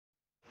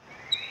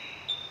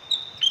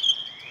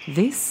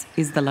This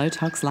is the Low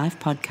Tox Life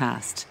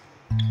podcast.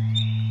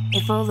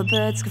 If all the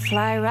birds could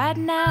fly right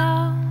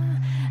now,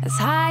 as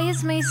high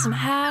as me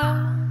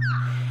somehow,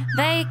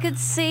 they could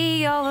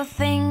see all the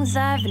things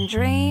I've been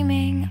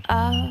dreaming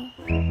of.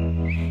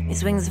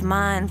 These wings of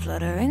mine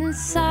flutter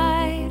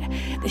inside,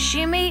 they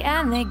shimmy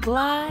and they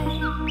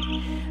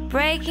glide,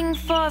 breaking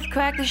forth,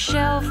 crack the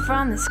shell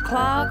from this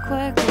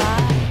clockwork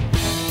life.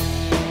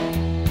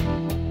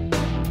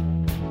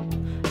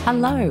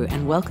 Hello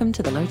and welcome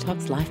to the Low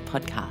Tox Life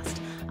podcast.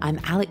 I'm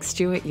Alex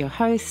Stewart, your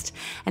host,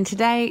 and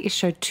today is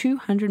show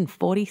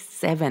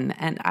 247,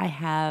 and I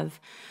have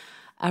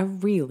a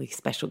really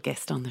special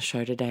guest on the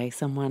show today,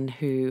 someone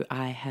who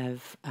I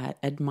have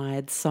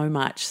admired so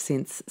much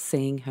since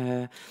seeing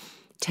her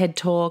TED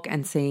Talk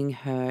and seeing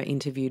her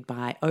interviewed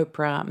by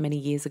Oprah many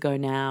years ago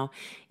now.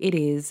 It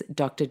is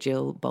Dr.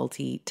 Jill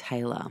Bolte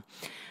Taylor.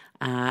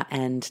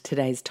 And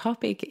today's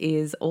topic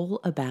is all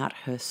about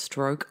her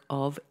stroke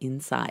of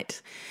insight.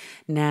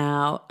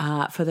 Now,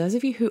 for those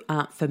of you who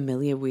aren't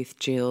familiar with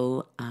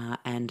Jill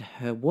and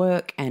her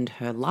work and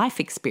her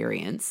life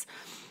experience,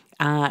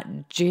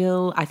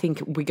 Jill, I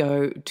think we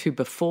go to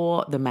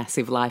before the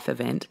massive life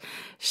event.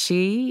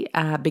 She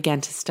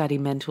began to study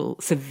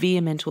severe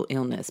mental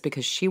illness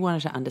because she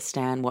wanted to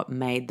understand what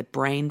made the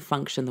brain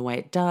function the way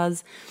it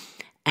does,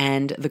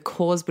 and the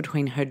cause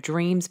between her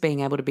dreams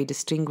being able to be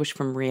distinguished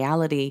from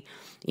reality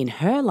in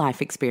her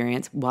life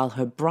experience, while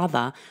her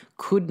brother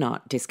could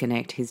not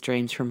disconnect his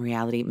dreams from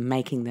reality,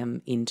 making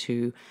them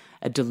into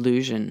a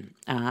delusion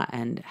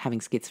and having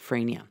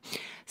schizophrenia.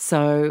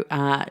 So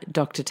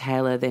Dr.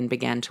 Taylor then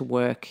began to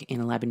work in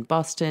a lab in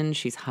Boston.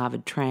 She's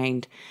Harvard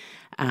trained,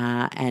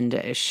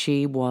 and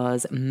she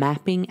was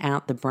mapping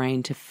out the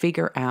brain to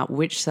figure out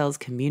which cells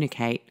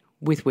communicate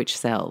with which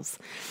cells.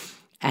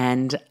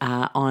 And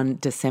on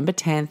December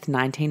 10th,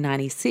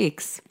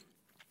 1996,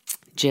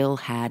 Jill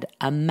had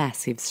a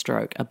massive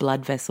stroke. A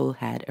blood vessel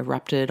had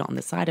erupted on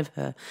the side of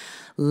her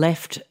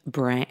left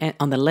brain,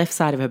 on the left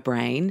side of her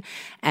brain,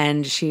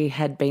 and she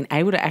had been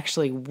able to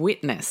actually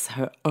witness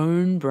her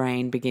own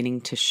brain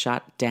beginning to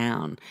shut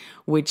down,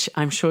 which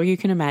I'm sure you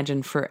can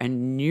imagine for a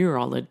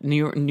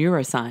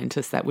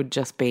neuroscientist, that would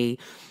just be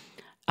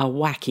a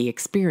wacky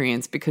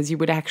experience, because you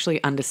would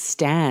actually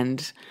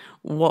understand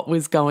what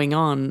was going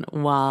on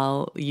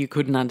while you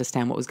couldn't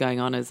understand what was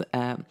going on as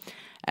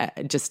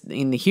just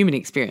in the human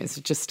experience.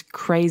 It's just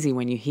crazy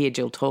when you hear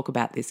Jill talk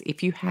about this.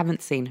 If you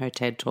haven't seen her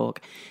TED Talk,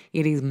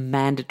 it is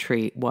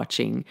mandatory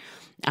watching,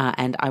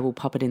 and I will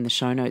pop it in the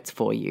show notes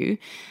for you.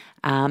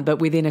 But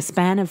within a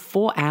span of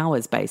 4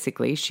 hours,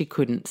 basically, she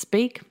couldn't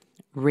speak,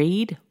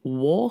 read,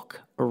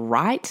 walk,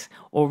 write,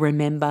 or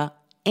remember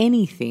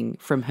anything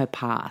from her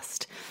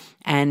past.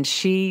 And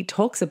she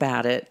talks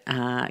about it,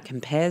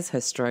 compares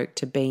her stroke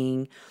to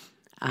being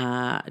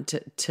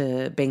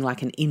to being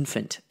like an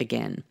infant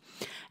again.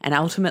 And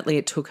ultimately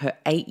it took her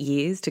 8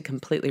 years to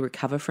completely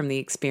recover from the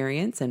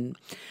experience. And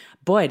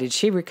boy, did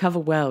she recover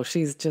well.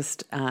 She's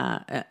just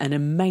an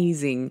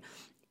amazing,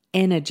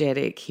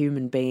 energetic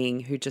human being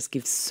who just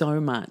gives so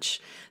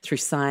much through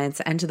science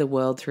and to the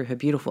world through her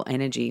beautiful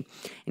energy.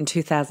 In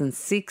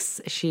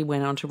 2006, she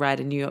went on to write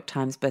a New York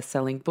Times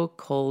best-selling book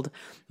called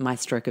My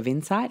Stroke of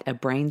Insight, A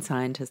Brain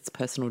Scientist's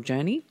Personal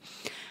Journey.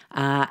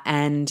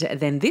 And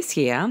then this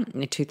year,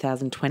 in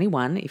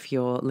 2021, if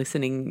you're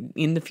listening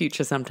in the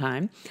future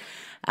sometime,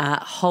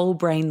 Whole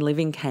Brain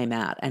Living came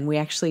out, and we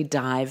actually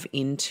dive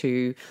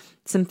into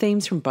some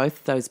themes from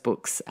both those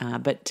books.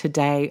 But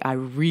today I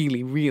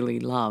really,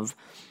 really love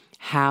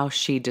how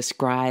she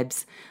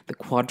describes the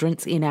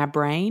quadrants in our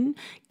brain,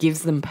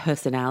 gives them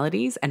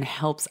personalities, and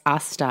helps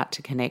us start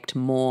to connect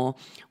more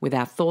with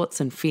our thoughts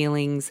and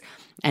feelings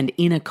and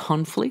inner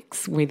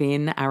conflicts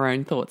within our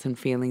own thoughts and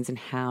feelings, and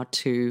how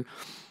to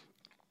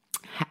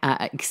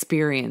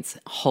experience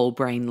whole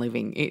brain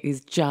living. It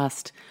is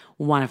just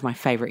one of my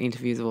favorite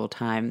interviews of all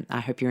time. I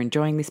hope you're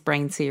enjoying this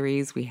brain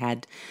series. We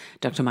had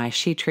Dr. Maya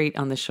Sheetreat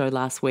on the show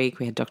last week.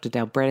 We had Dr.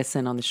 Dale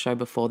Bredesen on the show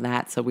before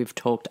that. So we've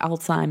talked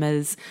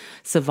Alzheimer's,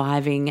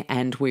 surviving,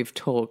 and we've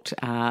talked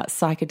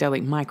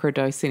psychedelic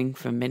microdosing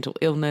for mental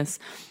illness.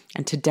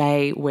 And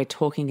today we're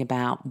talking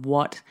about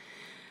what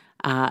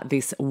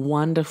this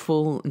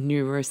wonderful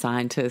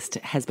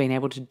neuroscientist has been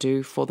able to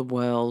do for the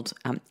world,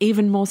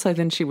 even more so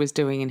than she was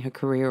doing in her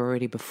career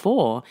already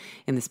before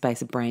in the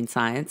space of brain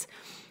science,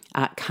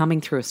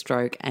 coming through a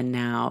stroke and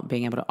now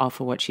being able to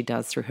offer what she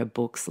does through her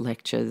books,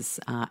 lectures,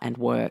 and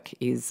work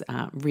is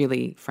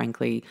really,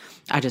 frankly,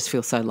 I just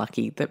feel so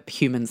lucky that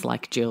humans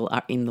like Jill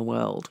are in the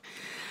world.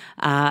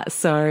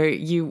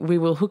 We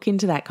will hook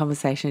into that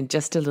conversation in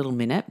just a little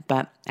minute,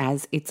 but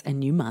as it's a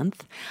new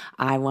month,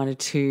 I wanted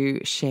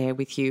to share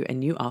with you a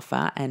new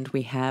offer, and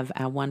we have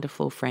our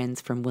wonderful friends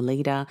from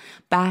Weleda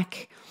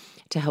back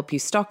to help you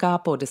stock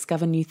up or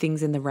discover new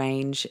things in the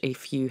range.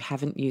 If you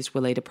haven't used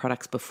Weleda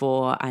products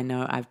before, I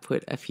know I've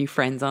put a few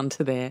friends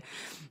onto their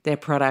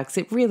products.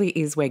 It really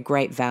is where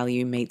great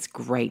value meets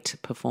great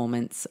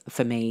performance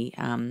for me,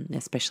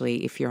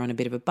 especially if you're on a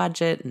bit of a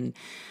budget and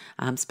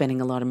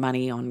spending a lot of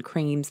money on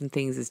creams and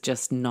things is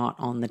just not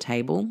on the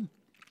table.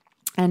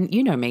 And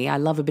you know me, I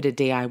love a bit of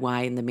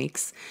DIY in the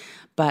mix,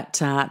 but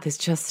there's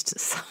just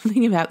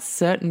something about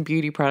certain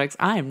beauty products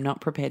I am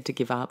not prepared to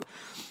give up.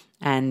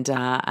 And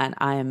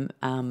I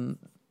am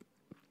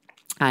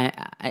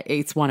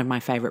it's one of my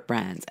favorite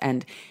brands,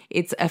 and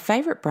it's a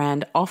favorite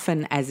brand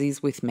often, as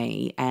is with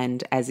me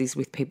and as is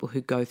with people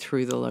who go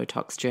through the low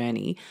tox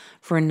journey,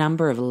 for a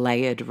number of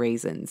layered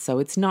reasons. So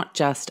it's not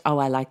just, oh,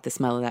 I like the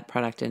smell of that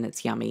product and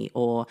it's yummy,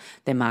 or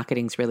their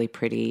marketing's really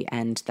pretty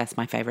and that's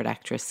my favorite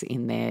actress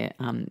in their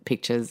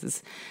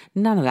pictures.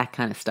 None of that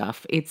kind of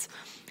stuff. It's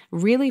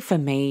really, for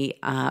me,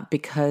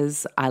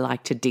 because I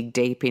like to dig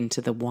deep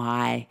into the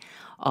why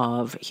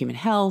of human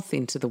health,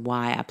 into the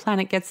why our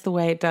planet gets the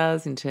way it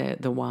does, into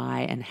the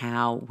why and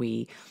how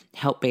we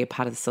help be a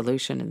part of the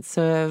solution and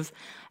serve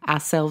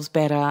ourselves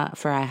better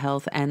for our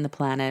health and the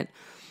planet.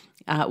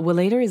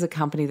 Weleda is a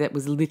company that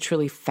was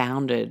literally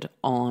founded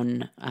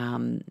on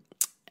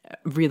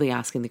really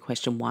asking the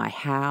question why,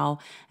 how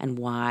and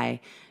why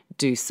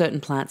do certain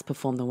plants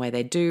perform the way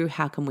they do?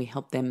 How can we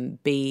help them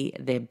be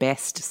their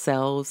best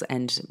selves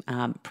and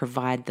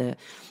provide the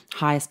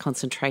highest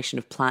concentration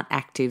of plant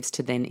actives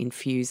to then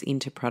infuse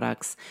into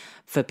products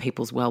for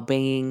people's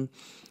well-being?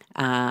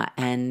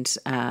 And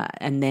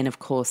then, of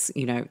course,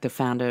 you know, the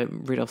founder,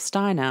 Rudolf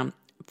Steiner,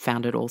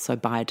 founded also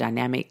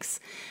biodynamics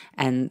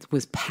and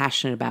was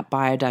passionate about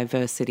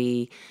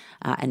biodiversity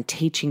and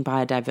teaching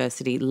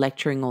biodiversity,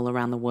 lecturing all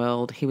around the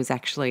world. He was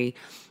actually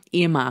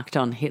earmarked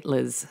on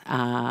Hitler's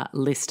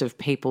list of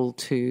people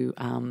to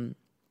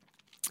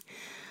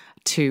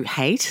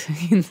hate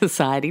in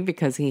society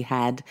because he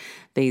had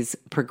these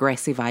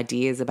progressive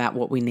ideas about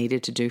what we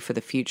needed to do for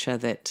the future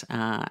that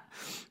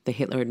the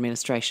Hitler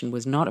administration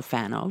was not a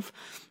fan of.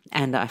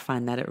 And I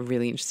find that a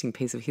really interesting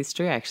piece of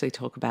history. I actually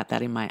talk about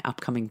that in my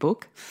upcoming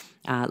book,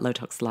 Low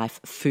Tox Life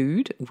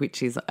Food,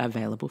 which is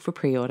available for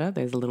pre-order.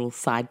 There's a little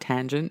side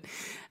tangent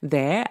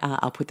there.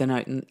 I'll put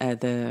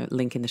the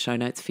link in the show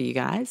notes for you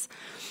guys.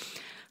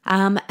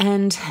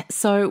 And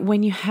so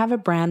when you have a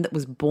brand that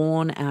was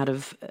born out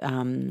of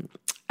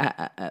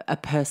a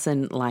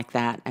person like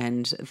that,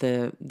 and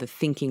the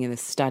thinking and the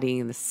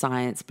studying and the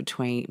science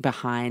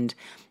behind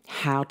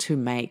how to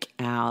make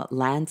our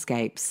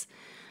landscapes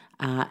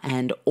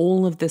and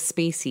all of the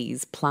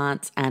species,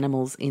 plants,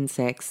 animals,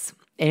 insects,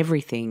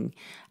 everything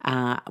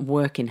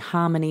work in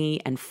harmony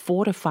and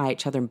fortify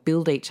each other and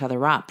build each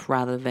other up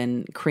rather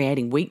than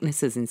creating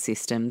weaknesses in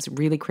systems,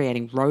 really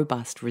creating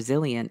robust,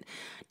 resilient,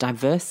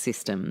 diverse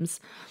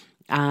systems,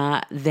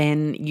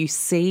 then you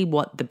see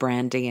what the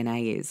brand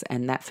DNA is.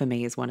 And that for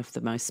me is one of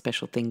the most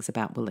special things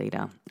about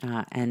Weleda.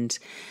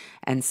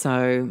 And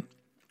so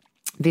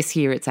this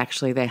year it's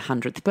actually their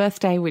 100th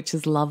birthday, which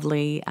is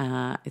lovely.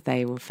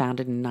 They were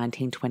founded in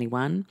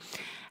 1921.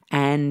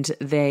 And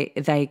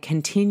they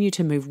continue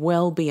to move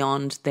well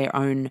beyond their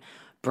own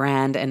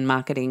brand and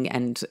marketing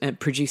and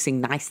producing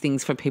nice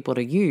things for people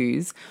to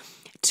use,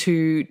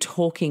 to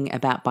talking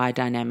about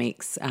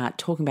biodynamics,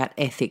 talking about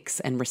ethics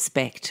and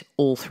respect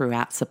all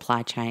throughout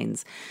supply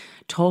chains,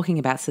 talking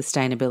about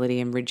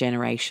sustainability and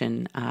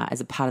regeneration as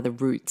a part of the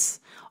roots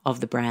of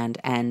the brand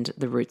and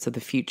the roots of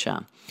the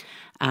future.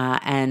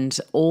 And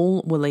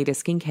all Weleda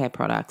skincare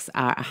products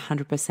are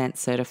 100%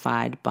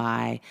 certified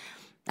by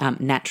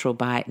natural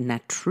by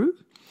Natru,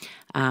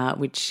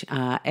 which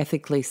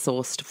ethically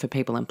sourced for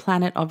people and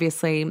planet,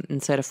 obviously,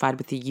 and certified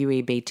with the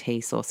UEBT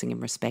sourcing and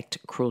respect,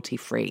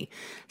 cruelty-free.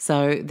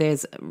 So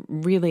there's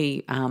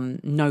really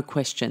no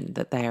question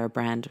that they are a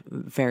brand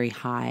very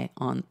high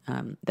on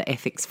the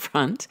ethics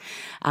front,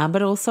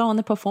 but also on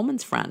the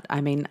performance front.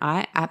 I mean,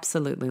 I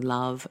absolutely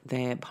love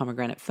their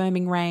pomegranate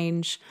firming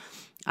range.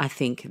 I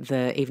think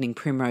the Evening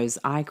Primrose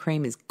eye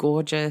cream is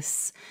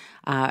gorgeous.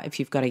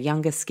 If you've got a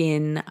younger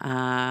skin,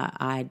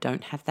 I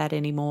don't have that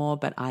anymore,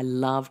 but I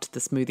loved the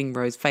Smoothing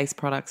Rose face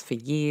products for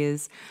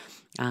years.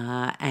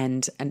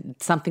 And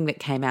something that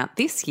came out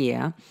this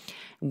year,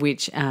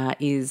 which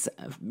is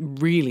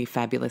really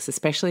fabulous,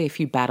 especially if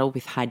you battle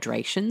with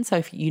hydration. So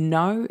if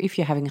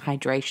you're having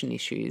hydration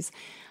issues,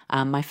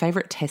 my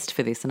favorite test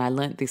for this, and I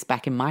learnt this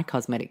back in my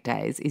cosmetic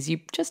days, is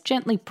you just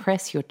gently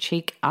press your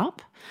cheek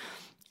up.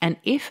 And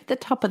if at the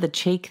top of the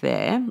cheek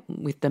there,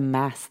 with the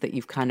mass that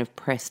you've kind of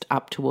pressed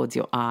up towards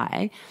your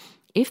eye,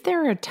 if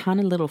there are a ton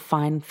of little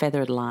fine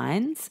feathered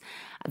lines,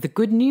 the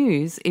good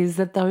news is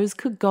that those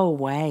could go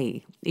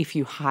away if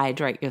you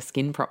hydrate your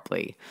skin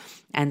properly.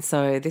 And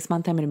so this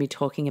month I'm going to be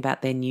talking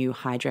about their new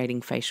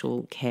hydrating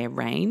facial care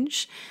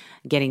range,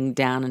 getting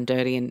down and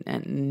dirty and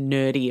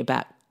nerdy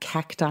about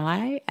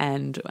cacti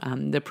and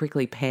the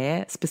prickly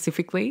pear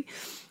specifically.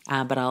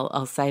 But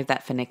I'll save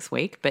that for next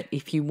week. But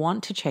if you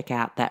want to check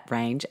out that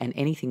range and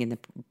anything in the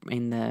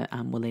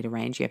Weleda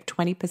range, you have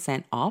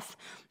 20% off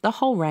the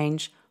whole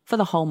range for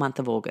the whole month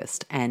of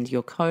August. And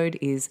your code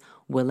is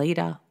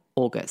Weleda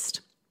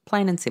August.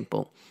 plain and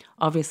simple.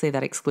 Obviously,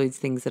 that excludes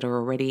things that are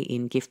already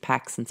in gift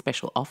packs and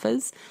special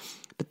offers,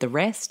 but the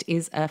rest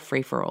is a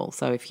free-for-all.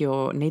 So if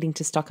you're needing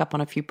to stock up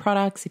on a few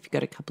products, if you've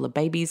got a couple of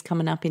babies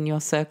coming up in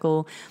your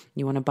circle,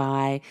 you want to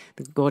buy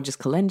the gorgeous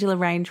calendula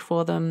range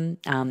for them,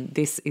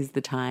 this is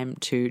the time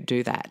to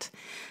do that.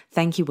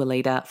 Thank you,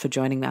 Walida, for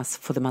joining us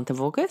for the month of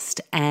August.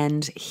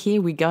 And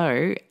here we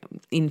go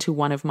into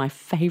one of my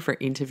favorite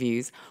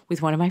interviews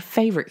with one of my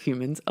favorite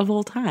humans of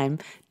all time,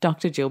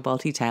 Dr. Jill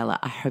Bolte Taylor.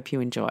 I hope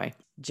you enjoy.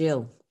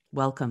 Jill,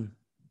 welcome.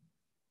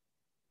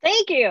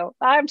 Thank you.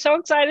 I'm so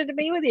excited to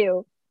be with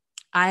you.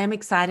 I am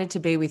excited to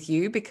be with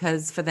you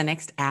because for the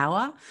next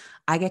hour,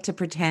 I get to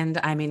pretend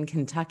I'm in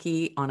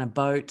Kentucky on a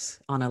boat,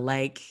 on a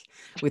lake,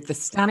 with the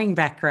stunning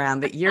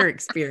background that you're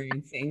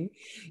experiencing,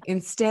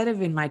 instead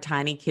of in my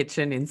tiny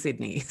kitchen in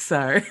Sydney.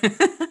 So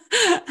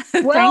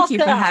thank you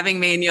for having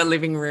me in your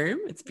living room.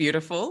 It's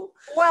beautiful.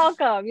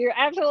 Welcome. You're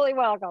absolutely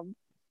welcome.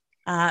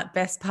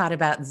 Best part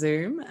about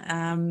Zoom.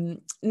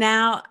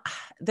 Now,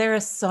 there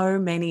are so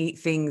many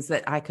things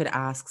that I could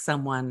ask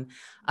someone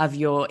of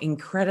your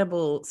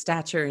incredible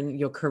stature in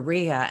your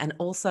career, and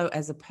also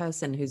as a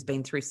person who's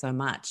been through so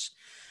much.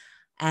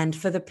 And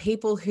for the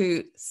people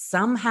who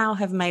somehow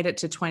have made it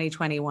to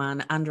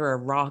 2021 under a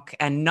rock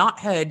and not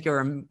heard your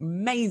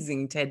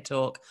amazing TED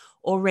Talk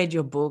or read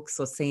your books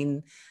or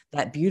seen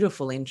that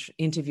beautiful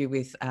interview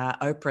with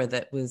Oprah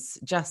that was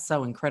just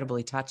so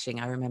incredibly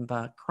touching. I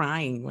remember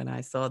crying when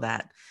I saw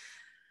that.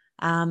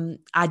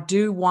 I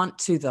do want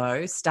to,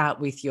 though, start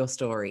with your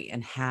story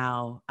and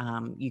how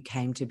you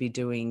came to be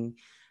doing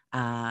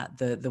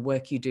the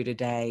work you do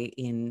today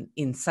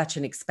in such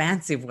an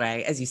expansive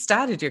way as you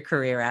started your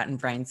career out in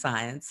brain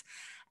science.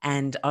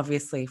 And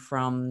obviously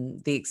from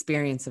the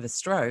experience of a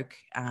stroke,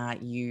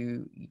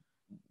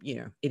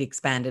 it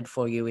expanded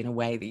for you in a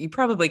way that you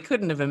probably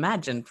couldn't have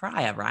imagined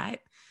prior, right?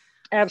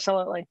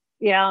 Absolutely.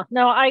 Yeah.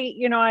 No,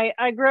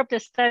 I grew up to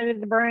study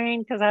the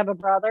brain because I have a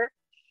brother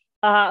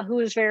who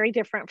is very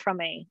different from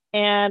me.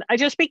 And I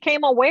just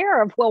became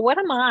aware of, well, what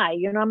am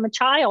I? I'm a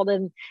child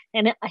and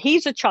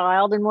he's a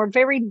child, and we're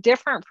very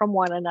different from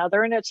one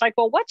another. And it's like,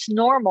 well, what's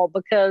normal?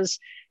 Because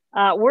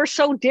we're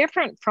so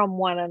different from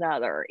one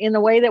another in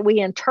the way that we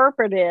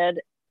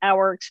interpreted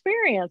our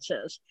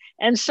experiences.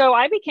 And so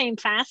I became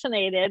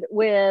fascinated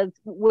with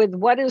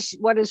what is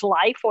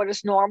life, what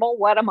is normal,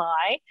 what am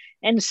I?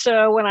 And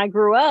so when I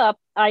grew up,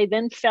 I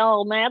then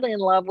fell madly in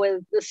love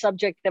with the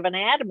subject of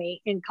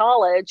anatomy in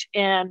college,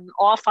 and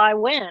off I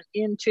went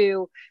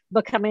into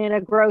becoming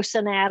a gross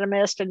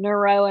anatomist, a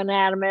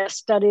neuroanatomist,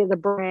 study of the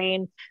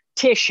brain,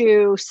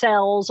 tissue,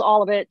 cells,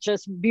 all of it,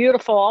 just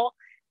beautiful.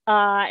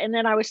 And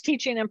then I was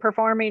teaching and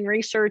performing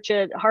research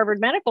at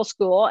Harvard Medical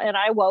School, and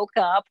I woke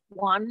up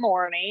one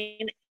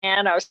morning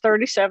and I was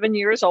 37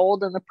 years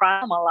old in the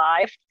prime of my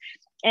life,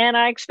 and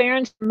I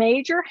experienced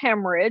major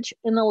hemorrhage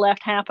in the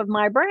left half of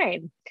my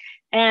brain.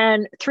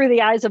 And through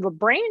the eyes of a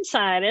brain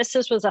scientist,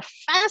 this was a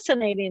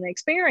fascinating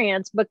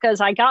experience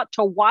because I got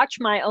to watch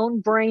my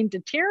own brain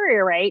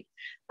deteriorate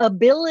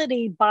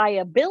ability by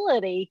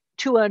ability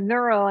to a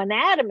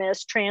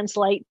neuroanatomist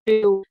translate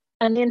to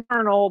an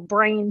internal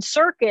brain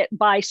circuit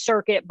by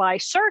circuit by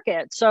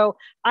circuit. So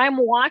I'm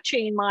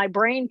watching my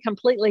brain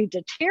completely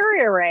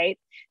deteriorate.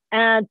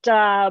 And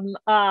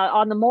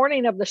on the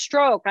morning of the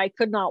stroke, I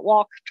could not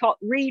walk, talk,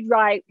 read,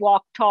 write,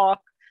 walk,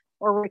 talk,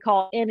 or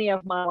recall any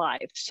of my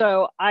life.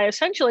 So I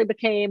essentially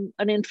became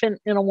an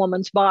infant in a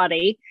woman's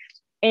body.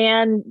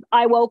 And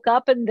I woke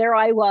up and there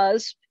I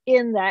was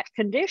in that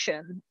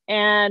condition.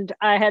 And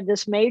I had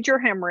this major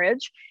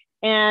hemorrhage.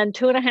 And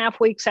 2.5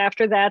 weeks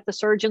after that, the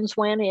surgeons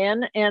went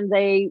in and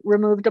they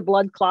removed a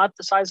blood clot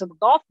the size of a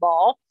golf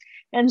ball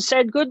and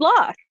said, good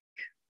luck.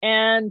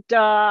 And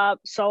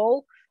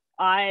so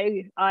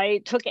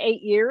I took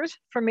 8 years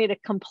for me to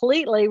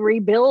completely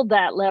rebuild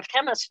that left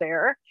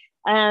hemisphere.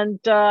 And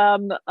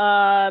then,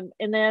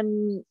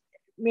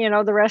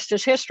 the rest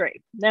is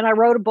history. Then I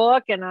wrote a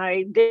book and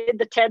I did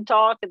the TED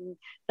Talk, and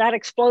that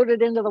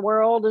exploded into the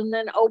world, and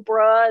then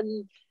Oprah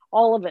and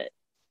all of it.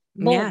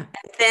 Boom. Yeah.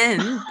 And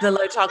then the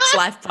Low Tox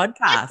Life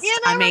podcast. You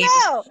never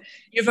know.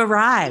 You've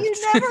arrived. You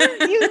never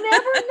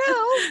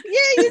know.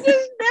 Yeah, you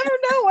just never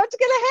know what's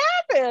going to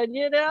happen.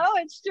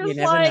 It's just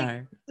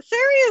like,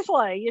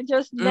 seriously, you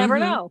just never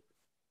know.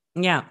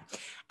 Yeah.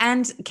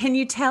 And can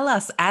you tell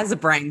us, as a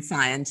brain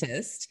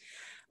scientist,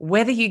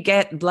 whether you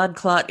get blood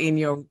clot in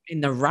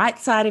the right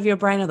side of your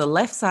brain or the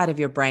left side of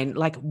your brain,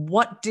 like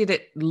what did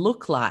it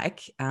look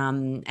like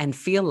and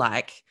feel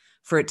like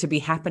for it to be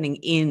happening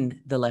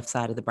in the left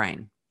side of the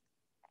brain?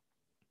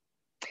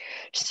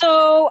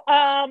 So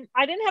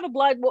I didn't have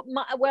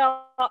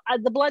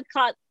the blood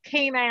clot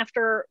came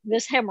after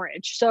this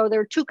hemorrhage. So there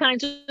are two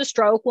kinds of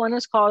stroke. One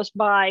is caused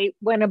by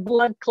when a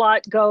blood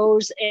clot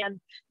goes and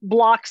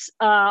blocks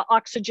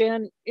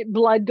oxygen,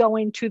 blood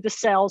going to the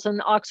cells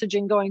and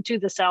oxygen going to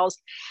the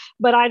cells.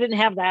 But I didn't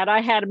have that.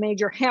 I had a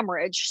major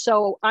hemorrhage.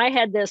 So I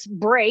had this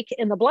break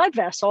in the blood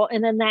vessel,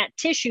 and then that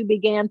tissue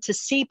began to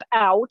seep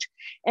out.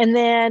 And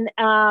then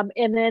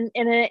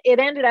it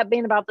ended up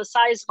being about the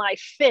size of my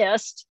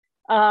fist.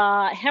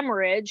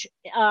 hemorrhage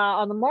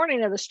on the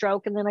morning of the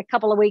stroke. And then a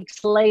couple of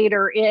weeks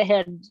later, it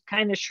had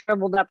kind of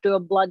shriveled up to a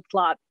blood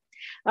clot.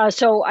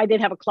 So I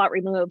did have a clot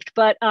removed,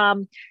 but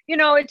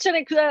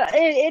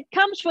it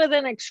comes with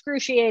an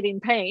excruciating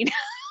pain.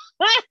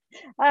 But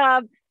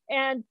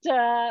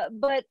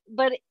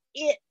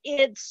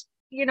it's,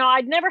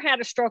 I'd never had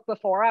a stroke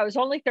before. I was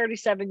only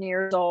 37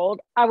 years old.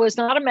 I was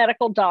not a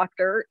medical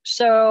doctor,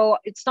 so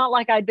it's not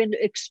like I'd been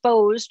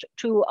exposed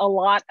to a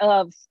lot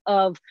of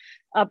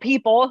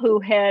people who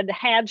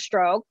had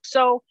stroke.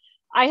 So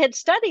I had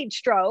studied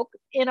stroke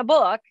in a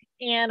book,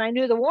 and I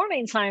knew the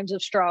warning signs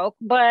of stroke,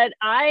 but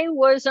I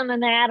was an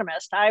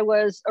anatomist. I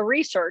was a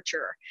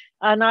researcher,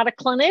 not a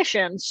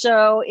clinician.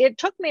 So it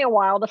took me a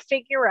while to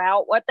figure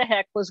out what the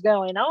heck was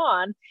going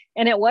on.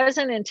 And it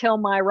wasn't until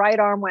my right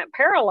arm went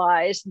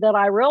paralyzed that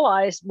I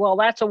realized, well,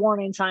 that's a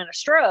warning sign of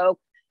stroke.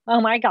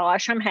 Oh my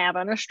gosh, I'm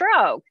having a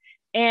stroke.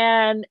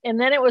 And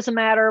then it was a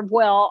matter of,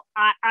 well,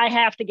 I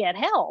have to get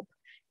help.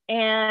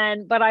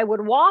 But I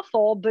would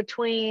waffle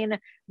between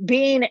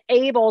being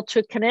able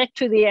to connect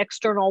to the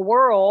external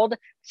world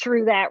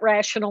through that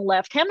rational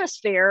left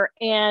hemisphere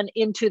and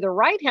into the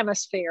right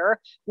hemisphere,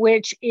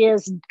 which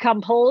is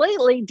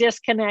completely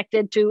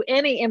disconnected to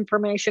any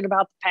information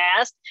about the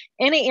past,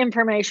 any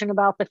information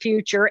about the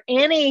future,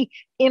 any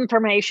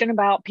information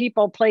about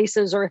people,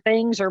 places, or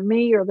things, or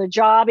me, or the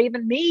job.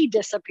 Even me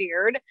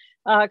disappeared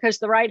because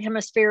the right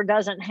hemisphere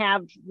doesn't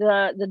have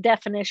the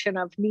definition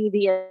of me,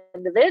 the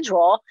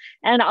individual.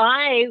 And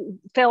I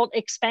felt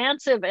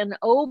expansive and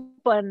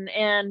open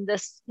and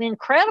this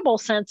incredible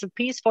sense of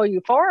peaceful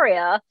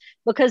euphoria,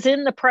 because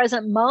in the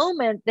present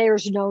moment,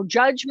 there's no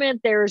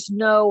judgment. There's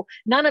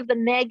none of the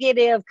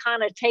negative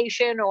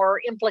connotation or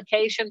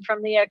implication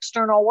from the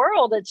external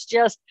world. It's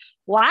just,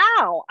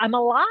 wow, I'm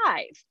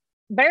alive.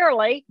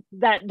 Barely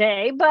that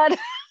day, but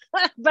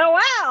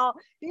wow,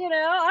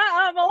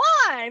 I'm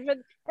alive.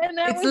 And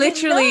it's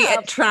literally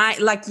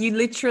you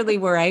literally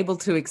were able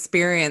to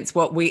experience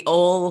what we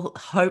all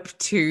hope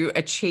to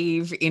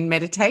achieve in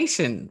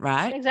meditation,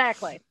 right?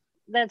 Exactly.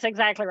 That's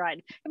exactly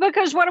right.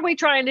 Because what are we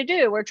trying to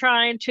do? We're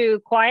trying to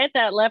quiet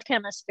that left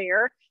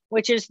hemisphere,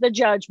 which is the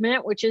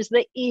judgment, which is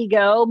the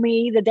ego,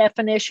 me, the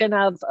definition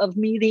of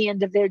me, the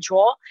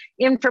individual,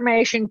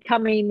 information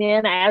coming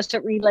in as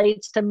it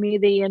relates to me,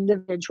 the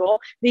individual,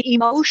 the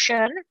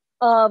emotion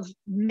of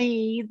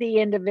me, the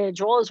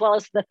individual, as well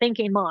as the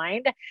thinking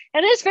mind.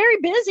 And it's very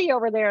busy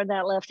over there in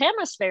that left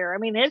hemisphere. I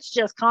mean, it's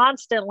just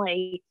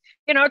constantly,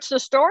 it's the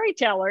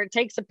storyteller. It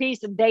takes a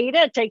piece of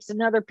data, it takes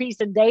another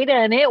piece of data,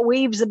 and it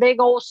weaves a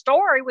big old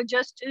story with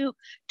just two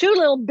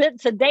little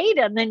bits of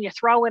data. And then you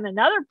throw in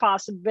another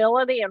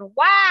possibility, and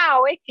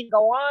wow, it can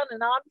go on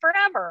and on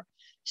forever.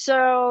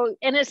 So,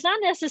 and it's not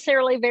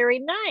necessarily very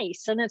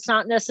nice, and it's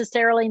not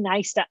necessarily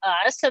nice to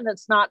us, and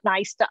it's not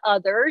nice to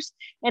others.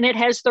 And it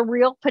has the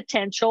real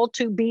potential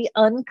to be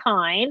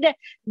unkind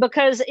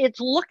because it's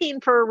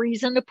looking for a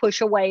reason to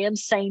push away and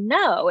say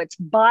no. It's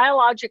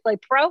biologically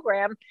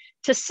programmed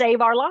to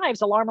save our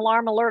lives. Alarm,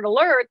 alarm, alert,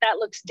 alert. That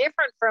looks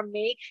different from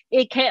me.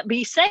 It can't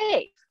be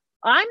safe.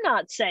 I'm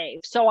not safe,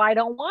 so I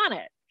don't want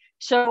it.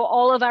 So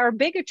all of our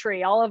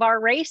bigotry, all of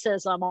our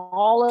racism,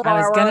 all of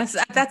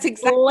that's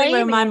exactly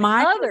where my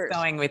mind was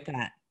going with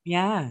that.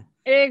 Yeah,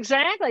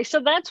 exactly. So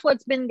that's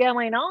what's been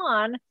going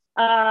on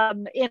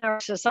in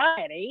our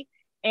society.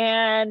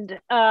 And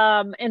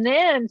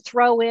then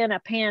throw in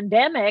a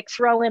pandemic,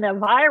 throw in a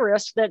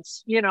virus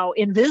that's,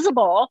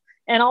 invisible.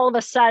 And all of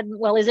a sudden,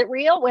 well, is it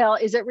real? Well,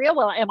 is it real?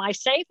 Well, am I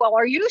safe? Well,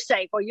 are you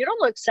safe? Well, you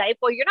don't look safe.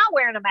 Well, you're not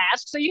wearing a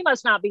mask, so you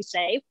must not be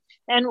safe.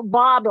 And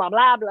blah, blah,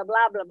 blah, blah,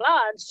 blah, blah,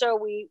 blah. And so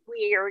we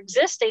are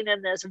existing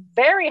in this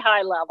very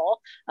high level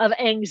of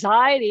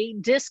anxiety,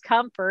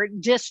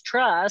 discomfort,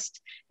 distrust.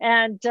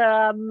 And,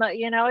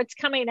 it's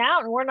coming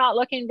out and we're not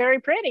looking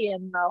very pretty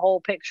in the whole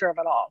picture of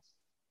it all.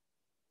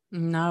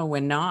 No,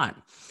 we're not.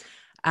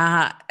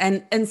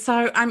 And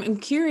so I'm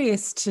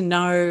curious to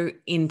know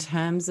in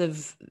terms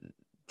of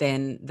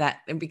then that,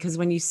 because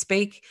when you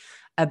speak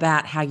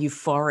about how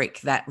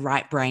euphoric that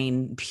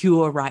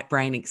pure right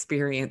brain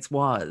experience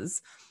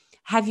was,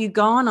 have you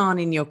gone on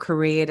in your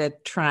career to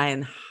try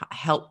and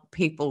help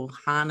people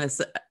harness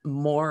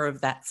more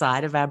of that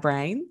side of our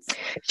brains?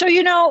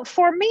 So,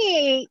 for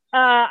me,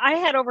 I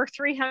had over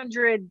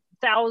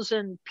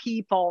 300,000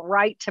 people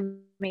write to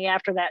me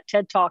after that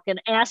TED Talk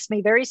and ask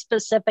me very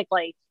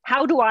specifically,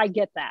 how do I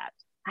get that?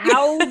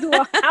 How do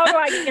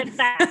I get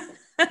that?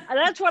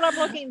 That's what I'm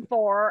looking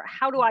for.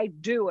 How do I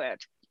do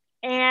it?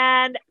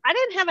 And I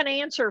didn't have an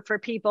answer for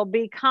people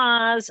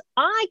because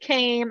I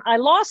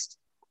lost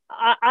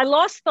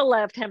the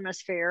left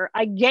hemisphere.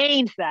 I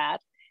gained that.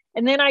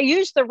 And then I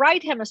used the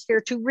right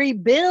hemisphere to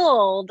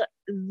rebuild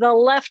the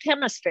left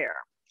hemisphere.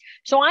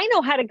 So I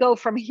know how to go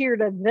from here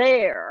to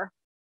there.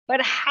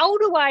 But how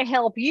do I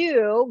help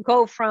you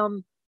go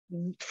from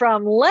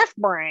left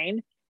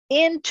brain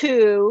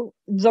into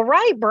the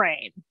right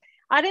brain?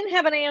 I didn't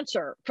have an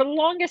answer for the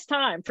longest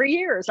time. For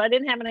years, I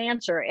didn't have an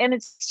answer. And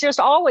it's just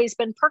always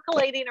been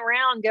percolating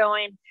around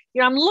going,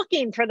 I'm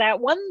looking for that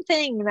one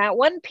thing, that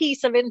one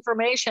piece of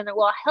information that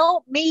will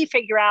help me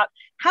figure out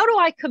how do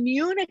I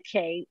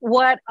communicate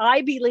what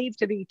I believe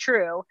to be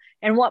true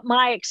and what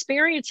my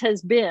experience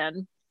has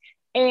been,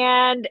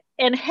 and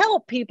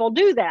help people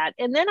do that.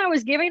 And then I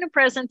was giving a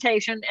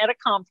presentation at a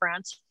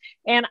conference,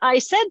 and I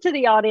said to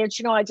the audience,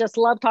 I just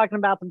love talking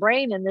about the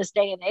brain in this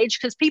day and age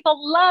because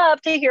people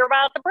love to hear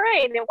about the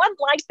brain. It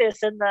wasn't like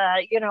this in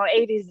the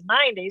 80s and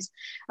 90s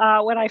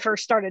when I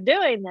first started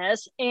doing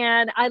this.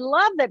 And I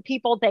love that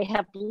people, they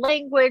have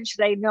language,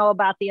 they know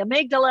about the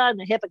amygdala and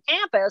the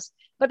hippocampus.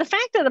 But the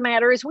fact of the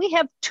matter is we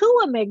have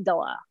 2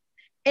 amygdala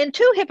and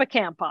 2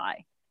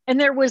 hippocampi. And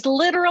there was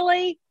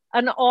literally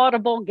an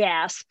audible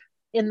gasp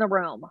in the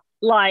room.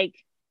 Like,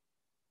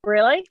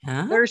 really?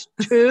 Huh? There's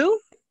 2?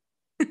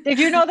 Did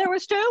you know there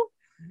was 2?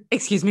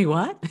 Excuse me,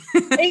 what?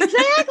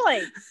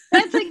 Exactly.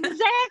 That's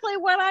exactly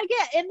what I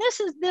get. And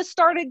this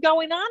started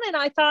going on, and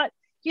I thought,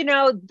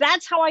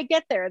 that's how I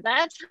get there.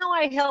 That's how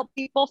I help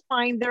people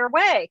find their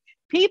way.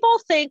 People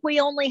think we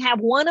only have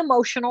one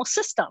emotional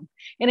system.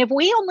 And if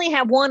we only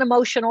have one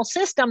emotional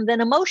system,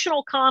 then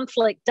emotional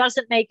conflict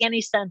doesn't make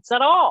any sense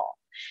at all.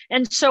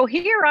 And so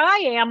here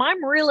I am,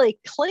 I'm really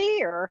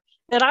clear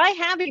that I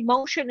have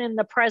emotion in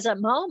the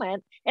present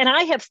moment, and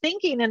I have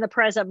thinking in the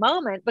present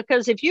moment,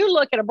 because if you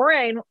look at a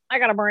brain, I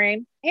got a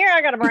brain. Here,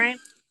 I got a brain.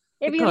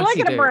 If you look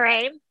at a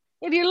brain,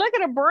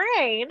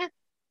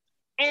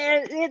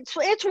 and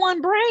it's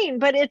one brain,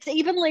 but it's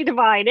evenly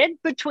divided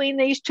between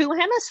these 2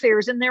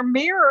 hemispheres, and they're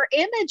mirror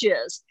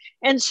images.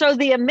 And so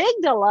the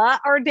amygdala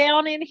are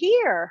down in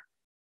here,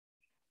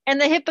 and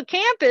the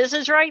hippocampus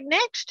is right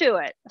next to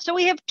it. So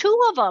we have 2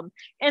 of them,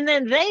 and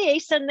then they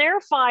send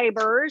their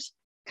fibers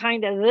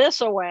kind of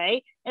this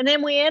away. And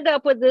then we end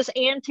up with this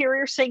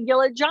anterior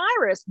cingulate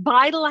gyrus,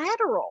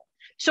 bilateral.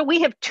 So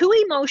we have 2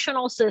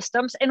 emotional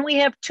systems and we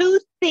have 2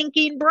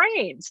 thinking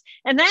brains.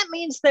 And that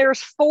means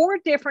there's 4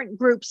 different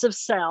groups of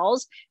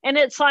cells. And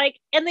it's like,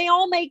 and they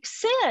all make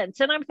sense.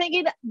 And I'm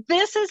thinking,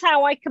 this is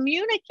how I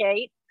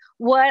communicate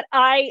what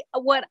I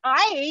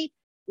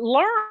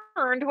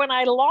learned when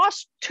I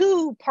lost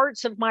 2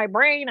 parts of my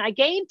brain. I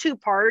gained 2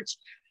 parts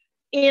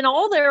in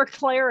all their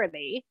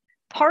clarity.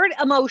 Part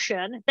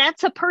emotion,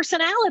 that's a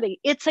personality.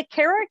 It's a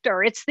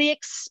character. It's the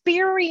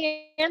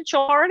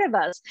experiential part of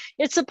us.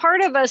 It's a part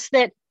of us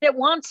that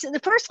wants,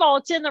 first of all,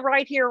 it's in the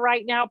right here,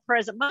 right now,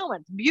 present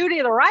moment. The beauty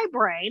of the right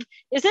brain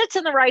is it's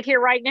in the right here,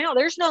 right now.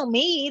 There's no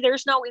me.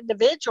 There's no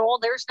individual.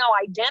 There's no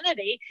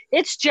identity.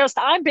 It's just,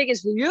 I'm big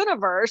as the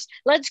universe.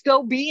 Let's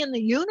go be in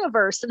the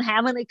universe and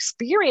have an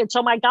experience.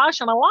 Oh my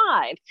gosh, I'm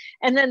alive.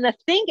 And then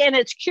and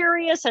it's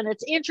curious and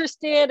it's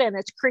interested and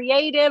it's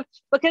creative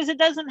because it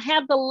doesn't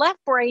have the left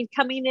brain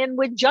coming in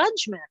with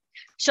judgment.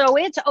 So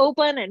it's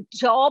open and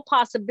to all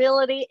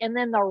possibility. And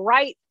then the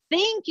right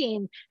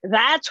thinking,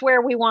 that's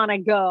where we want to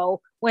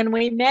go when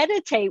we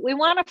meditate. We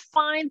want to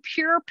find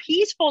pure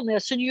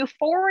peacefulness and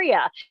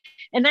euphoria.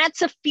 And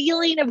that's a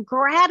feeling of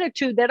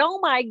gratitude that, oh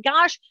my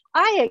gosh,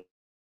 I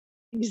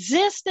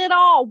exist at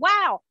all.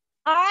 Wow,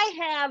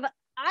 I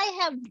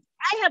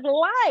have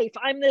life.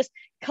 I'm this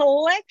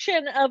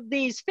collection of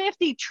these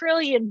 50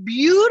 trillion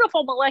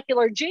beautiful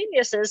molecular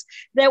geniuses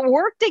that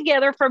work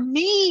together for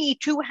me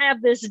to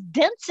have this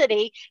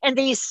density and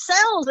these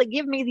cells that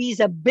give me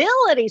these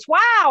abilities.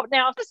 Wow.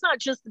 Now, if it's not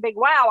just the big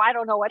wow, I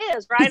don't know what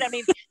is, right? I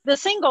mean, the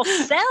single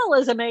cell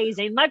is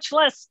amazing, much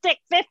less stick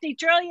 50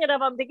 trillion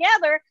of them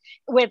together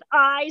with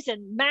eyes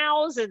and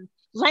mouths and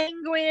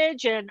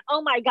language and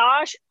oh my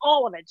gosh,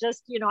 all of it.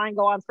 Just, I can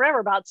go on forever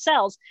about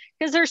cells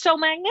because they're so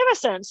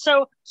magnificent.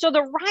 So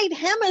the right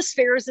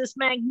hemisphere is this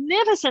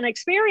magnificent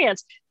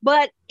experience.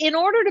 But in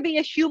order to be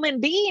a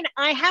human being,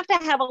 I have to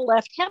have a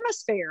left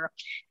hemisphere.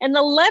 And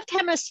the left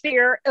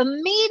hemisphere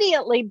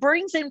immediately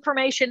brings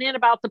information in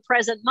about the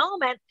present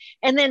moment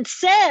and then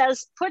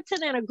puts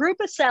it in a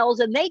group of cells,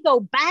 and they go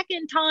back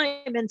in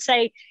time and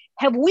say,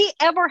 have we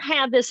ever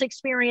had this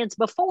experience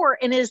before?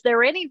 And is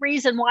there any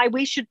reason why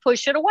we should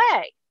push it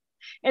away?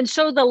 And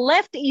so the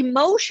left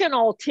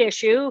emotional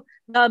tissue,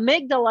 the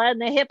amygdala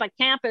and the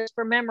hippocampus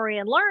for memory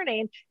and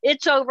learning,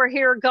 it's over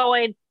here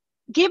going,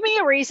 give me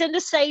a reason to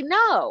say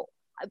no.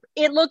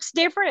 It looks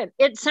different.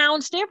 It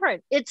sounds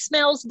different. It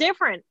smells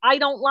different. I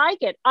don't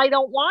like it. I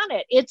don't want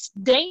it. It's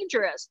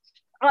dangerous.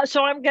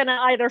 So I'm going to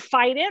either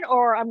fight it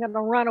or I'm going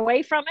to run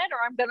away from it or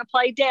I'm going to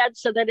play dead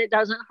so that it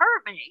doesn't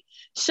hurt me.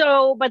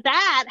 But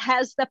that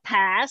has the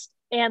past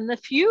and the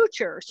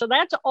future. So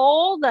that's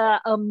all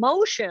the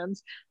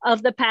emotions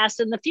of the past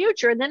and the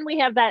future. And then we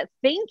have that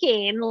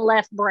thinking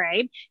left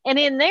brain. And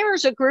in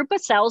there's a group of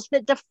cells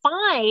that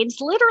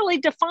literally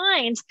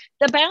defines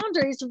the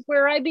boundaries of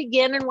where I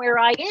begin and where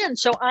I end.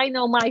 So I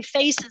know my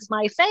face is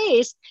my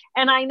face.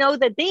 And I know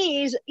that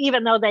these,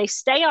 even though they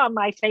stay on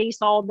my face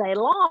all day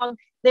long,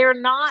 they're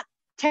not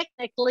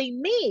technically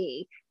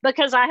me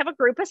because I have a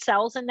group of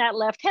cells in that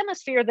left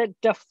hemisphere that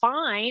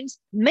defines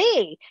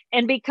me.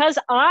 And because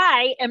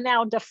I am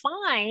now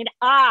defined,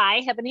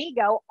 I have an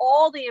ego,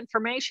 all the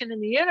information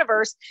in the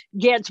universe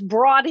gets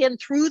brought in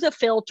through the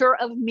filter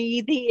of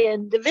me, the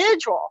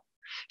individual.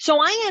 So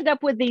I end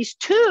up with these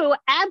two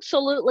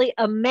absolutely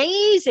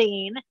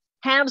amazing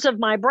halves of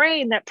my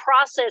brain that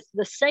process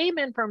the same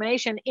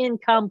information in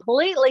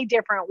completely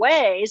different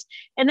ways.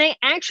 And they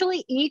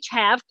actually each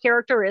have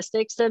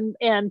characteristics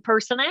and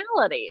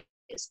personalities.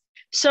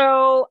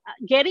 So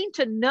getting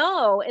to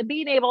know and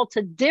being able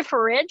to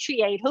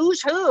differentiate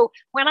who's who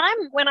when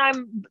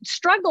I'm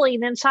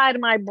struggling inside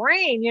of my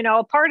brain,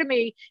 a part of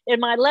me in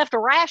my left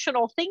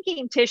rational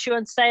thinking tissue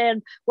and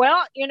saying,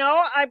 well,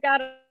 I've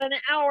got an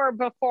hour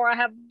before I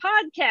have a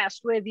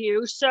podcast with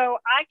you, so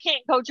I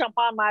can't go jump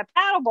on my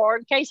paddleboard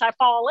in case I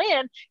fall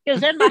in,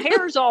 because then my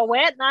hair's all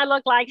wet and I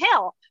look like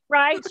hell.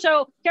 Right.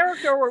 So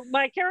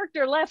my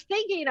character left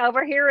thinking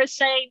over here is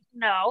saying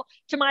no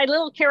to my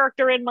little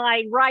character in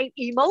my right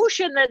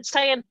emotion that's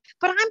saying,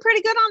 but I'm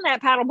pretty good on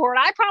that paddleboard.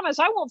 I promise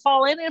I won't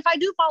fall in. And if I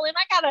do fall in,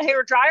 I got a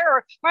hair dryer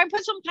or I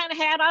put some kind of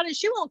hat on and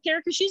she won't care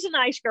because she's a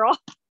nice girl.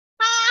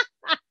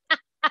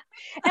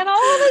 And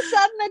all of a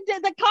sudden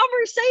the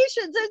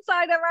conversations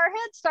inside of our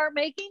head start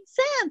making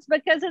sense,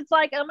 because it's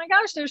like, oh my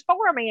gosh, there's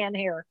four of me in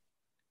here.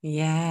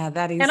 Yeah,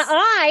 that is.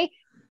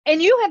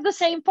 And you have the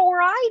same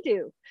four I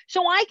do.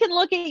 So I can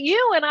look at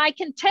you and I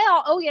can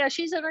tell, oh yeah,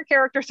 she's in her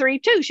character 3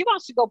 too. She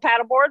wants to go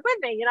paddleboard with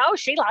me.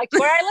 She likes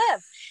where I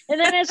live. And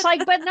then it's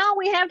like, but no,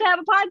 we have to have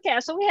a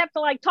podcast. So we have to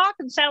like talk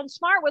and sound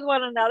smart with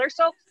one another.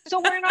 So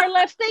we're in our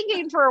left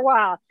thinking for a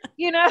while,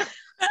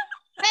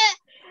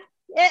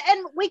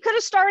 And we could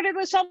have started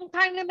with some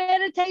kind of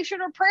meditation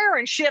or prayer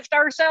and shift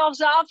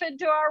ourselves off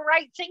into our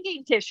right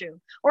thinking tissue.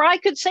 Or I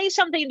could say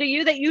something to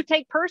you that you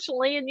take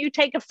personally and you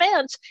take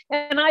offense,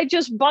 and I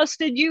just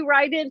busted you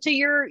right into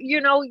your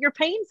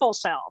painful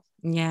self.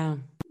 Yeah.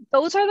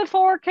 Those are the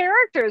four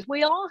characters.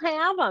 We all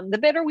have them. The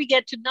better we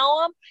get to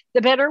know them,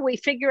 the better we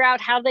figure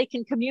out how they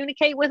can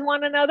communicate with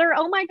one another.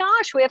 Oh my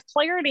gosh, we have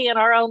clarity in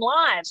our own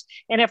lives.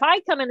 And if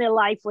I come into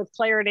life with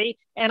clarity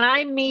and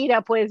I meet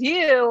up with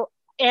you,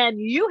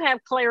 and you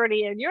have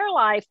clarity in your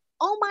life,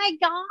 oh my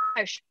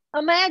gosh,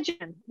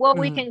 imagine what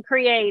we can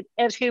create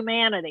as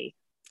humanity.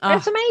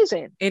 It's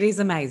amazing. It is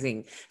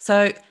amazing.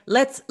 So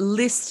let's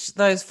list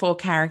those four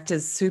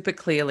characters super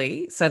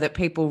clearly so that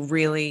people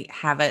really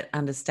have it,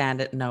 understand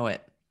it, know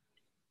it.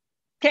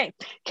 Okay.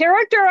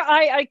 Character,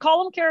 I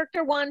call them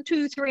character 1,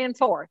 2, 3, and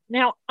 4.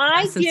 Now,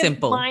 I give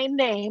my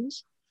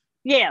names.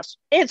 Yes,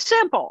 it's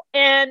simple.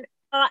 And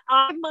I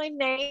have my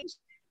names.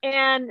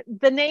 And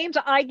the names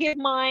I give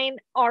mine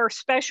are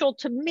special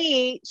to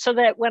me so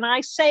that when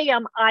I say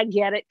them, I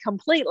get it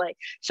completely.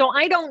 So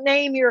I don't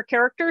name your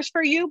characters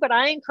for you, but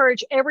I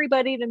encourage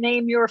everybody to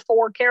name your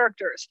four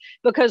characters,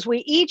 because we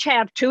each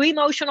have 2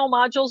 emotional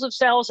modules of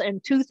cells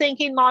and 2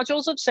 thinking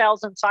modules of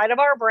cells inside of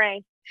our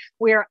brain.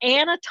 We are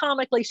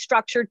anatomically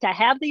structured to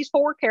have these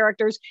 4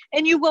 characters,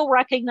 and you will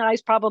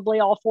recognize probably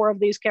all 4 of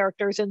these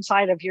characters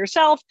inside of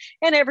yourself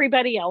and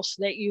everybody else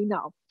that you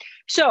know.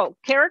 So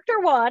character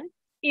 1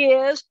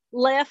 is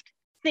left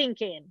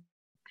thinking.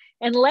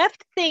 And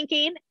left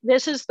thinking,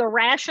 this is the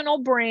rational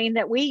brain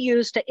that we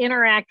use to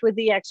interact with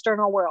the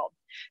external world.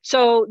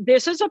 So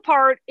this is a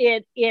part,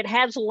 it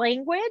has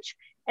language,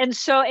 and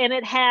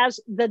it has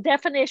the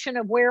definition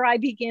of where I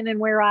begin and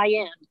where I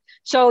end.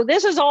 So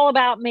this is all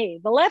about me.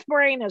 The left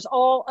brain is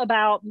all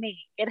about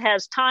me. It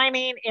has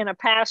timing in a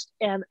past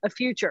and a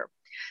future.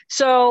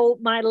 So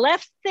my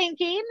left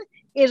thinking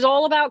is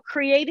all about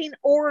creating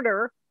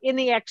order in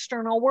the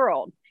external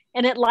world.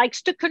 And it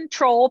likes to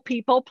control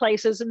people,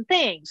 places, and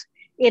things.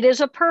 It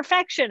is a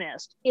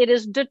perfectionist. It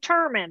is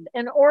determined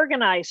and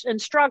organized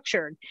and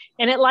structured.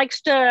 And it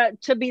likes to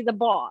be the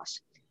boss.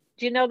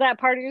 Do you know that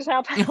part of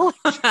yourself?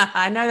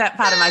 I know that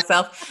part of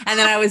myself. And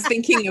then I was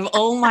thinking of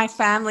all my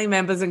family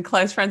members and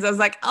close friends. I was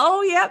like,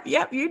 oh,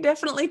 yep, you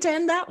definitely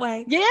tend that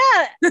way.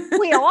 Yeah,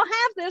 we all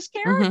have this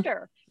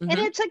character. And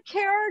it's a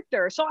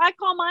character. So I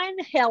call mine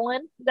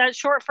Helen. That's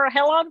short for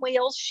Hell on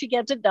Wheels. She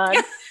gets it done.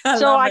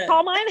 So I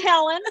call mine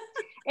Helen.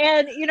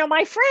 And,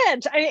 my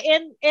friends,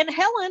 and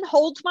Helen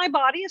holds my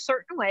body a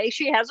certain way.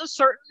 She has a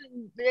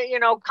certain,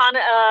 kind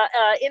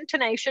of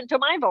intonation to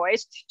my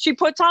voice. She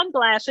puts on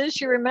glasses.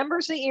 She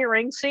remembers the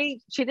earrings.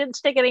 See, she didn't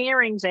stick any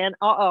earrings in.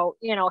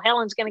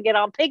 Helen's going to get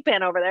on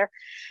Pigpen over there.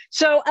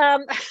 So,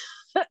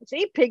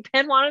 see,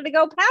 Pigpen wanted to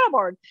go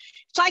paddleboard.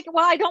 It's like,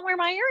 well, I don't wear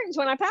my earrings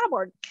when I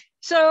paddleboard.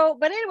 So,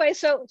 but anyway,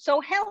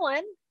 so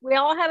Helen, we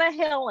all have a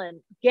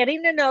Helen.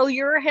 Getting to know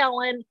your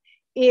Helen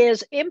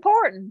is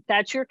important.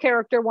 That's your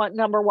character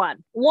number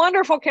 1.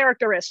 Wonderful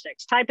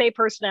characteristics, type A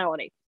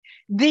personality.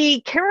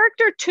 The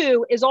character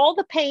 2 is all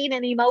the pain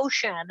and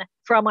emotion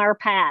from our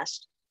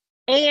past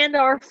and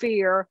our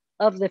fear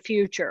of the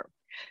future.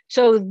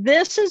 So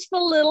this is the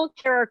little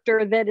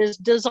character that is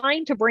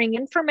designed to bring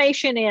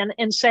information in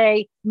and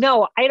say,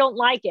 no, I don't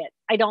like it.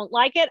 I don't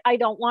like it. I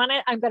don't want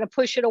it. I'm going to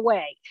push it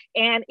away.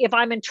 And if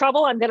I'm in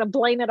trouble, I'm going to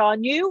blame it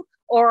on you,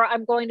 or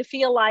I'm going to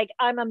feel like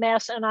I'm a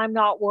mess and I'm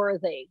not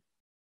worthy.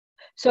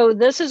 So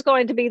this is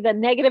going to be the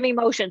negative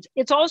emotions.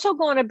 It's also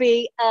going to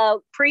be a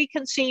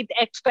preconceived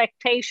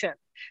expectation.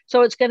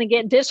 So it's going to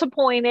get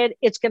disappointed.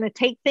 It's going to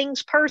take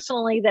things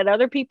personally that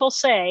other people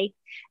say.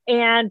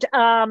 And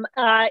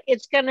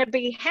it's going to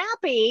be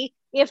happy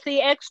if the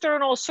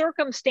external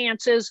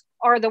circumstances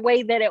are the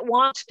way that it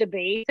wants to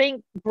be.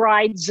 Think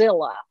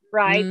Bridezilla,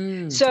 right?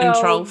 Control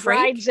So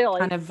freak Bridezilla,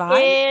 kind of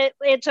vibe.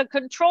 it's a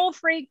control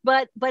freak,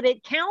 but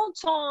it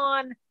counts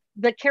on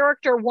the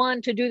character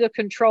one to do the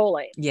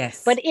controlling.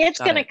 Yes. But it's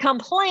Got going to it.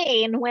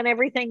 complain when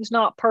everything's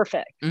not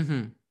perfect.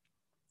 Mm-hmm.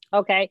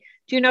 Okay.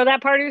 Do you know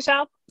that part of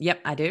yourself?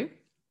 Yep, I do.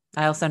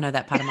 I also know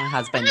that part of my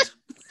husband.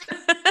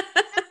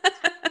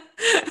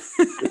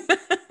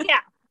 Yeah,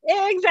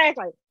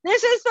 exactly.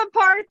 This is the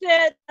part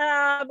that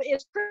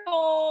is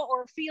critical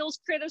or feels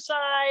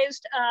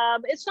criticized.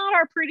 It's not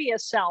our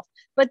prettiest self,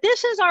 but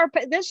this is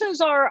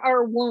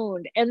our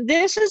wound, and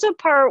this is a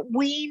part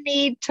we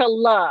need to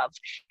love.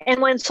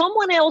 And when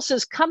someone else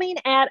is coming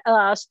at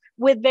us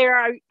with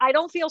their "I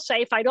don't feel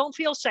safe,"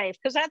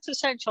 because that's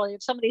essentially,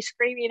 if somebody's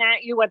screaming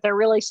at you, what they're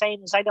really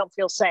saying is "I don't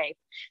feel safe."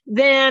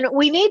 Then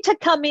we need to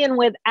come in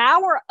with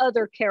our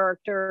other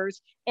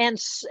characters and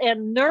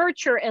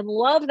nurture and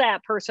love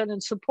that person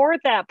and support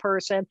that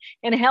person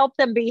and help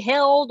them be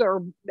held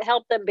or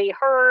help them be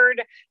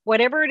heard,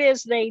 whatever it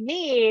is they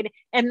need,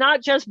 and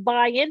not just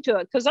buy into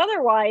it. Because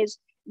otherwise,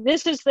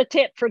 this is the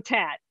tit for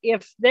tat.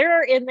 If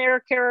they're in their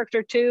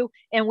character too,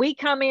 and we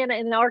come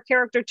in our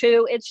character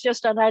too, it's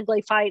just an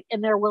ugly fight,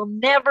 and there will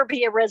never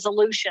be a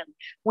resolution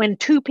when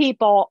two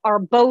people are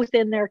both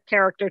in their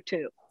character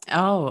too.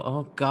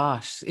 Oh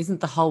gosh.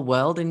 Isn't the whole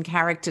world in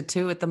character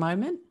too at the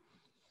moment?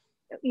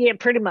 Yeah,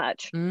 pretty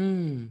much.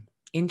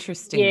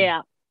 Interesting. Yeah.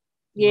 Wow.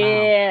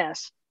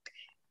 Yes.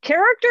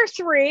 Character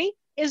 3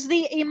 is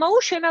the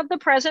emotion of the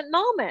present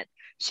moment.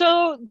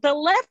 So the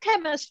left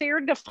hemisphere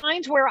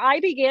defines where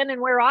I begin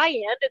and where I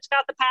end. It's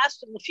got the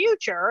past and the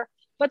future,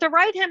 but the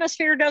right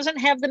hemisphere doesn't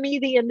have the me,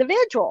 the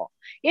individual.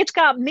 It's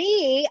got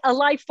me, a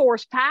life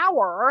force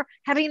power,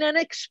 having an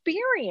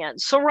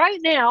experience. So right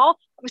now,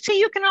 see,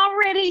 you can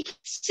already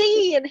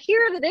see and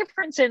hear the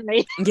difference in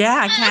me.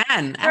 Yeah, I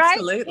can. Right? It's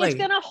Absolutely.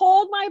 going to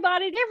hold my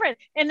body different.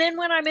 And then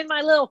when I'm in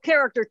my little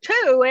character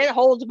 2, it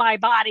holds my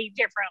body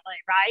differently,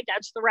 right?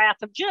 That's the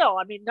wrath of Jill.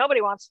 I mean, nobody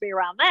wants to be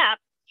around that.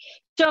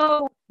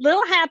 So,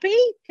 little happy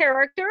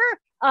character,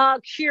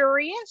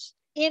 curious,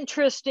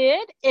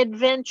 interested,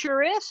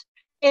 adventurous,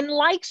 and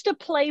likes to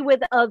play with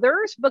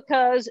others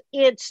because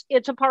it's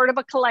a part of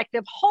a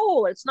collective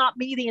whole. It's not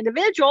me, the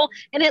individual,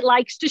 and it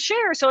likes to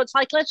share. So it's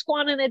like, let's go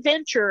on an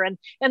adventure and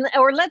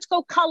or let's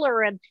go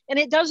color, and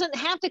it doesn't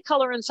have to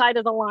color inside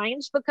of the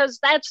lines because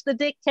that's the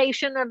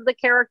dictation of the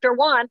character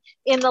one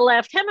in the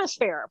left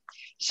hemisphere.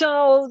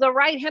 So the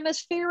right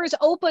hemisphere is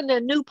open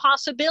to new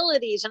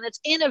possibilities, and it's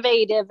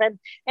innovative,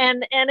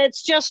 and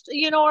it's just,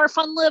 our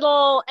fun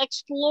little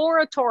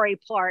exploratory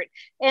part,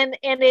 and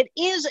it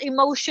is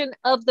emotion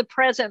of the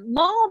present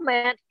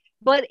moment,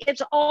 but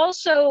it's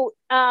also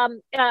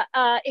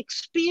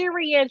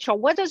experiential.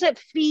 What does it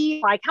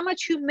feel like? How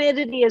much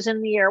humidity is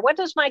in the air? What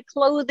does my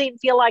clothing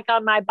feel like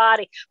on my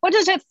body? What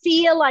does it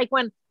feel like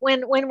when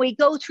we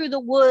go through the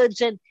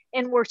woods and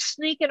we're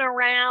sneaking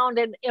around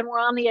and we're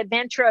on the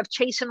adventure of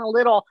chasing a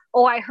little,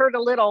 I heard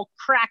a little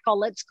crackle,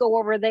 let's go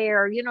over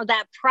there.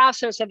 That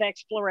process of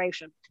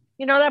exploration.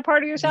 You know that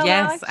part of yourself,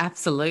 Yes, Alex?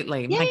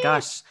 absolutely. Yeah. My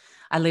gosh,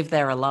 I live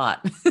there a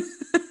lot.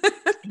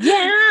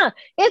 Yeah,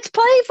 it's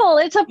playful.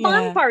 It's a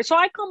fun Yeah. part. So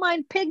I call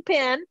mine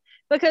Pigpen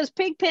because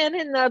Pigpen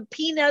in the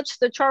Peanuts,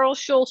 the Charles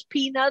Schulz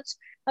Peanuts,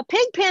 a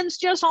Pigpen's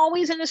just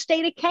always in a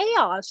state of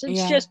chaos. It's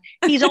Yeah. just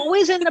he's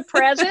always in the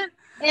present,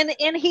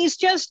 and he's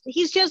just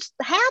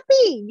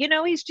happy.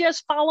 He's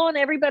just following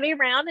everybody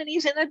around, and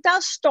he's in a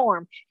dust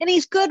storm, and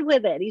he's good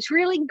with it. He's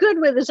really good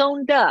with his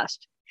own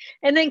dust.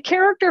 And then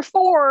character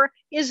 4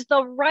 is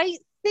the right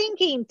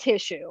thinking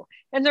tissue.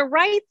 And the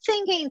right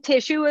thinking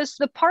tissue is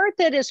the part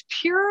that is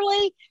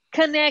purely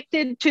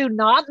connected to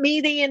not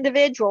me, the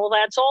individual.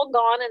 That's all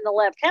gone in the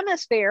left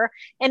hemisphere.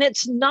 And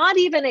it's not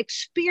even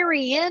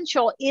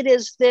experiential. It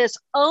is this,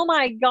 oh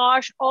my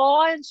gosh,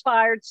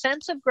 awe-inspired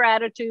sense of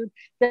gratitude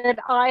that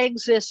I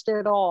exist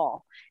at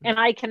all. And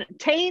I can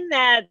attain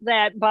that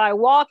by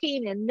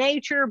walking in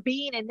nature,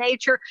 being in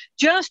nature,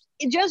 just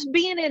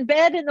being in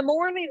bed in the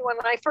morning when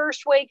I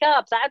first wake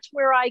up. That's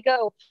where I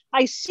go.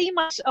 I see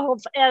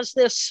myself as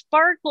this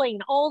sparkling,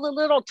 all the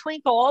little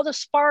twinkle, all the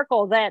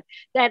sparkle, that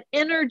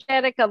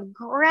energetic of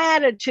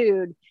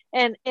gratitude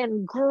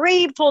and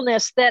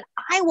gratefulness that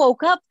I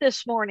woke up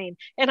this morning,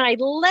 and I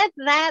let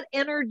that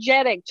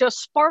energetic just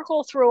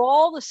sparkle through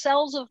all the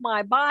cells of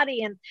my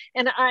body, and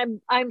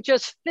I'm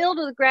just filled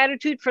with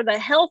gratitude for the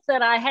health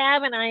that I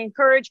have, and I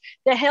encourage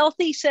the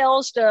healthy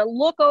cells to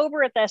look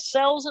over at the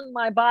cells in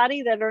my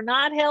body that are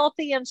not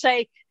healthy and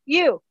say, we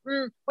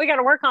got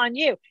to work on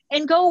you,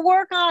 and go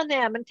work on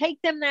them and take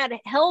them that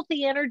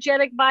healthy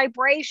energetic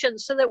vibration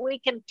so that we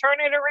can turn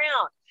it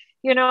around.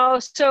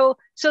 So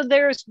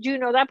do you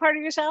know that part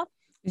of yourself?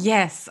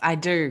 Yes, I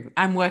do.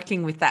 I'm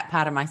working with that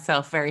part of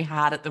myself very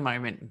hard at the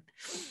moment.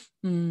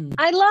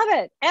 I love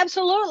it.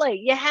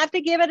 Absolutely. You have to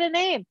give it a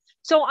name.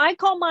 So I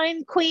call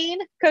mine Queen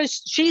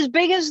because she's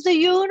big as the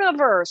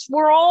universe.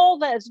 We're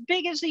all as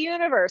big as the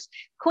universe.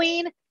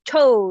 Queen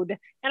Toad.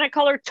 And I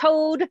call her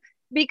Toad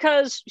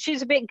because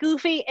she's a bit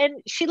goofy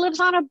and she lives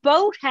on a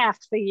boat half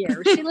the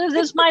year. She lives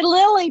as my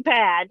lily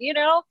pad, you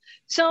know?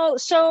 So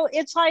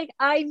it's like,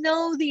 I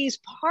know these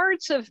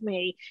parts of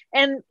me,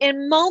 and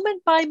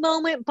moment by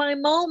moment by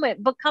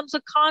moment becomes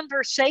a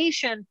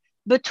conversation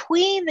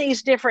between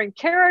these different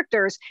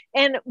characters.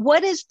 And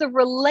what is the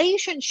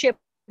relationship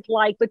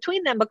like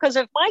between them? Because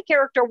if my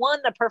character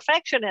one, the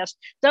perfectionist,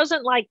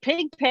 doesn't like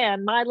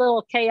Pigpen, my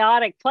little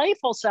chaotic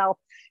playful self,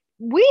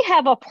 we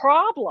have a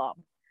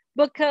problem.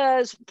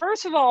 Because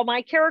first of all,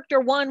 my character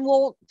one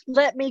won't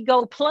let me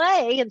go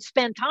play and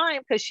spend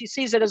time because she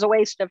sees it as a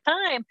waste of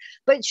time.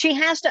 But she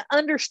has to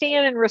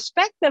understand and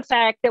respect the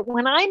fact that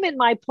when I'm in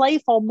my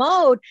playful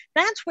mode,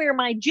 that's where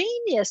my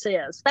genius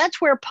is. That's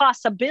where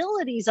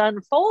possibilities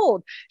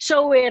unfold.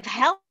 So if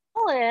Helen,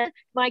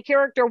 my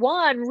character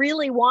one,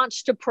 really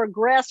wants to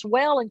progress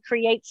well and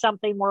create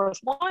something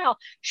worthwhile,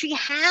 she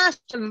has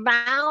to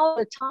vow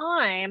the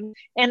time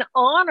and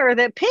honor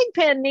that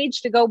Pigpen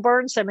needs to go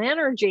burn some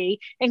energy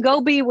and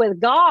go be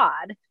with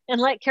God, and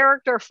let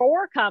character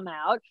four come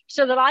out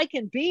so that I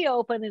can be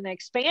open and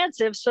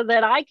expansive, so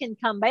that I can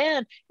come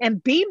in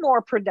and be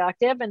more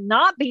productive and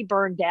not be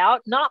burned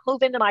out, not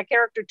move into my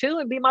character two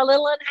and be my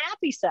little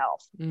unhappy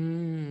self.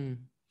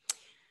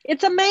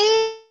 It's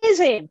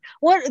amazing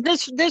what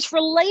this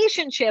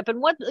relationship, and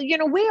what, you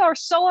know, we are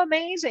so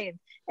amazing.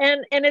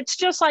 And it's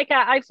just like,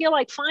 I feel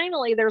like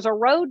finally there's a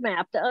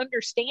roadmap to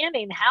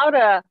understanding how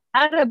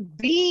to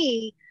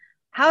be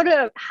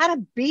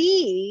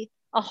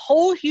a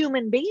whole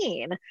human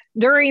being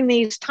during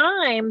these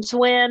times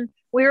when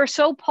we are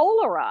so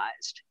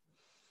polarized.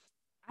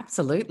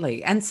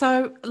 Absolutely. And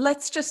so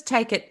let's just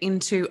take it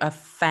into a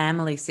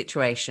family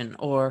situation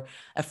or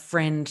a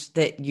friend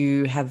that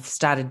you have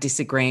started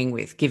disagreeing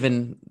with,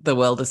 given the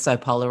world is so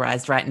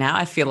polarized right now.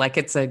 I feel like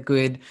it's a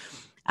good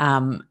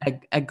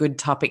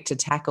topic to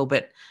tackle,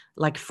 but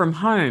like from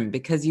home,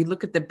 because you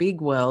look at the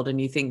big world and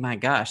you think, my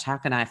gosh, how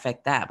can I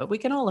affect that? But we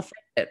can all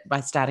affect it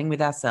by starting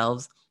with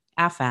ourselves,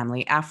 our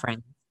family, our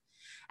friends.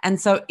 And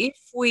so if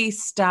we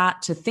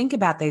start to think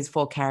about these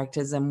four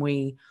characters and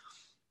we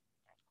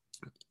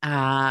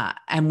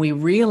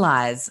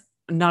realize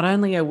not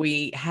only are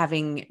we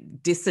having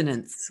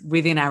dissonance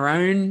within our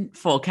own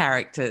four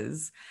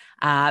characters,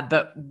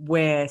 but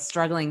we're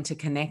struggling to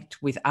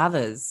connect with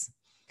others,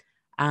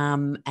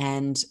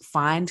 and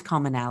find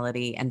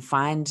commonality and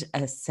find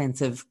a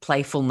sense of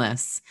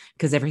playfulness,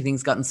 because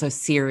everything's gotten so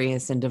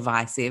serious and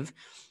divisive.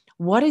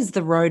 What is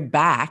the road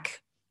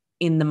back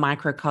in the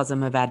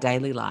microcosm of our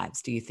daily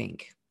lives, do you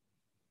think?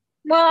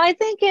 Well, I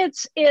think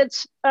it's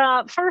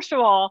first of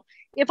all,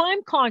 if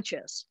I'm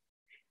conscious,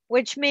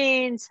 which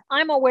means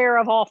I'm aware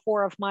of all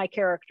four of my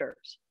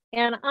characters,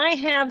 and I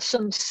have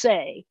some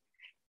say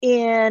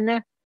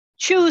in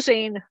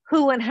choosing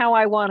who and how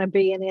I want to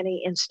be in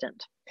any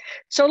instant.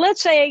 So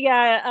let's say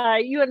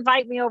you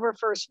invite me over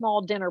for a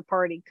small dinner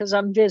party because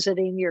I'm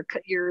visiting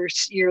your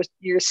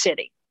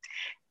city,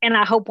 and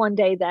I hope one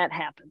day that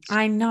happens.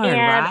 I know,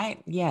 right?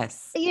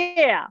 Yes.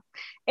 Yeah.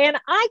 And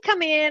I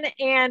come in,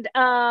 and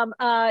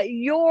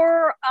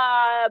you're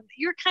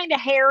kind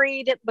of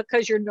harried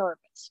because you're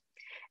nervous.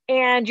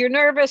 And you're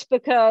nervous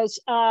because,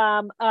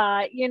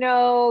 you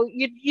know,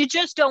 you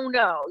just don't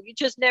know. You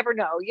just never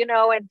know, you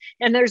know,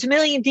 and there's a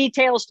million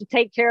details to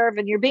take care of,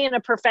 and you're being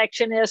a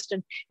perfectionist,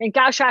 and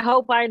gosh, I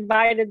hope I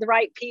invited the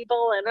right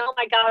people, and oh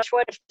my gosh,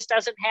 what if this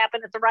doesn't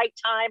happen at the right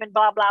time, and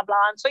blah, blah, blah.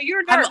 And so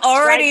you're nervous. I'm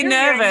already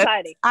nervous.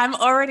 I'm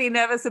already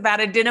nervous about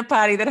a dinner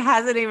party that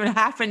hasn't even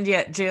happened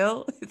yet,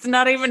 Jill. It's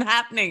not even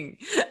happening.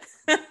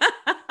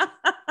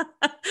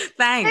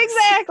 Thanks.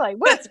 Exactly.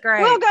 That's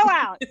great. We'll go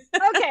out.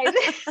 Okay.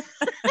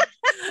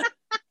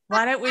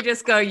 Why don't we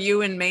just go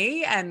you and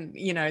me, and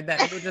you know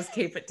that we'll just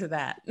keep it to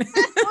that. We'll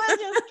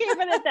just keep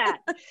it at that.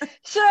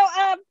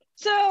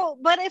 So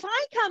but if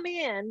I come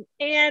in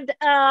and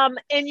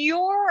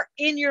you're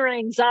in your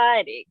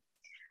anxiety,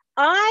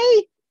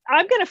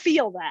 I'm going to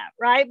feel that,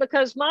 right?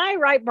 Because my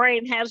right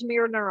brain has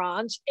mirror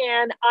neurons,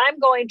 and I'm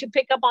going to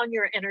pick up on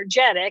your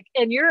energetic,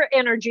 and your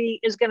energy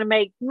is going to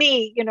make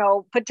me, you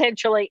know,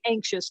 potentially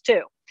anxious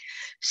too.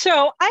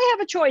 So I have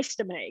a choice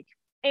to make.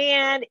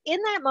 And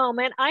in that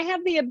moment, I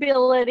have the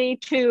ability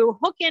to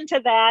hook into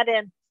that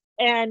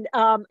and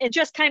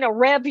just kind of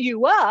rev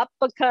you up,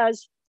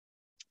 because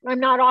I'm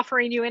not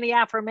offering you any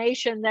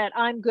affirmation that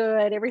I'm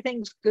good,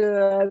 everything's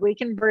good, we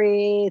can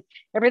breathe,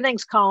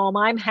 everything's calm,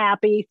 I'm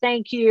happy,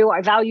 thank you,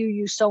 I value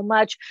you so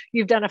much,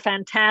 you've done a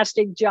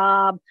fantastic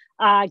job,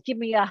 give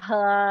me a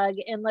hug,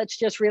 and let's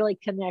just really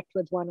connect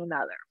with one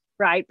another,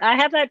 right? I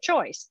have that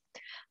choice.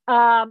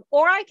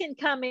 Or I can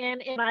come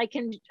in and I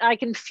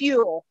can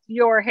fuel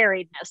your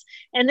harriedness.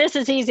 And this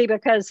is easy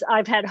because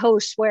I've had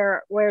hosts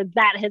where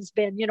that has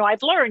been, you know,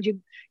 I've learned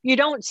you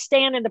don't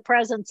stand in the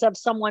presence of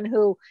someone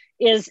who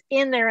is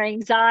in their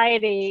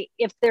anxiety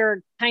if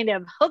they're kind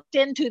of hooked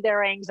into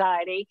their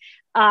anxiety,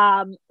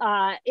 and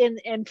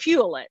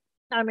fuel it.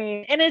 I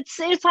mean, and it's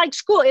like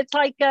school. It's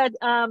like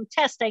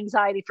test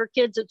anxiety for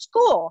kids at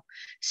school.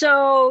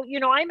 So, you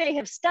know, I may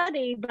have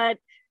studied, but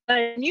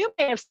you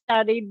may have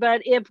studied,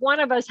 but if one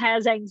of us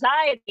has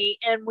anxiety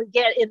and we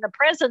get in the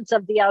presence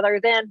of the other,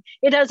 then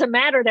it doesn't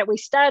matter that we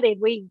studied.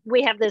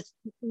 We have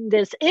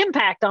this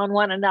impact on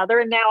one another.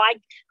 And now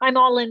I'm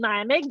all in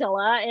my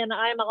amygdala and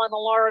I'm on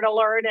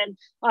alert,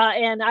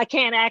 and I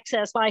can't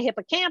access my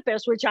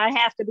hippocampus, which I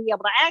have to be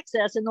able to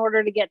access in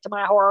order to get to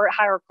my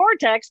higher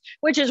cortex,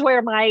 which is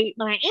where my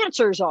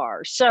answers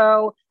are.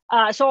 So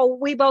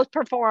we both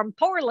performed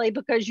poorly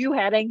because you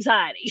had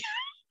anxiety.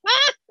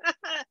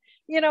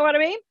 You know what I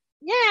mean?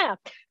 Yeah.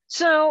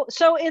 So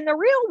in the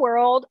real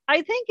world,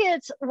 I think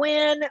it's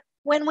when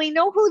we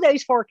know who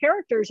those 4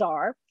 characters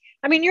are.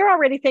 I mean, you're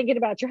already thinking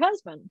about your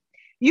husband.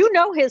 You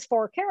know his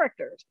 4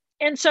 characters.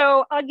 And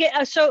so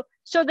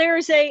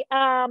there's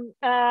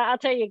I'll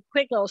tell you a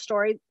quick little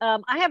story.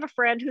 I have a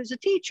friend who's a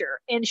teacher,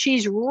 and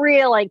she's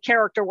really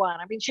character 1.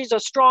 I mean, she's a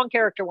strong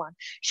character 1.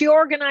 She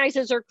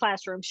organizes her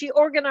classroom. She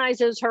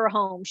organizes her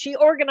home. She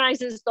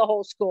organizes the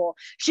whole school.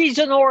 She's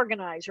an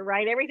organizer,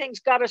 right?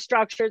 Everything's got a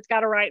structure. It's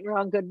got a right and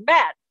wrong, good and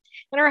bad.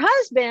 And her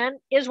husband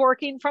is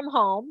working from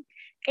home,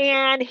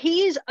 and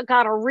he's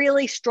got a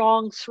really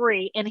strong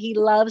 3, and he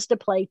loves to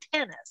play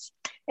tennis.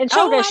 And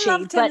so does she,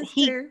 but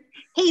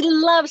he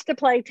loves to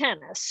play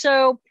tennis.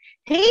 So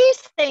he's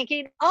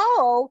thinking, she's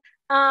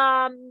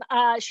going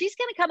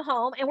to come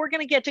home and we're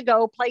going to get to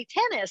go play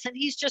tennis. And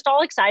he's just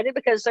all excited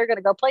because they're going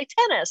to go play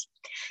tennis.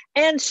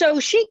 And so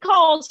she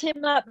calls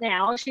him up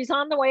now. She's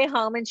on the way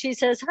home and she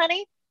says,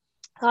 honey,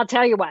 I'll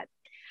tell you what,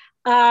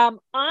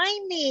 I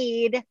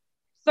need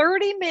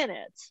 30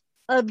 minutes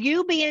of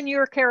you being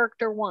your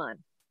character 1.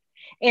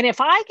 And if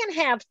I can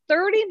have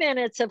 30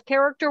 minutes of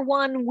character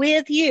 1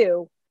 with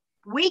you,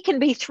 we can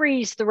be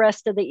 3s the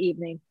rest of the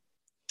evening.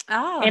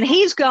 Oh, and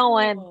he's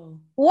going, cool.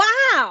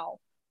 Wow,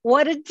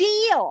 what a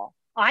deal.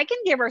 I can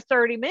give her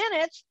 30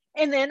 minutes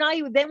and then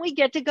we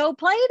get to go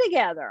play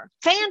together.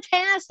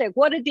 Fantastic.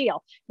 What a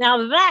deal.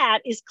 Now that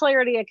is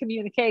clarity of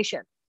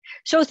communication.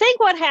 So think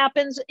what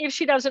happens if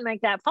she doesn't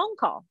make that phone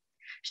call.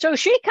 So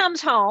she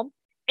comes home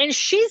and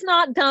she's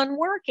not done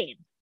working.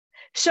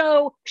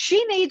 So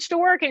she needs to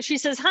work and she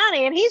says,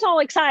 honey, and he's all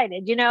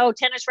excited,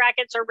 tennis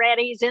rackets are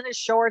ready. He's in his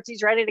shorts.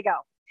 He's ready to go.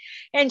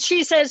 And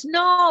she says,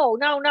 no,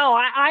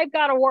 I've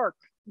got to work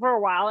for a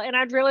while and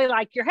I'd really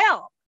like your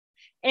help.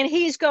 And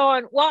he's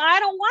going, well, I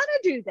don't want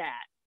to do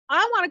that.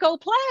 I want to go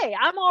play.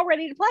 I'm all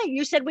ready to play.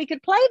 You said we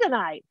could play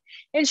tonight.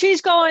 And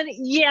she's going,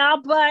 yeah,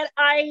 but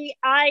I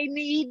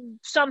need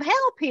some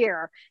help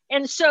here.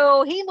 And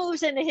so he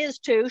moves into his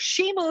 2.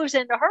 She moves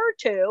into her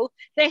 2.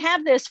 They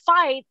have this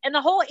fight and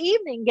the whole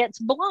evening gets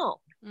blown.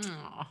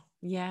 Oh,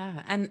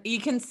 yeah. And you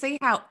can see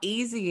how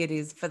easy it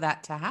is for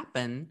that to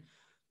happen.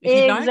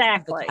 If you don't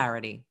have the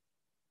clarity.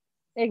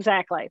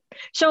 Exactly.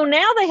 So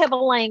now they have a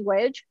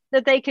language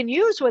that they can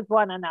use with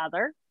one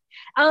another.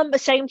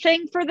 Same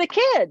thing for the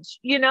kids.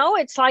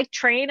 It's like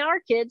train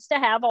our kids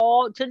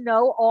to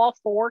know all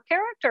 4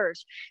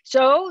 characters.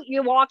 So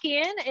you walk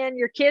in and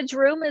your kid's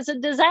room is a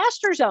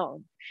disaster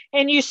zone.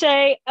 And you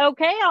say,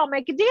 okay, I'll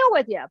make a deal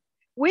with you.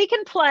 We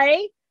can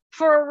play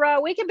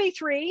we can be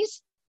 3s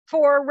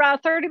for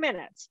 30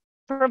 minutes,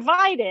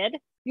 provided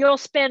you'll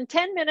spend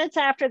 10 minutes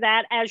after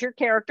that as your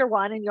character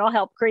 1 and you'll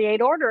help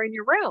create order in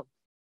your room.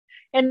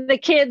 And the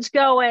kid's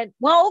going,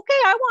 well, okay,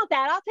 I want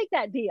that. I'll take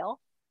that deal.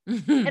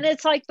 And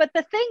it's like, but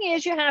the thing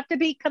is, you have to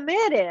be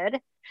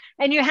committed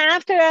and you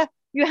have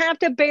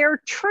to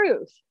bear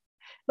truth,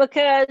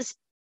 because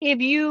if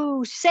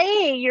you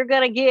say you're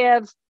going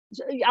to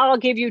I'll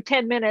give you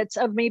 10 minutes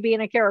of me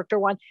being a character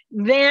 1,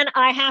 then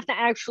I have to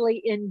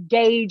actually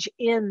engage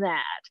in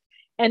that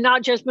and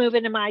not just move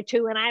into my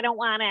 2. And I don't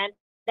want to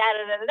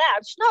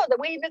It's no, that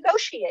we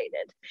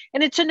negotiated,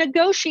 and it's a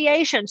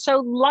negotiation. So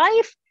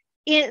life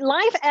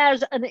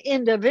as an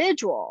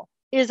individual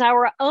is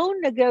our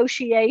own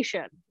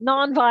negotiation,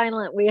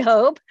 nonviolent, we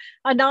hope,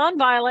 a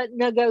nonviolent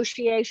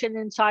negotiation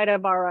inside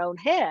of our own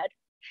head.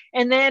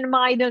 And then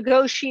my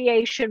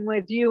negotiation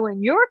with you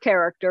and your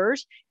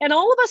characters. And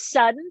all of a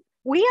sudden,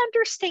 we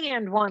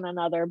understand one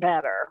another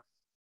better.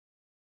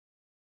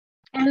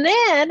 And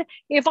then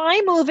if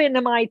I move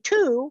into my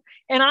 2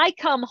 and I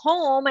come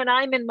home and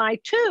I'm in my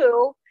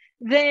 2,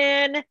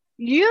 then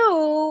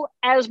you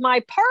as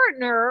my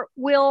partner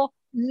will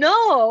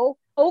know,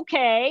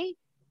 okay,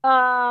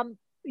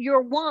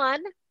 your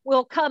 1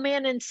 will come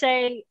in and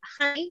say,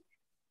 honey,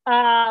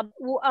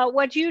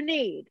 what do you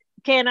need?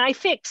 Can I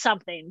fix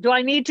something? Do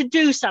I need to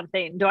do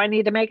something? Do I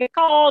need to make a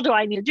call? Do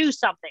I need to do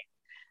something?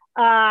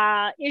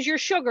 Is your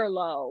sugar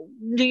low?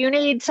 Do you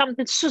need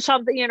something,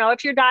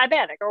 if you're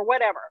diabetic or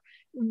whatever?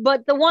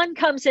 But the 1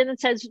 comes in and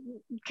says,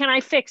 can I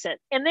fix it?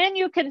 And then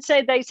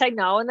they say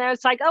no. And then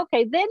it's like,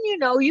 okay, then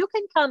you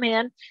can come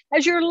in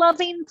as your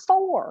loving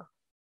 4.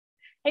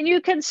 And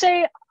you can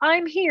say,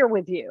 I'm here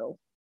with you.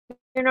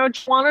 Do you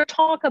want to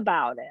talk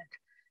about it?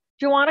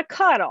 Do you want to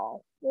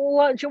cuddle?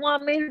 What do you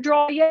want me to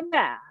draw you a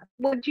map?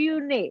 What do you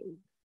need?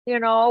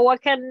 How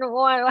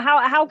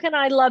can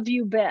I love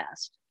you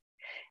best?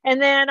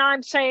 And then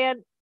I'm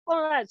saying,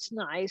 well, that's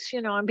nice.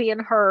 I'm being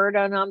heard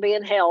and I'm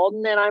being held.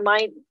 And then I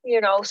might,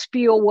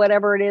 spew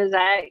whatever it is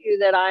at you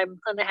that I'm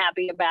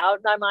unhappy about.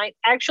 And I might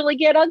actually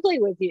get ugly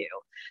with you,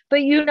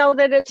 but you know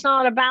that it's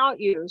not about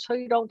you. So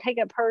you don't take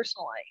it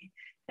personally.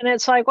 And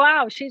it's like,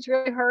 wow, she's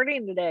really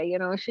hurting today.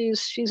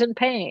 She's in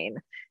pain.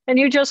 And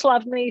you just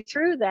love me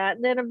through that.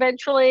 And then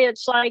eventually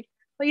it's like,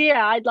 well,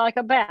 yeah, I'd like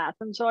a bath.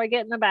 And so I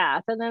get in the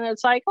bath. And then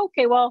it's like,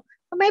 okay, well,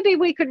 maybe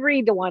we could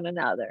read to one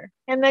another.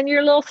 And then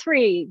your little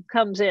three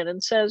comes in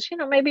and says,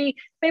 maybe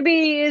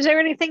is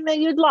there anything that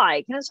you'd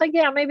like? And it's like,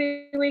 yeah,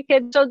 maybe we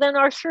could. So then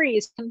our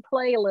threes can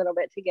play a little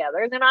bit together.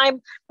 And then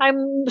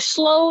I'm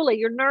slowly,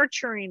 you're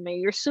nurturing me,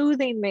 you're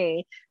soothing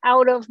me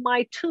out of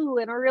my two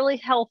in a really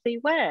healthy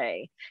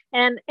way.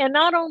 And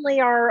not only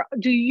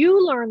do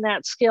you learn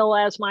that skill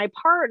as my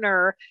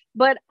partner,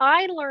 but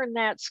I learn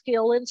that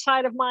skill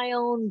inside of my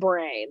own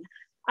brain.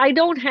 I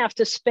don't have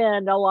to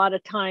spend a lot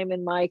of time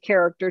in my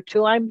character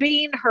two. I'm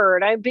being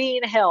heard. I'm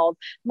being held.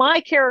 My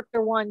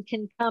character one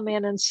can come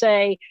in and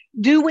say,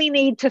 do we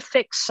need to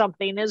fix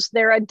something? Is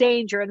there a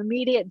danger, an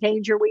immediate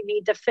danger we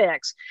need to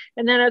fix?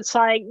 And then it's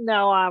like,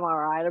 no, I'm all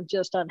right. I'm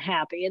just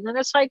unhappy. And then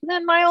it's like,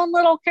 then my own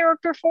little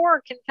character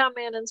four can come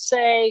in and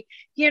say,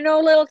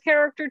 little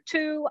character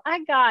two,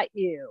 I got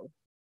you.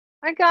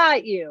 I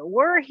got you.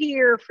 We're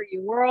here for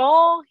you. We're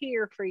all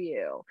here for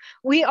you.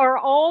 We are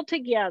all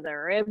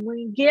together, and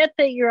we get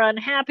that you're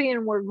unhappy,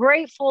 and we're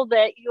grateful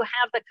that you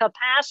have the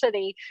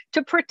capacity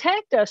to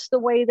protect us the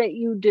way that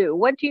you do.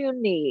 What do you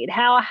need?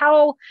 How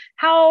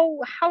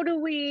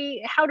do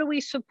we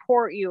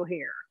support you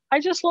here? I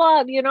just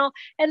love,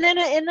 and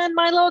then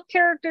my little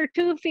character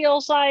too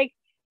feels like,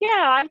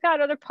 yeah, I've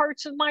got other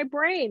parts of my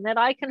brain that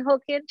I can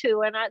hook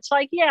into. And it's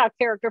like, yeah,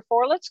 character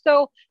four, let's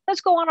go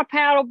on a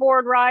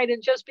paddleboard ride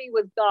and just be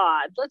with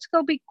God. Let's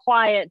go be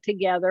quiet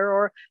together.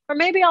 Or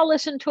maybe I'll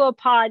listen to a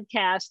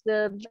podcast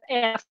of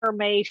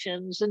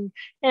affirmations and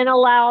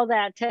allow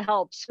that to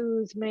help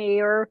soothe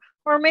me. Or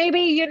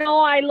maybe,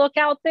 I look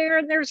out there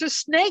and there's a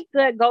snake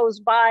that goes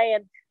by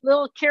and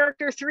little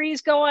character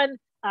three's going,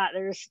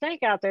 there's a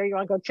snake out there. You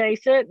want to go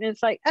chase it? And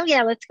it's like, oh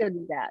yeah, let's go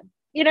do that.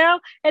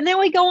 And then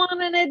we go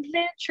on an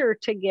adventure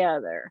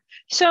together.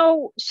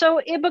 So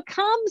it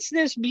becomes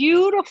this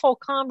beautiful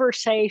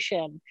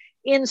conversation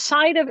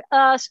inside of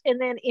us and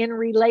then in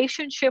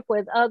relationship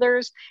with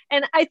others.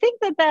 And I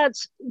think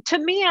that's, to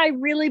me, I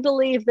really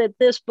believe that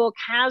this book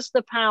has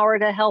the power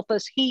to help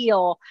us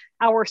heal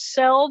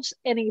ourselves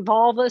and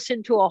evolve us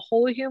into a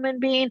whole human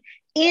being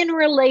in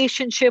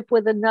relationship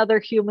with another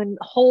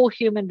whole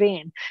human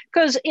being.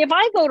 Because if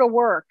I go to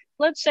work,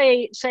 let's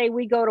say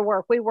we go to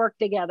work, we work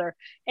together,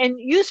 and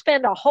you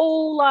spend a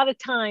whole lot of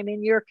time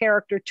in your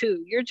character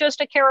two. You're just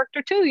a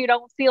character two. You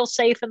don't feel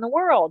safe in the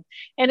world.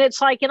 And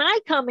it's like, and I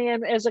come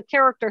in as a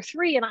character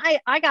three, and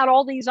I got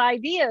all these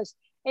ideas.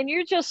 And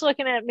you're just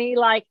looking at me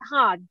like,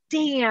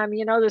 damn,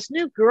 this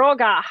new girl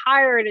got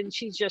hired and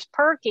she's just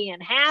perky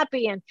and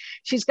happy and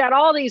she's got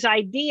all these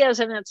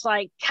ideas. And it's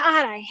like,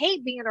 God, I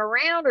hate being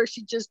around her.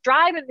 She's just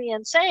driving me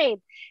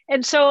insane.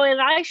 And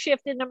I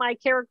shift into my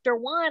character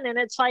one, and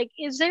it's like,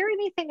 is there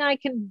anything I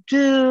can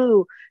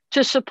do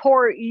to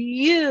support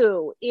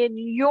you in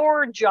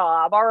your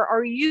job?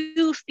 Are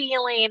you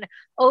feeling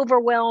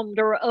overwhelmed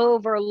or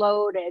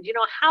overloaded?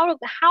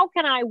 How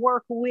can I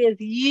work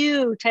with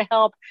you to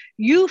help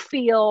you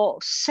feel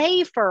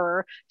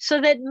safer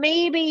so that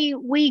maybe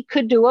we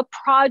could do a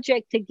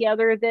project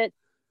together that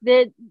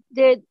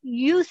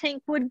you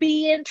think would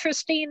be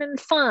interesting and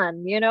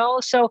fun,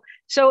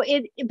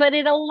 but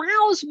it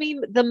allows me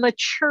the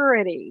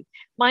maturity,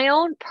 my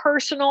own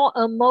personal,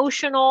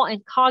 emotional,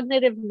 and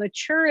cognitive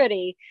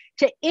maturity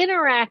to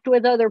interact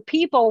with other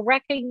people,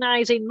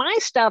 recognizing my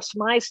stuff's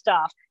my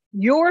stuff,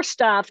 your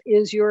stuff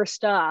is your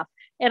stuff.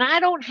 And I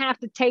don't have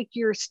to take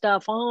your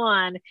stuff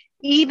on,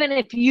 even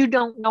if you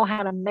don't know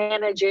how to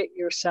manage it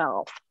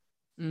yourself.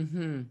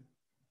 Mm-hmm.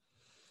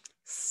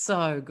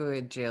 So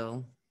good,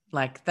 Jill.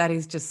 Like, that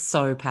is just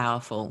so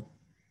powerful.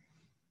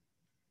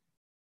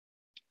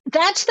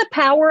 That's the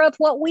power of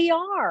what we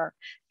are.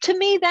 To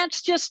me,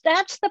 that's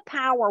the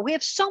power. We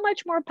have so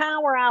much more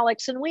power,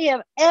 Alex, than we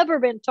have ever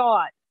been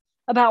taught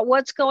about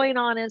what's going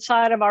on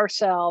inside of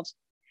ourselves,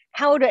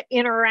 how to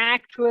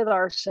interact with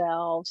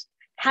ourselves,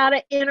 how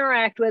to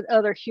interact with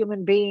other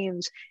human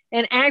beings,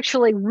 and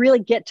actually really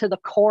get to the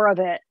core of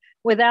it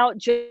without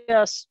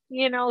just,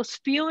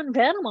 spewing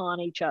venom on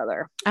each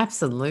other.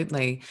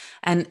 Absolutely.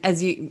 And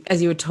as you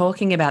were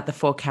talking about the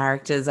four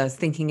characters, I was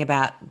thinking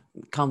about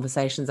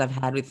conversations I've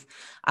had with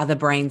other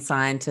brain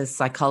scientists,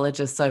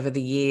 psychologists over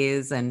the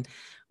years, and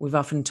we've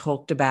often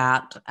talked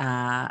about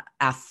our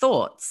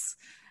thoughts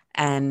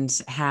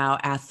and how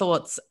our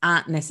thoughts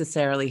aren't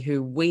necessarily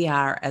who we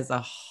are as a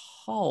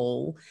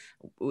whole.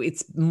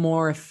 It's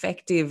more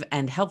effective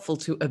and helpful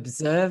to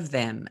observe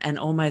them and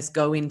almost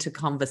go into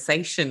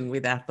conversation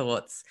with our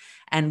thoughts.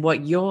 And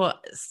what you're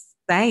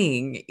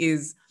saying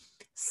is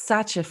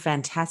such a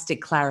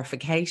fantastic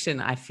clarification,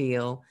 I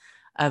feel,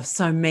 of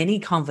so many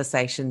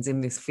conversations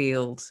in this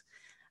field.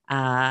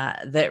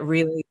 that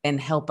really then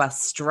help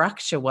us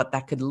structure what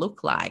that could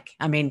look like.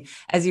 I mean,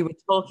 as you were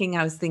talking,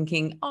 I was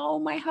thinking, oh,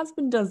 my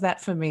husband does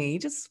that for me. He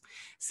just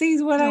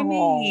sees what I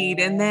need.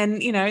 And then,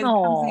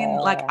 comes in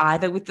like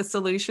either with the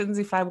solutions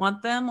if I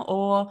want them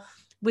or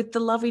with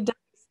the lovey-dovey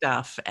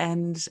stuff.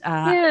 And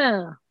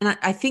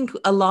I think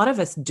a lot of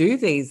us do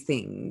these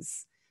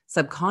things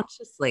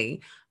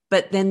subconsciously.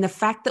 But then the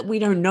fact that we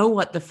don't know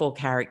what the four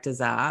characters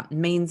are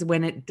means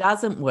when it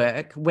doesn't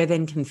work, we're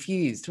then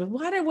confused. Well,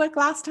 why did it work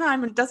last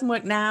time and it doesn't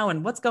work now?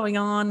 And what's going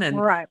on? And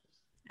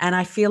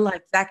I feel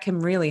like that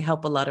can really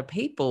help a lot of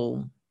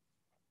people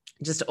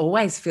just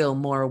always feel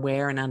more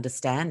aware and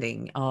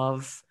understanding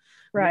of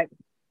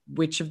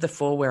which of the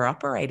four we're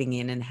operating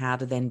in and how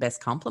to then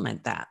best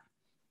complement that.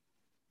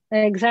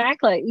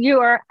 Exactly.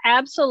 You are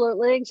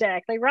absolutely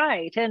exactly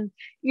right. And,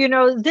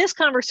 this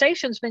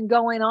conversation's been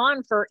going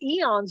on for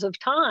eons of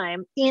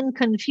time in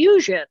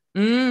confusion.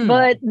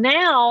 But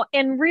now,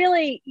 and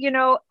really,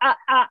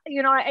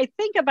 I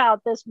think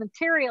about this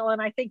material and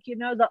I think,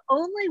 the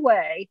only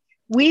way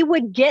we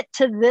would get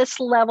to this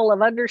level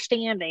of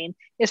understanding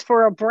is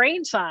for a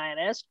brain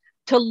scientist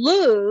to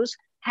lose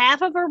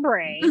half of her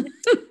brain,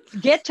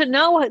 get to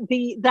know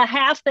the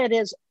half that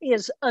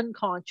is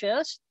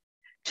unconscious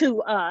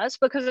to us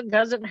because it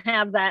doesn't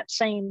have that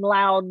same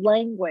loud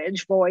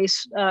language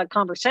voice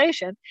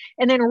conversation,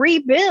 and then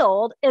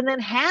rebuild and then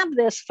have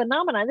this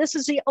phenomenon. This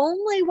is the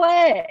only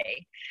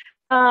way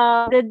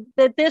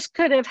that this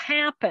could have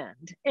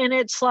happened. And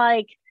it's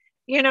like,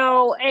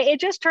 it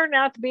just turned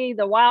out to be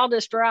the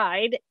wildest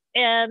ride.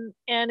 And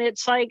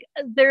it's like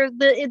there's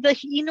the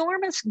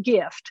enormous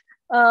gift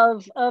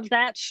of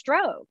that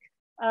stroke.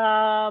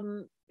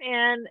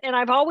 And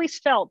I've always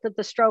felt that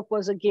the stroke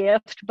was a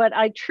gift, but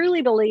I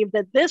truly believe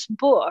that this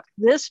book,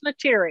 this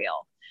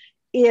material,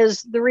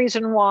 is the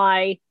reason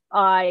why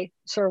I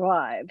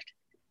survived,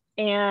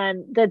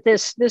 and that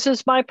this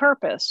is my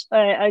purpose.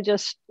 I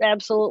just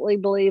absolutely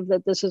believe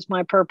that this is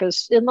my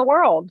purpose in the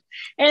world.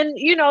 And,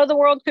 the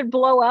world could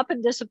blow up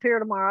and disappear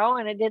tomorrow,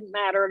 and it didn't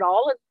matter at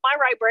all. And my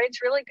right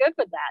brain's really good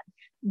with that.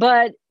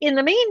 But in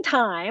the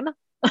meantime,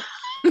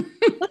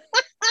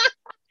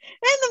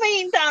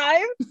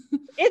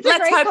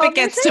 let's hope it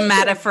gets to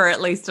matter for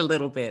at least a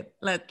little bit.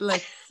 Let's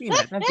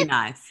that'd be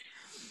nice.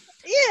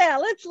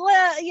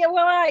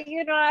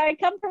 I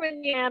come from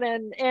Indiana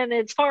and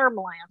it's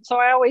farmland. So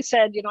I always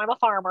said, I'm a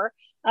farmer.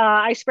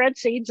 I spread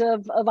seeds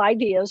of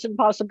ideas and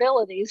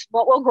possibilities.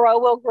 What will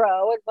grow, and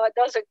what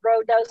doesn't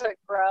grow, doesn't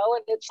grow.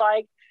 And it's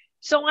like,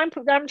 so I'm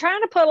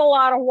trying to put a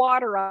lot of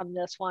water on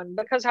this one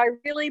because I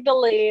really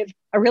believe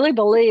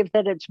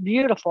that it's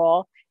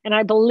beautiful. And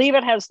I believe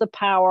it has the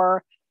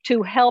power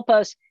to help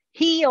us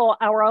heal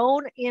our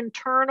own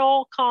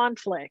internal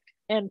conflict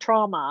and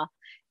trauma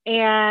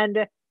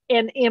and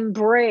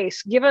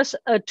embrace, give us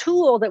a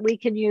tool that we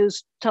can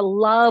use to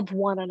love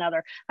one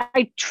another.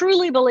 I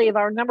truly believe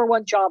our number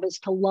one job is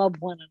to love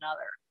one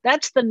another.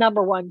 That's the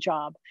number one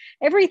job.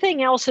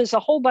 Everything else is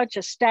a whole bunch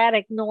of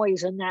static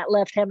noise in that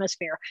left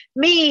hemisphere.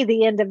 Me,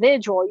 the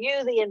individual,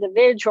 you, the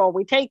individual,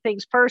 we take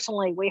things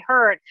personally, we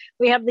hurt,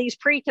 we have these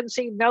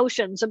preconceived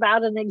notions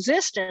about an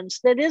existence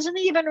that isn't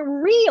even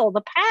real.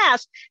 The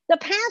past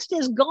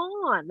is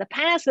gone. The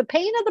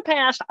pain of the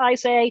past, I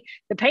say,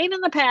 the pain in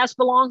the past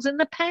belongs in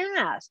the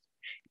past.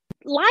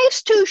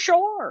 Life's too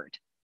short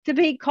to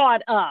be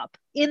caught up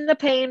in the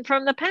pain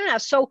from the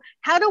past. So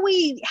how do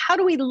we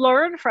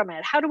learn from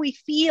it? How do we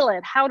feel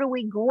it? How do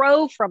we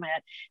grow from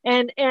it?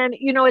 And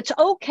it's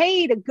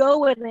okay to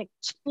go and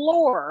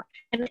explore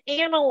and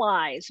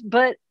analyze,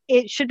 but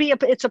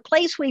it's a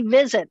place we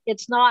visit.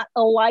 It's not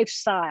a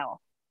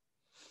lifestyle.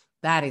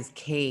 That is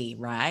key,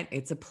 right?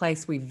 It's a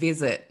place we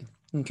visit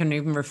and can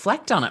even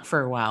reflect on it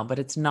for a while, but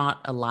it's not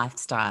a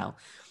lifestyle.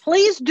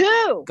 Please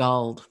do.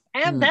 Gold.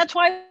 And that's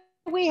why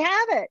we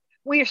have it.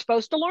 We are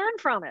supposed to learn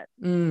from it.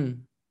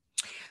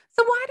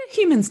 So why do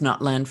humans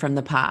not learn from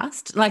the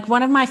past? Like,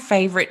 one of my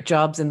favorite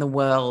jobs in the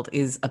world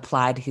is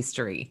applied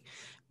history,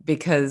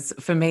 because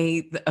for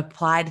me, the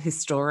applied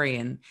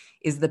historian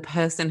is the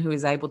person who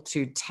is able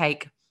to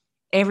take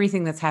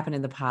everything that's happened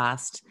in the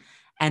past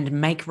and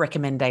make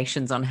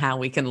recommendations on how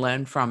we can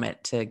learn from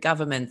it to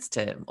governments,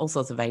 to all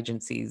sorts of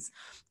agencies,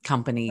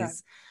 companies.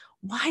 Right.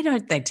 Why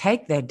don't they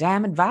take their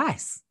damn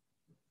advice?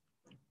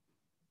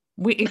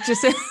 It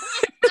just...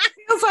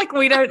 feels like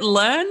we don't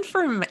learn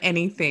from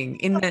anything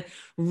in the...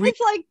 It's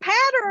like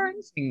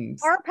patterns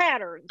are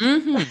patterns.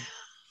 Mm-hmm.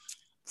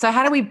 So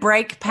how do we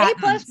break patterns? A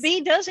plus B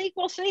does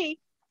equal C.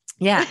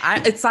 Yeah,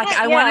 it's like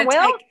I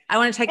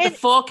want to take the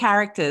four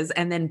characters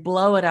and then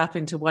blow it up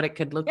into what it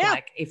could look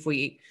like if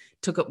we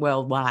took it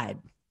worldwide.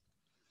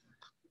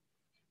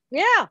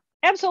 Yeah,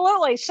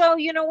 absolutely. So,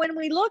 when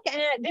we look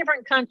at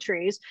different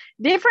countries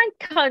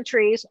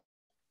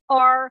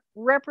are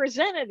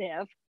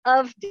representative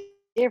of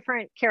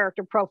different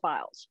character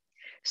profiles.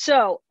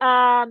 So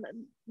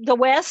the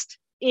West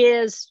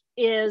is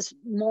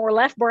more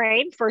left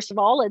brain. First of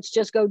all, let's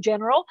just go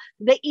general.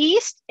 The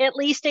East, at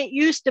least it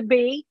used to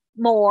be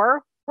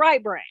more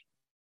right brain.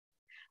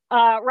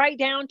 right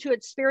down to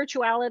its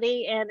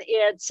spirituality and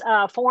its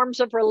forms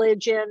of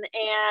religion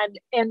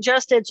and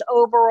just its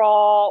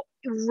overall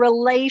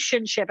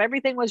relationship.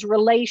 Everything was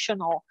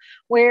relational,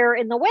 where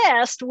in the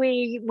West,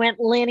 we went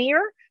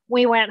linear,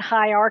 we went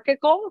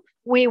hierarchical,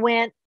 we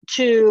went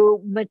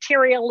to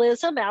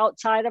materialism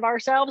outside of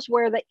ourselves,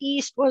 where the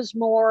East was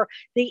more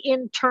the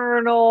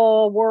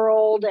internal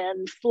world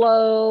and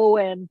flow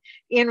and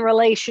in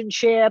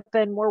relationship,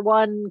 and we're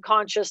one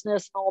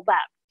consciousness and all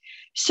that.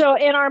 So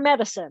in our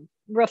medicine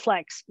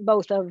reflects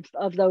both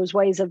of those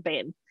ways of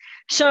being.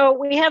 So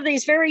we have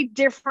these very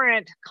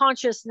different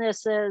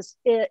consciousnesses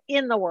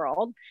in the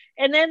world.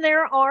 And then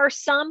there are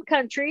some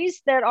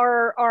countries that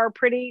are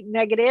pretty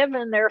negative,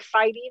 and they're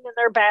fighting and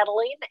they're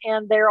battling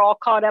and they're all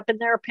caught up in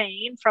their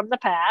pain from the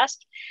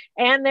past.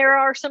 And there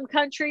are some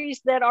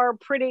countries that are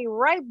pretty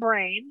right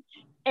brain.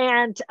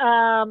 And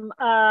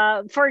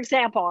for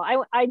example,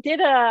 I did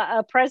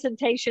a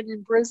presentation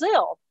in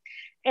Brazil.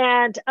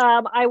 And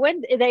I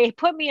went, they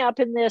put me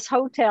up in this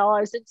hotel. I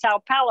was in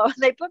Sao Paulo, and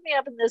they put me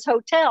up in this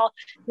hotel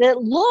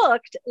that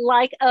looked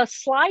like a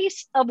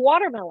slice of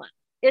watermelon.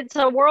 It's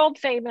a world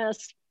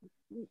famous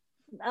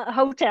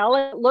hotel.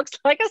 It looks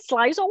like a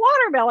slice of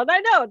watermelon. I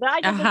know that I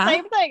did the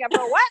same thing. I'm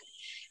like, what?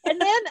 And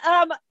then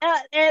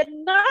at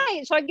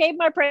night, so I gave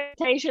my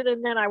presentation,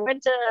 and then I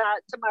went to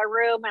my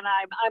room, and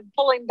I'm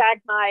pulling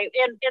back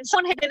and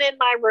someone had been in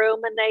my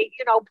room, and they,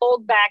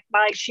 pulled back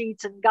my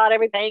sheets and got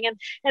everything,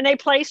 and they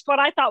placed what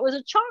I thought was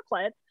a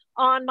chocolate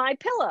on my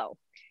pillow.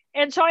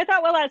 And so I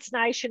thought, well, that's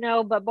nice,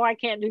 but boy, I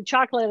can't do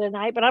chocolate at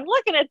night. But I'm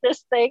looking at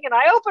this thing, and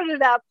I opened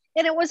it up,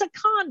 and it was a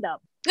condom.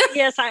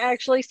 Yes, I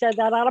actually said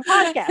that on a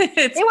podcast.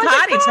 It was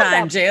party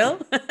time, Jill.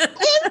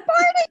 It's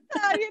party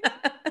time,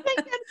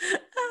 thinking,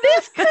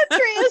 this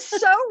country is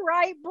so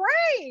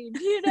right-brained,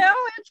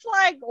 It's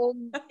like, well,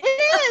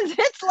 it is.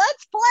 It's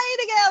let's play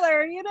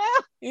together,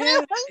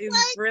 Yeah, it's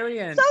like,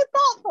 brilliant. So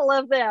thoughtful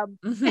of them.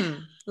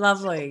 Mm-hmm.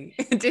 Lovely.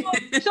 So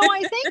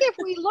I think if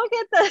we look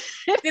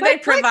at did they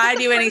provide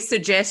you any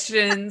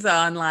suggestions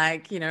on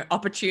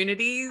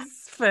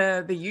opportunities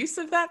for the use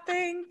of that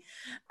thing?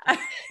 No,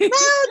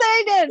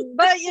 they didn't.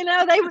 But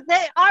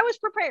I was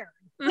prepared.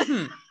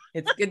 Mm-hmm.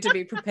 It's good to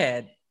be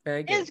prepared.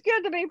 Very good. It's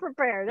good to be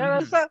prepared.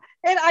 Mm-hmm. So,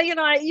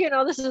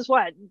 and this is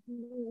what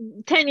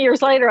 10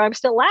 years later, I'm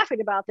still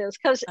laughing about this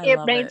because it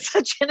made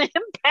such an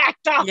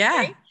impact on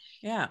me.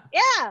 Yeah.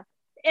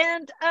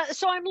 And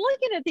so I'm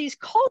looking at these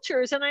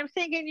cultures, and I'm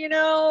thinking,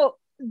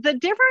 the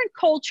different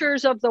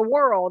cultures of the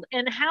world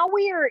and how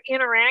we are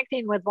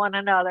interacting with one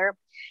another,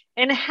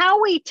 and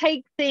how we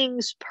take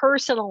things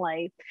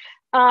personally.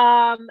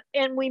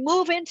 And we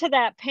move into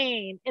that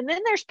pain, and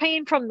then there's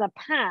pain from the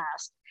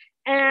past,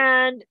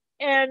 and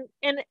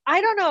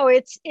I don't know,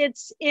 it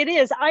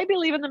is, I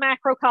believe in the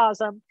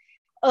macrocosm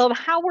of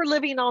how we're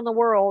living on the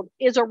world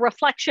is a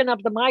reflection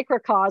of the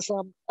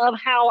microcosm of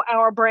how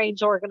our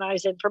brains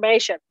organize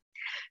information.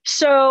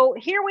 So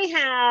here we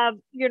have,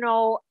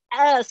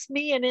 us,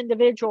 me an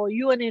individual,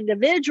 you an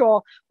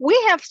individual, we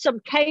have some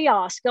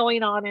chaos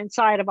going on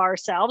inside of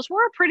ourselves.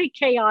 We're a pretty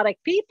chaotic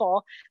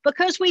people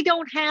because we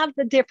don't have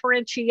the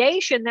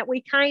differentiation that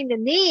we kind of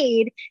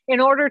need in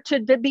order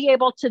to be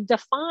able to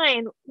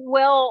define,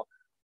 well,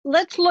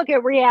 let's look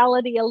at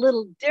reality a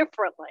little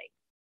differently.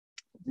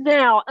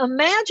 Now,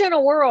 imagine a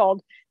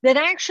world that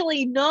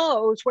actually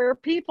knows, where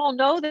people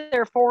know that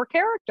there are four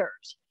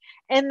characters,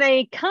 and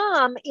they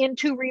come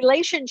into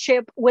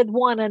relationship with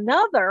one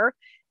another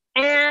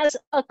as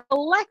a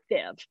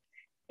collective,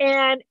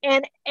 and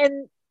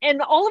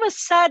all of a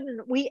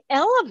sudden we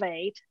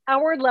elevate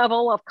our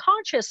level of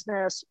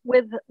consciousness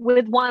with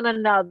one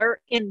another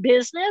in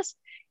business,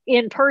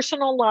 in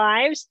personal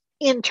lives,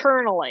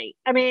 internally.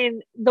 I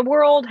mean, the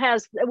world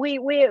has the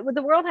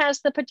world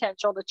has the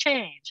potential to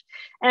change.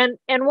 And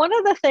one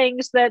of the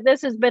things that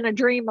this has been a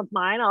dream of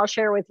mine, I'll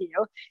share with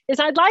you,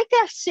 is I'd like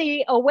to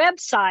see a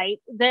website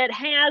that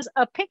has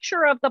a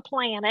picture of the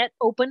planet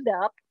opened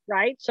up,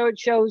 right? So it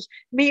shows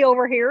me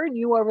over here and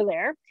you over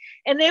there.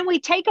 And then we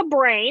take a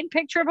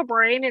picture of a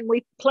brain, and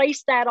we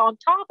place that on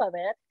top of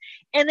it.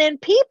 And then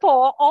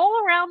people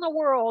all around the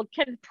world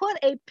can put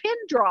a pin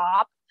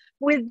drop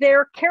with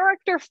their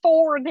character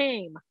 4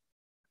 name.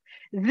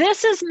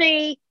 This is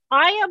me.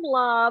 I am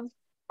love.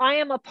 I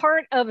am a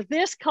part of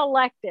this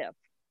collective.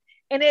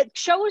 And it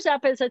shows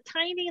up as a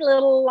tiny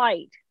little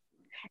light.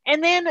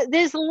 And then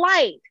this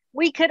light,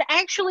 we could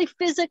actually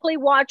physically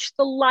watch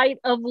the light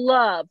of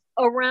love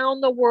around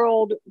the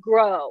world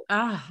grow.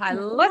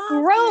 What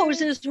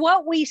grows is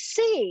what we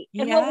see.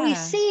 And what we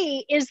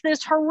see is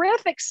this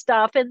horrific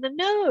stuff in the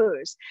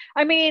news.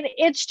 I mean,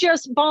 it's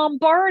just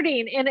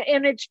bombarding and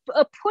it's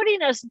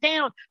putting us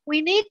down.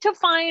 We need to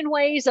find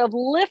ways of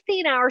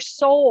lifting our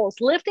souls,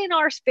 lifting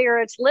our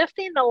spirits,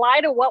 lifting the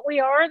light of what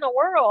we are in the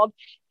world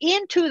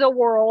into the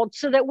world,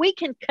 so that we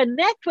can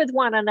connect with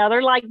one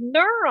another like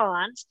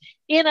neurons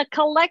in a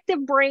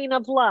collective brain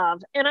of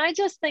love. And I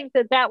just think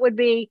that would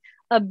be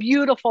a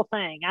beautiful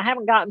thing. I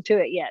haven't gotten to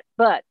it yet,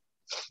 but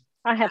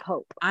I have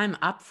hope. I'm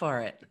up for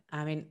it.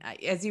 I mean,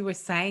 as you were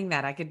saying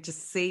that, I could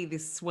just see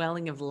this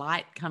swelling of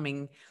light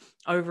coming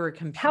over a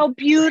computer How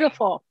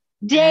beautiful.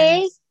 and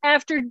Day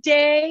after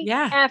day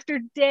yeah, after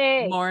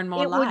day, more and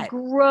more it would light.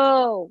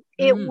 grow.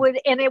 Mm.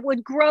 It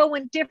would grow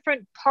in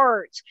different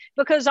parts,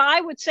 because I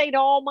would say to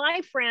all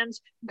my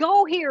friends,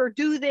 go here,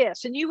 do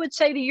this. And you would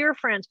say to your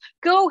friends,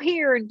 go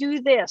here and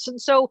do this. And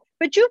so,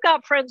 but you've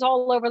got friends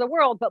all over the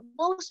world, but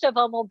most of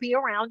them will be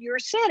around your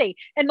city,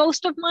 and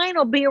most of mine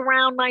will be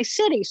around my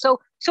city. So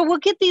we'll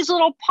get these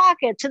little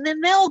pockets, and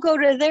then they'll go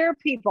to their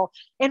people,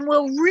 and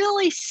we'll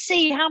really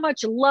see how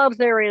much love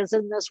there is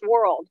in this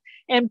world.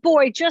 And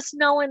boy, just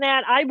knowing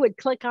that, I would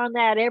click on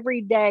that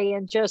every day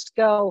and just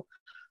go,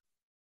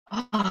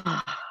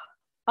 oh,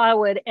 I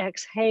would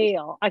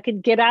exhale. I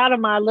could get out of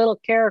my little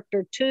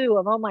character too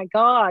of, oh my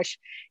gosh,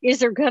 is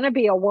there going to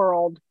be a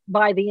world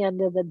by the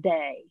end of the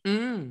day?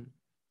 Mm.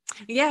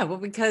 Yeah, well,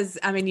 because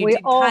I mean, We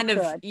all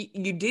could.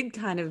 you did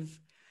kind of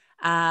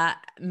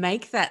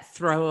make that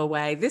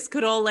throwaway. This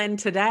could all end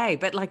today,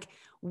 but like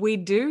we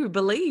do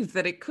believe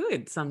that it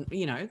could. Some,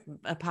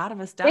 a part of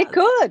us It does.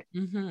 could.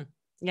 Mm-hmm.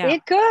 Yeah.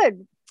 It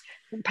could.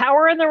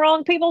 Power in the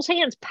wrong people's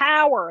hands.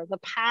 Power, the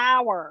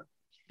power,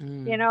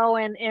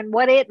 Mm. and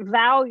what it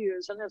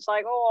values. And it's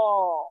like,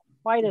 oh,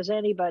 why does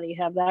anybody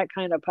have that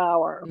kind of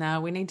power?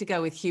 No, we need to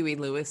go with Huey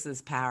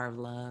Lewis's Power of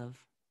Love.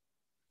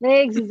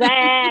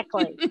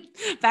 Exactly.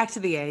 Back to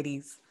the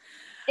 80s.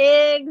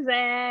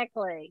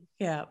 Exactly.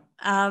 Yeah.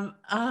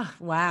 Oh,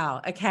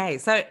 wow. Okay.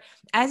 So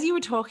as you were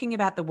talking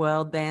about the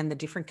world, then the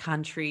different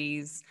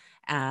countries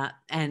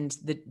and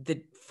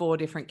the four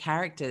different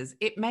characters,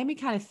 it made me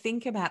kind of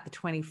think about the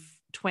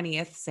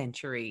 20th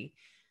century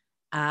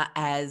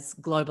as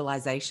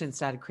globalization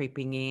started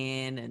creeping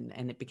in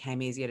and it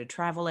became easier to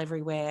travel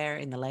everywhere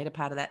in the later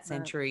part of that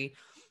century.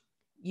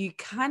 You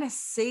kind of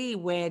see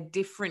where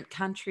different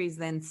countries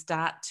then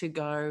start to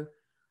go,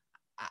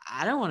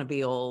 I don't want to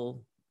be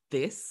all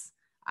this.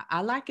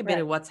 I like a bit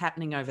of what's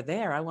happening over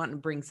there. I want to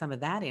bring some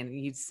of that in.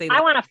 You'd see I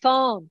like, want a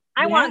phone.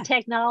 I yeah, want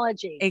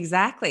technology.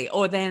 exactly.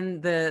 Or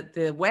then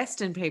the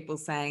Western people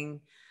saying,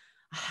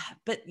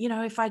 but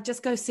if I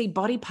just go see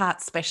body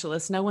parts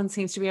specialists, no one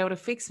seems to be able to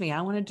fix me.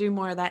 I want to do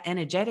more of that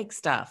energetic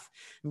stuff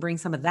and bring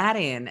some of that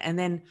in. And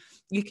then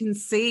you can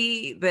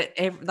see that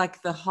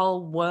like the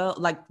whole world,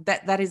 like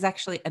that is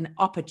actually an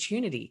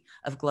opportunity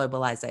of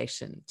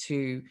globalization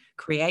to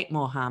create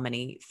more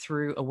harmony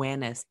through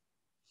awareness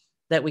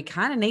that we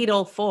kind of need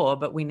all four,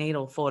 but we need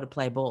all four to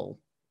play ball.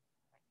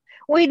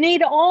 We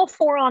need all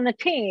four on the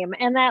team.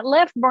 And that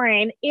left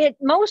brain, it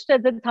most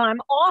of the time,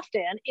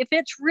 often, if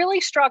it's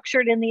really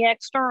structured in the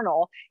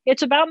external,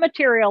 it's about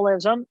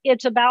materialism.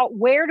 It's about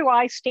where do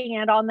I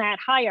stand on that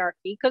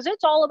hierarchy? Because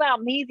it's all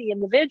about me, the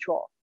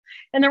individual.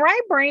 And the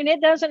right brain,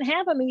 it doesn't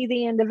have a me,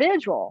 the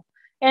individual.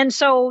 And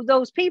so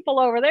those people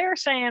over there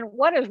saying,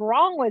 what is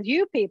wrong with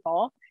you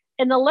people?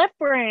 And the left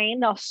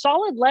brain, the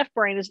solid left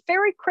brain, is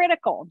very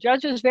critical,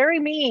 judges very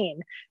mean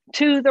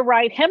to the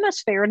right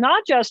hemisphere,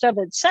 not just of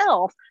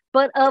itself,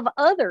 but of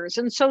others.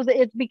 And so that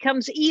it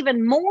becomes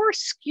even more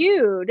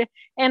skewed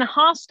and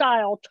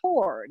hostile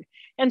toward.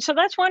 And so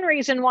that's one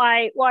reason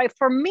why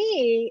for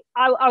me,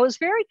 I was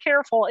very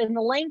careful in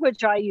the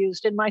language I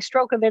used in my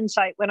stroke of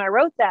insight when I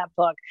wrote that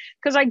book,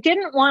 because I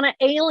didn't want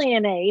to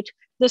alienate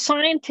the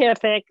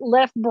scientific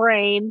left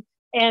brain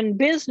and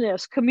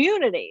business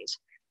communities.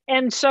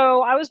 And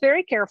so I was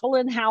very careful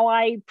in how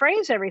I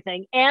phrase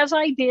everything, as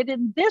I did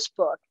in this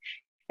book.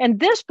 And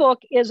this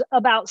book is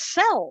about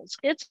cells.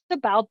 It's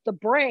about the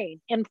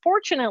brain. And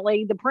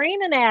fortunately, the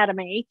brain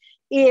anatomy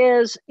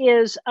is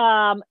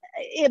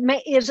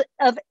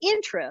of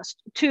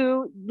interest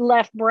to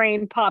left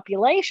brain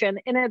population.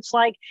 And it's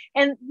like,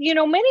 and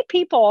many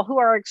people who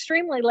are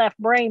extremely left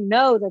brain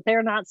know that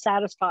they're not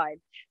satisfied.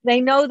 They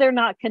know they're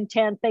not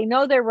content. They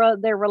know their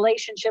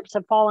relationships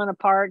have fallen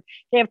apart.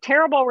 They have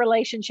terrible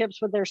relationships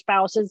with their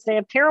spouses. They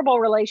have terrible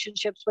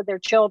relationships with their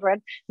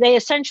children. They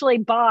essentially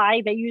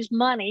they use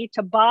money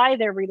to buy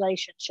their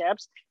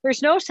relationships.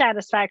 There's no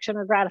satisfaction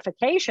or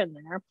gratification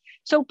there.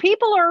 So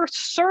people are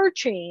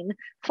searching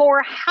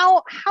for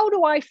how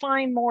do I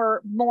find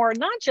more,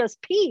 not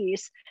just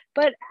peace,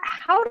 but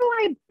how do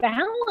I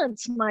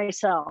balance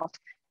myself?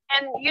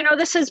 And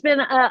this has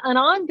been an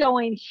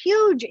ongoing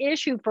huge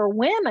issue for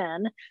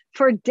women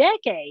for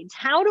decades.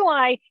 How do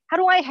I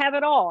have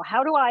it all?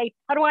 How do I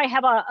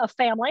have a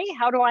family?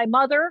 How do I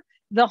mother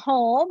the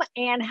home?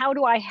 And how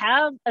do I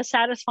have a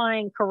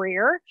satisfying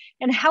career?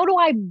 And how do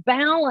I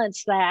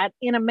balance that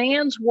in a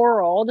man's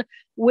world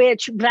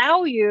which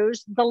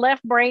values the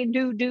left brain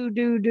do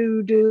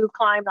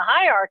climb the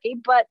hierarchy?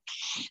 But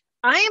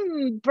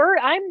I'm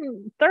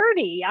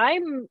 30.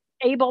 I'm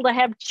able to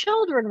have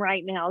children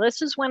right now.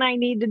 This is when I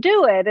need to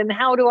do it. And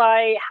how do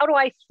I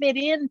fit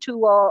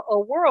into a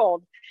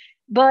world?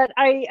 But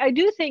I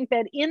do think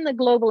that in the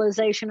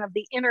globalization of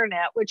the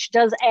internet, which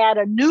does add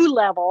a new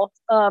level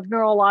of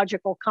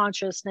neurological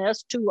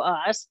consciousness to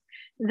us,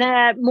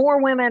 that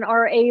more women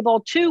are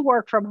able to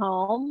work from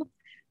home,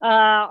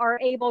 are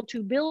able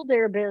to build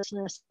their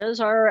businesses,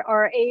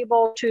 are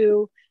able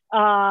to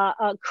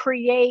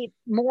create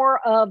more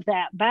of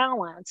that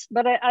balance.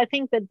 But I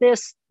think that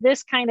this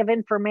kind of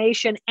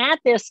information at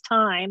this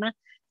time,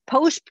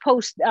 post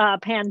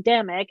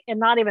pandemic, and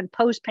not even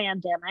post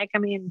pandemic. I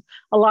mean,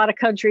 a lot of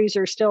countries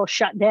are still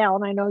shut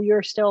down. I know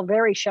you're still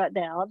very shut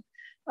down.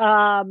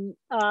 It's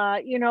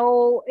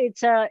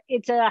a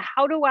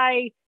how do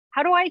I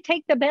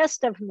take the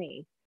best of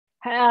me?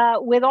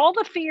 With all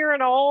the fear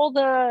and all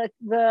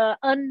the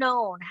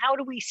unknown, how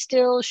do we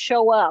still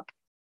show up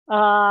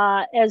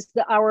as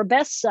our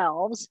best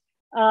selves?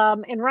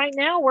 And right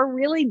now, we're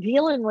really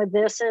dealing with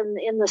this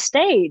in the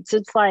States.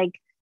 It's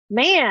like,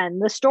 man,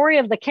 the story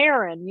of the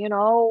Karen,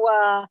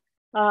 wow,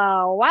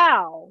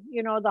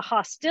 the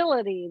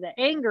hostility, the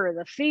anger,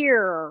 the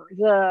fear,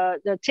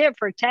 the tit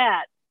for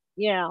tat.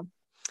 Yeah.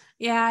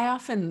 Yeah, I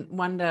often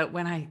wonder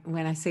when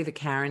I see the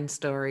Karen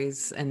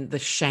stories and the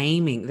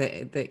shaming,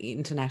 the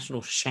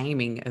international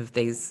shaming of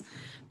these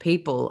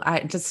people, I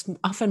just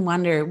often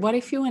wonder, what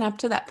if you went up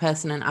to that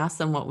person and asked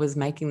them what was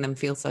making them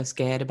feel so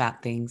scared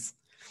about things?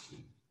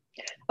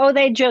 Oh,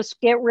 they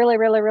just get really,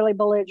 really, really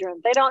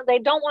belligerent. They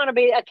don't want to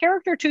be, a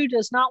character two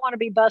does not want to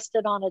be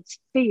busted on its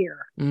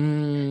fear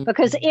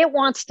because it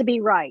wants to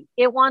be right.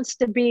 It wants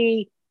to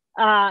be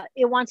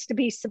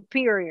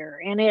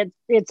superior, and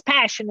it's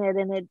passionate,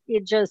 and it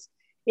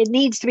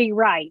needs to be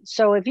right.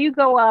 So if you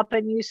go up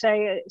and you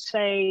say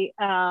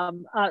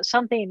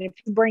something, if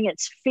you bring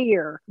its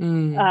fear,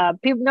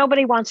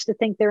 nobody wants to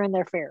think they're in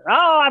their fear.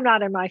 Oh, I'm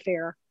not in my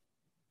fear.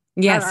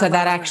 Yeah, so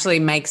that actually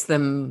makes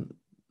them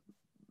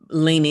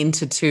lean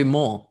into two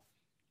more.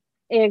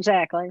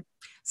 Exactly.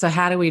 So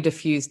how do we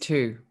diffuse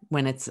two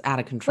when it's out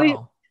of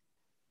control?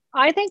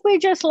 I think we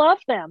just love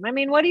them. I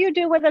mean, what do you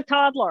do with a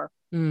toddler?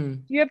 Do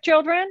you have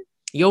children?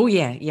 Oh,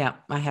 yeah.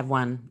 I have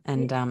one,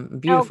 and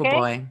beautiful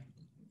boy.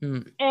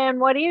 And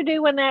what do you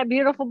do when that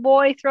beautiful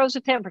boy throws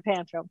a temper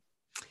tantrum?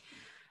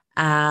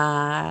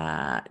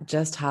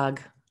 Just hug.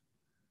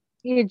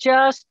 You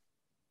just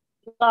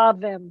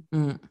love him.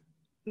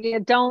 You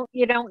don't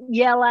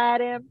yell at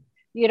him.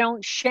 You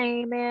don't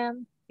shame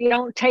him. You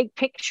don't take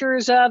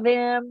pictures of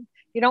him.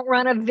 You don't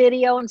run a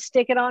video and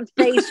stick it on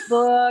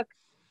Facebook.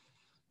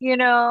 You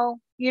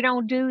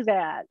don't do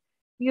that.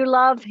 You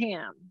love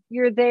him.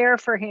 You're there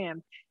for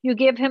him. You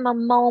give him a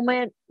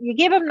moment. You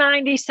give him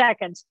 90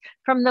 seconds.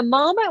 From the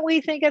moment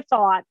we think a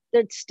thought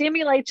that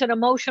stimulates an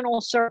emotional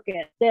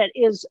circuit that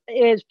is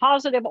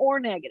positive or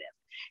negative,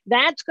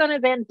 that's going to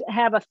then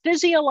have a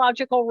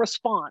physiological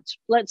response.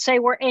 Let's say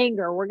we're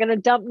anger. We're going to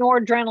dump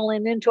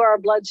noradrenaline into our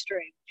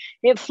bloodstream.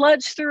 It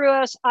floods through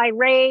us. I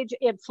rage.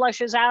 It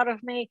flushes out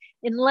of me.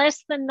 In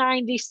less than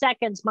 90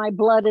 seconds, my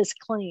blood is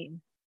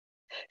clean.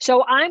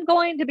 So I'm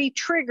going to be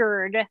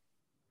triggered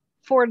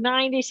for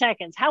 90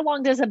 seconds. How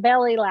long does a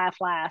belly laugh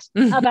last?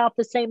 About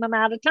the same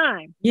amount of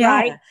time,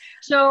 right?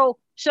 So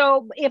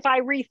if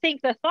I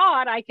rethink the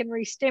thought, I can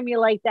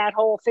re-stimulate that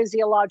whole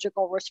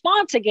physiological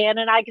response again,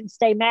 and I can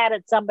stay mad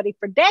at somebody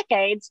for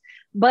decades,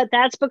 but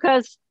that's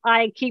because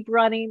I keep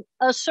running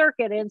a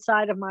circuit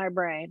inside of my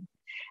brain.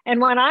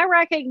 And when I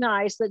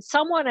recognize that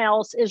someone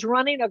else is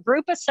running a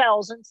group of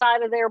cells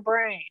inside of their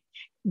brain,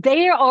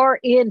 they are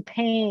in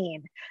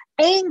pain.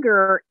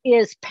 Anger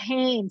is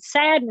pain.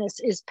 Sadness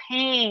is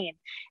pain.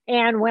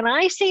 And when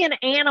I see an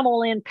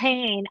animal in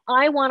pain,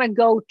 I want to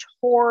go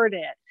toward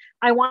it.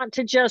 I want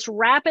to just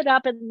wrap it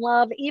up in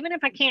love, even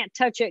if I can't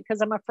touch it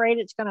because I'm afraid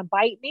it's going to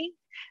bite me.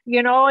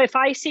 If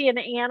I see an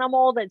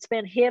animal that's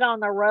been hit on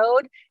the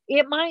road,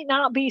 it might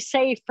not be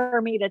safe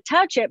for me to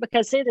touch it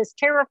because it is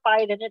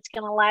terrified and it's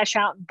going to lash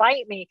out and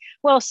bite me.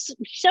 Well,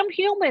 some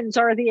humans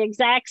are the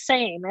exact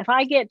same. If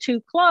I get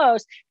too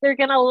close, they're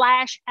going to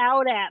lash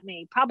out at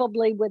me,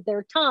 probably with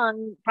their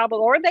tongue,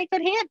 or they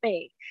could hit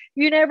me.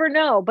 You never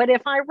know. But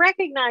if I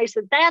recognize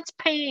that that's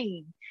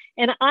pain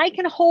and I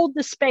can hold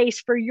the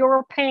space for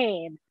your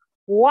pain,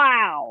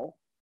 wow,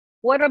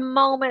 what a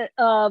moment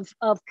of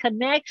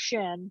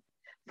connection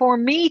for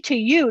me to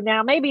you.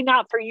 Now, maybe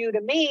not for you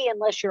to me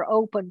unless you're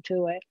open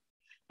to it.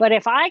 But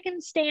if I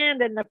can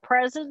stand in the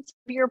presence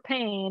of your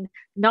pain,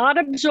 not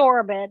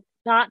absorb it,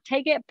 not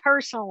take it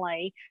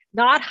personally,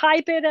 not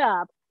hype it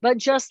up, but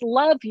just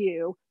love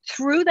you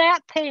through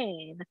that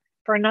pain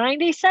for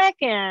 90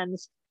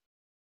 seconds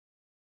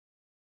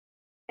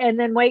and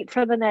then wait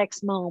for the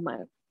next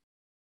moment.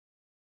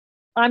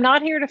 I'm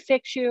not here to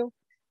fix you.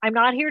 I'm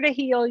not here to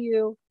heal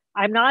you.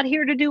 I'm not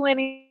here to do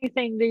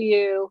anything to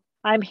you.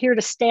 I'm here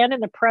to stand in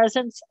the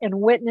presence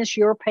and witness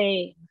your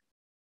pain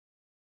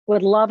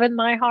with love in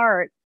my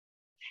heart.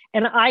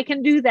 And I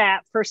can do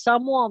that for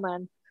some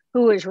woman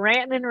who is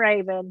ranting and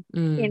raving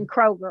in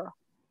Kroger.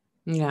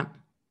 Yeah.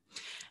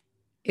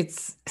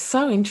 It's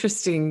so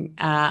interesting.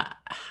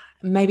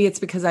 Maybe it's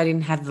because I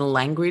didn't have the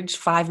language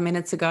 5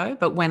 minutes ago,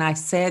 but when I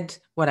said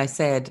what I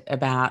said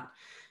about,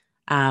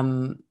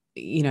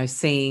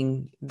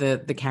 seeing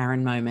the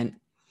Karen moment,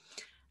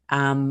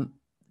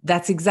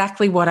 that's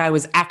exactly what I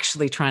was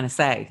actually trying to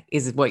say,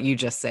 is what you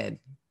just said.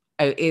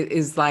 It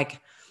is like,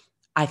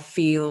 I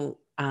feel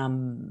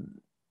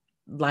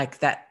like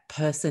that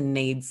person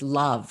needs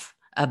love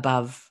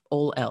above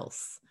all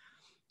else.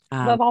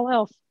 Um, above all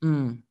else,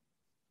 mm,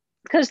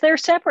 because they're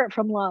separate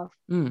from love.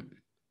 mm,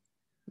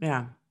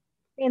 yeah.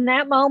 In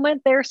that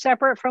moment, they're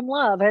separate from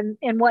love. And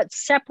what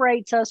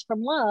separates us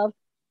from love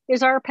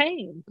is our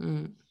pain.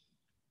 Mm,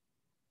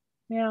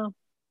 Yeah.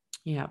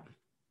 yeah.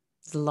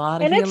 There's a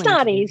lot of And it's healing to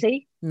not do.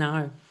 easy.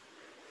 No,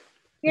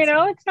 it's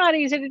It's not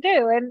easy to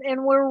do.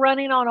 And we're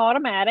running on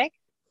automatic,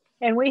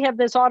 and we have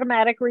this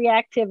automatic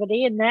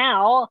reactivity. And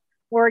now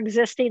we're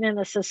existing in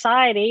a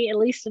society, at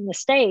least in the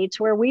States,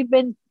 where we've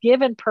been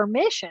given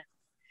permission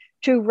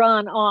to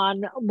run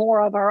on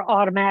more of our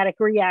automatic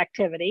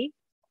reactivity.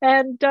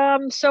 And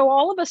so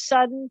all of a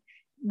sudden,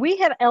 we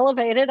have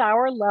elevated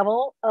our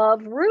level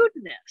of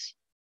rudeness.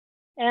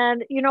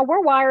 And,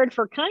 we're wired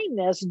for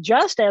kindness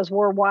just as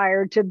we're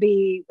wired to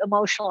be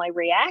emotionally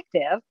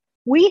reactive.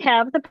 We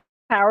have the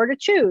power to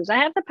choose. I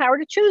have the power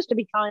to choose to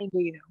be kind to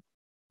you.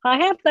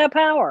 I have that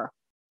power.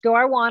 Do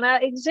I want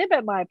to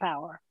exhibit my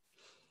power?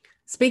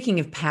 Speaking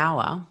of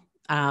power,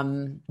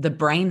 the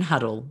brain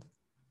huddle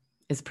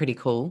is pretty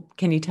cool.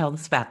 Can you tell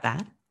us about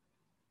that?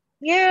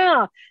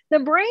 Yeah, the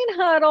brain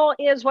huddle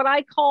is what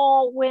I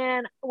call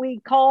when we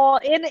call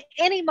in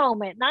any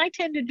moment. And I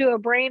tend to do a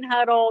brain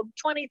huddle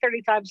 20,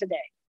 30 times a day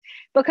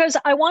because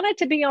I want it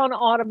to be on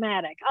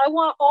automatic. I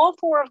want all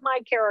four of my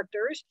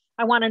characters.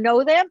 I want to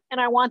know them, and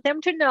I want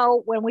them to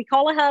know when we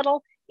call a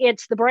huddle,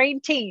 it's the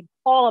brain team,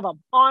 all of them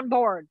on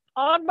board,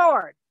 on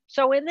board.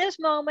 So in this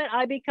moment,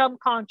 I become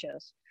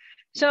conscious.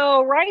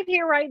 So right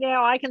here, right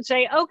now, I can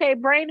say, okay,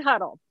 brain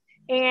huddle.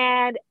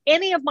 And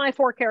any of my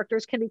four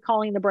characters can be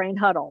calling the brain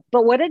huddle.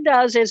 But what it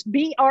does is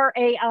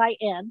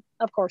BRAIN,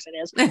 of course it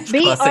is, Of course it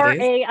is.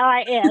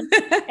 BRAIN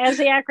as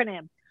the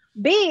acronym.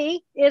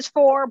 B is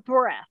for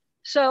breath.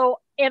 So,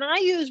 and I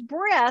use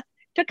breath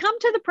to come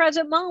to the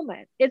present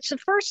moment. It's the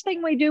first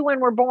thing we do when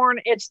we're born.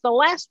 It's the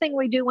last thing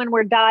we do when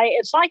we're die.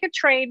 It's like a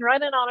train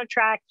running on a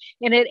track.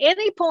 And at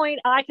any point,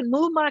 I can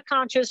move my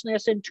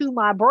consciousness into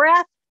my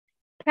breath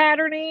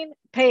patterning,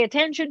 pay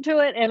attention to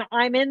it, and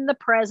I'm in the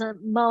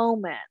present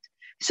moment.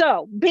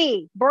 So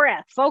B,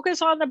 breath,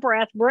 focus on the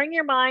breath, bring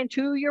your mind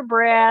to your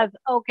breath.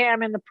 Okay,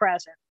 I'm in the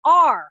present.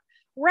 R,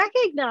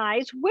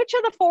 recognize which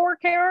of the four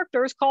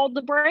characters called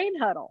the brain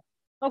huddle.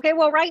 Okay,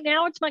 well, right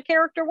now it's my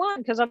character one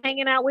because I'm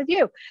hanging out with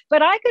you.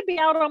 But I could be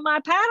out on my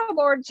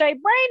paddleboard and say,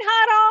 brain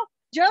huddle,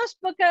 just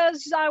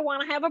because I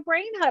want to have a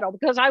brain huddle,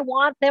 because I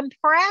want them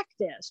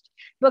practiced.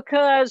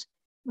 Because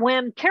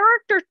when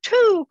character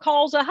two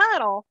calls a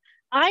huddle,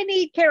 I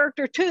need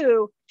character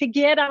two to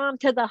get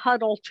onto the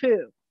huddle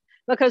too.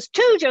 Because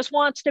two just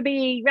wants to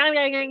be, I don't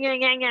want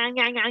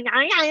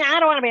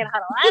to be in a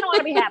huddle. I don't want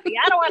to be happy.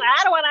 I don't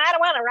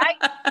want to,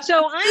 right?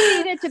 So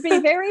I need it to be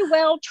very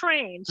well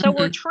trained. So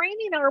we're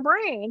training our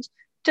brains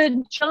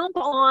to jump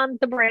on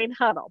the brain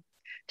huddle.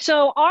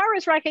 So R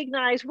is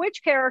recognize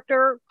which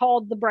character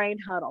called the brain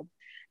huddle.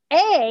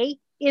 A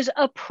is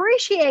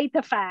appreciate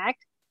the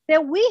fact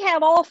that we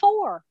have all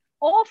four.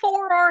 All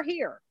four are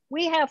here.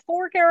 We have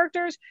four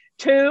characters.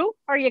 Two,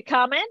 are you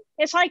coming?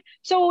 It's like,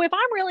 so if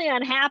I'm really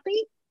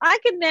unhappy, I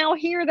can now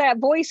hear that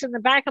voice in the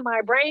back of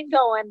my brain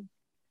going,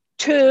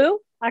 two,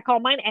 I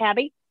call mine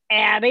Abby,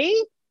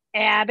 Abby,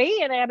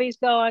 and Abby's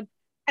going,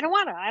 I don't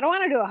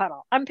want to do a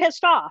huddle. I'm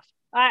pissed off.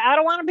 I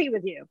don't want to be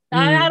with you.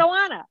 I don't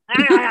want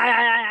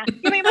to.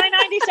 Give me my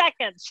 90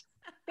 seconds.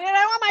 I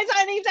want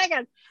my 90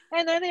 seconds.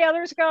 And then the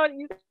others go,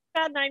 you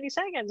got 90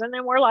 seconds. And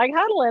then we're like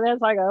huddling.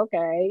 It's like,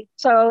 okay.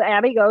 So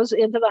Abby goes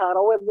into the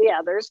huddle with the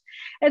others.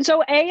 And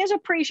so A is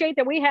appreciate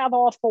that we have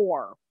all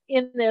four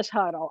in this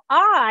huddle.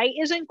 I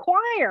is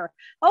inquire.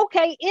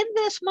 Okay, in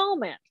this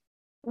moment,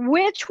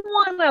 which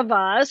one of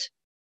us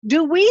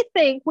do we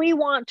think we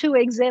want to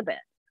exhibit?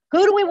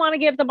 Who do we want to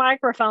give the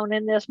microphone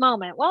in this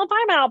moment? Well, if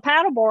I'm out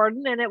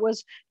paddleboarding and it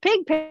was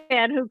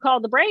Pigpen who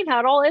called the brain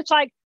huddle, it's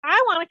like,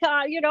 I want to,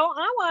 I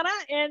want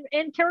to, and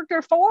in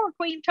character four,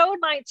 Queen Toad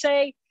might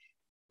say,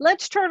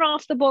 let's turn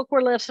off the book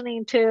we're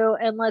listening to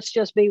and let's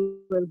just be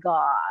with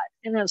God.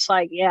 And it's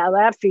like, yeah,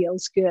 that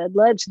feels good.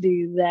 Let's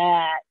do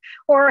that.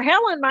 Or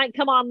Helen might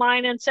come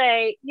online and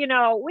say, we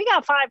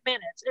got 5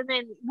 minutes and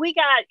then we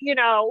got,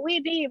 we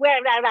need,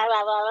 blah, blah, blah,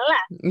 blah, blah.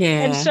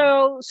 Yeah. And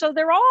so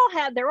they're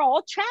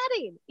all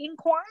chatting,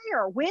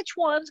 inquire which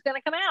one's going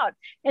to come out.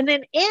 And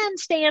then N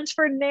stands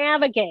for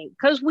navigate,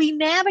 because we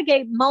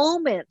navigate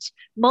moments,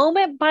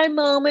 moment by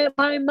moment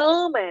by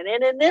moment.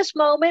 And in this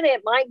moment,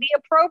 it might be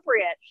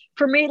appropriate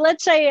for me.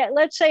 Let's say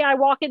I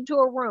walk into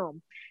a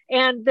room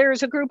and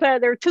there's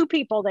there are two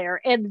people there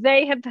and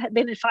they have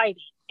been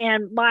fighting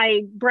and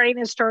my brain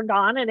is turned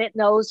on and it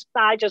knows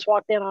I just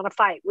walked in on a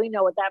fight. We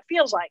know what that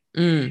feels like.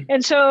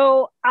 And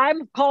so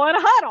I'm calling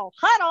a huddle,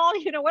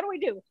 what do we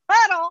do?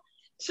 Huddle.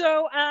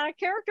 So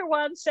character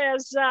one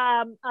says,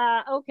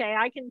 okay,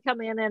 I can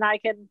come in and I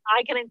can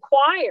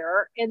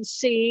inquire and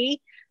see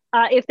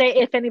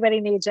if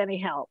anybody needs any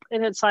help.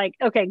 And it's like,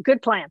 okay,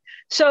 good plan.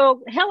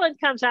 So Helen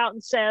comes out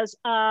and says,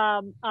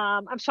 I'm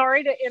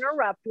sorry to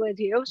interrupt with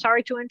you.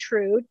 Sorry to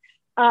intrude.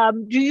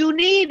 Do you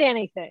need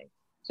anything?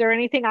 Is there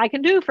anything I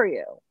can do for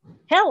you?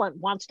 Helen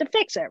wants to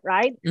fix it,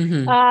 right?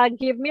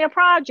 Give me a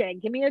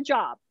project. Give me a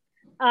job.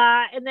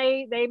 and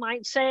they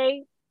might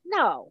say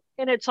no.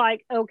 And it's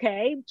like,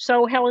 okay,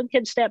 so Helen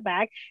can step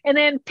back. And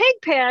then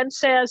Pigpen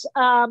says,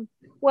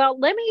 well,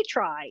 let me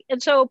try.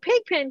 And so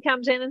Pigpen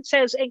comes in and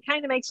says, and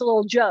kind of makes a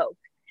little joke.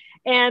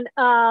 And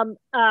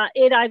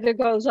it either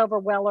goes over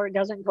well or it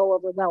doesn't go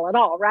over well at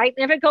all, right?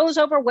 And if it goes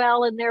over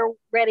well and they're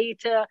ready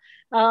to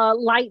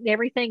lighten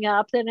everything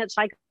up, then it's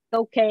like,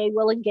 okay,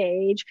 we'll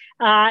engage,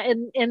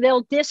 and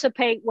they'll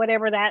dissipate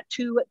whatever that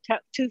two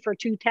for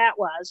two tat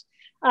was,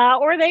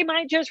 or they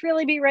might just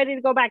really be ready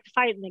to go back to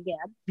fighting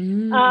again.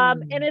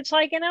 And it's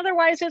like, and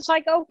otherwise, it's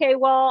like, okay,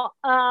 well,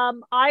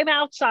 I'm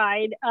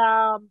outside.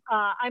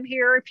 I'm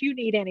here if you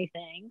need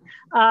anything,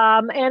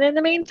 and in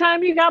the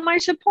meantime, you got my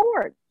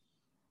support.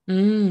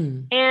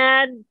 And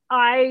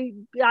I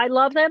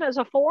love them as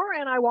a 4,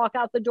 and I walk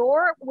out the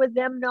door with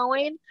them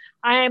knowing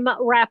I'm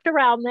wrapped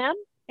around them,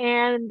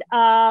 and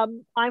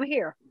I'm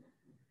here.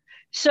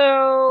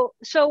 So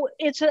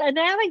it's a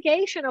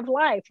navigation of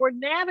life. We're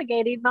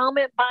navigating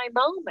moment by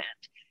moment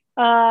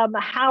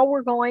how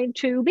we're going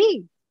to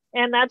be,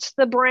 and that's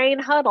the brain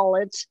huddle.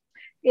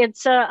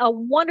 It's a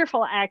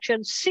wonderful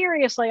action.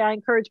 Seriously, I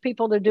encourage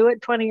people to do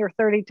it 20 or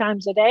 30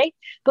 times a day,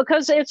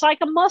 because it's like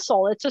a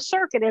muscle. It's a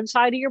circuit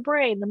inside of your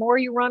brain. The more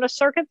you run a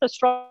circuit, the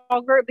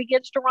stronger it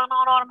begins to run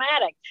on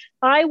automatic.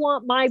 I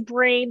want my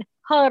brain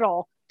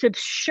huddle to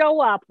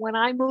show up when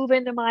I move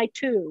into my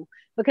 2,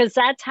 because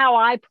that's how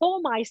I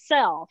pull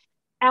myself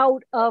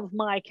out of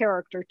my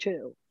character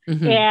 2.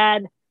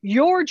 And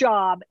your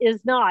job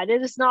is not,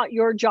 it is not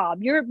your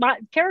job. My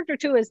character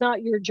 2 is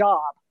not your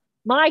job.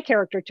 My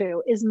character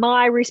 2 is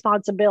my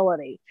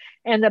responsibility.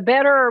 And the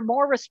better or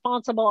more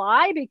responsible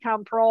I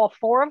become for all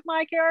 4 of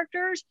my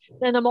characters,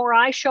 then the more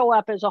I show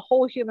up as a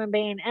whole human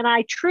being. And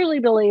I truly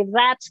believe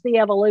that's the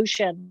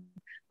evolution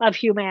of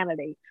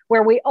humanity,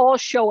 where we all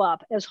show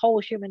up as whole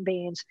human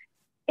beings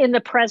in the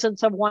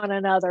presence of one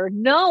another,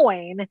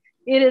 knowing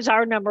it is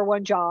our number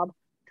one job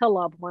to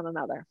love one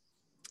another.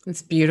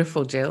 It's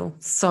beautiful, Jill.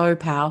 So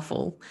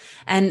powerful.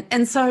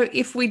 And so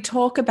if we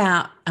talk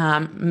about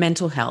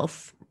mental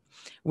health,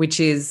 which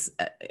is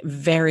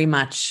very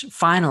much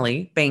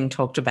finally being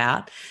talked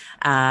about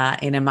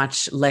in a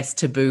much less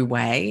taboo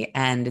way,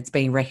 and it's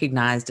being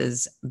recognised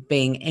as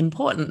being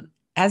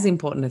as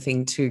important a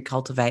thing to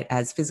cultivate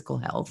as physical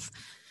health,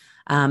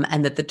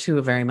 and that the two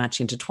are very much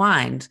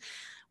intertwined.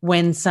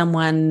 When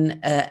someone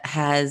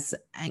has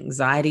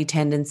anxiety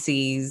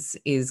tendencies,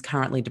 is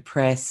currently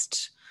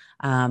depressed,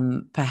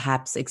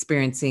 perhaps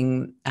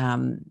experiencing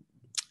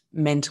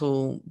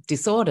mental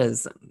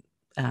disorders,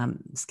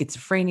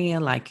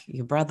 schizophrenia like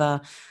your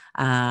brother,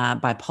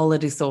 bipolar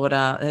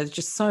disorder, there's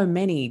just so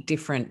many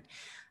different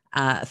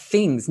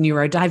things,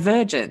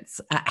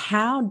 neurodivergence.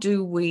 How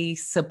do we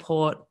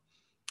support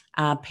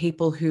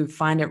people who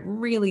find it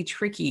really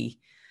tricky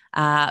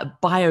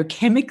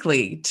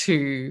biochemically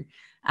to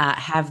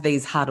have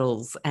these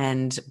huddles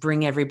and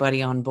bring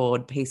everybody on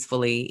board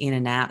peacefully in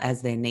and out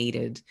as they're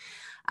needed?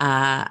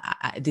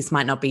 This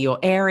might not be your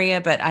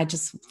area, but I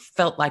just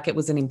felt like it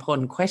was an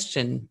important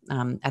question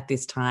at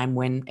this time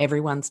when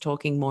everyone's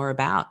talking more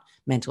about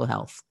mental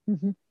health.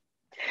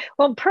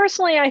 Well,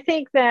 personally, I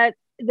think that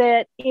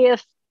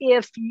if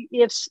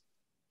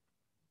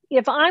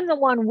I'm the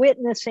one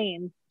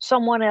witnessing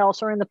someone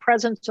else or in the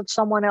presence of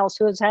someone else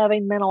who is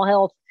having mental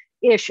health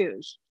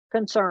issues,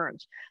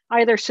 concerns,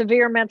 either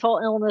severe mental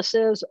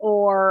illnesses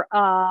or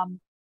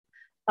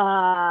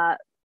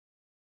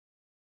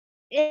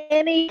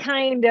any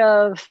kind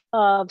of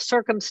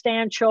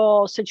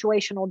circumstantial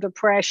situational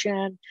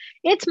depression,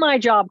 it's my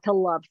job to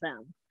love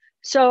them.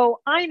 So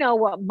I know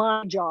what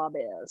my job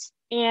is.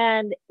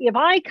 And if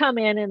I come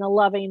in a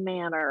loving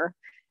manner,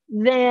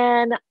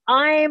 then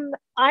I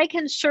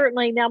can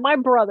certainly, now my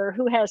brother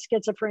who has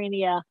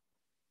schizophrenia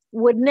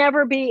would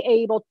never be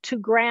able to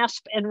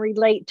grasp and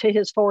relate to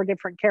his 4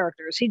 different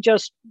characters. He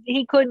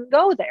couldn't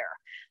go there.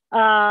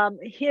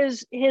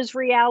 His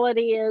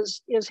reality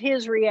is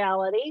his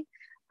reality.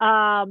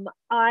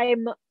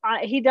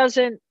 He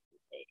doesn't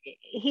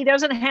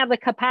have the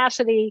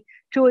capacity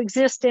to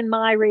exist in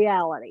my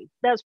reality.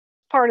 That's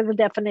part of the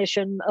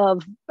definition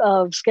of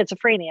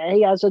schizophrenia.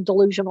 He has a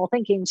delusional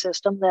thinking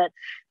system that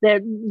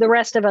the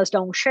rest of us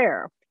don't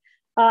share.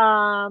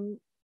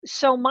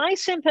 So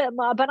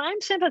but I'm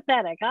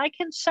sympathetic. I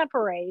can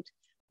separate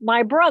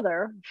my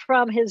brother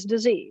from his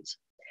disease.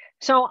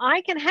 So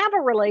I can have a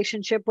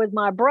relationship with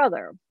my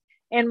brother.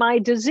 And my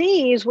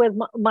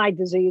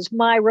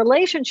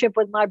relationship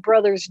with my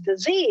brother's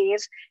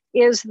disease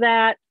is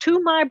that to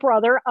my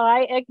brother,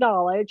 I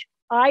acknowledge,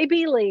 I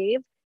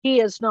believe he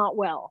is not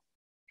well.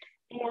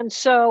 And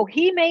so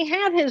he may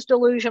have his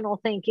delusional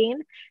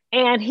thinking,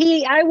 and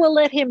I will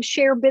let him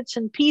share bits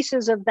and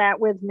pieces of that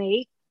with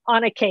me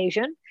on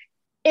occasion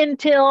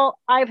until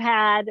I've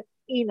had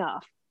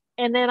enough.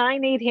 And then I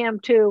need him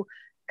to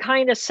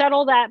kind of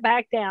settle that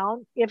back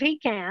down if he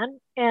can.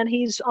 And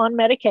he's on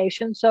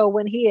medication. So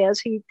when he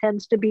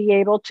tends to be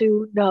able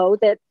to know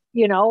that,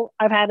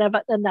 I've had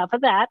enough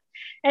of that.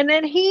 And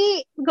then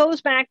he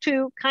goes back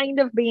to kind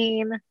of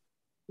being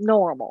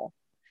normal.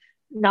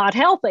 not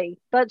healthy,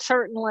 but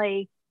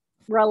certainly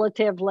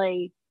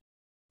relatively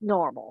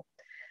normal.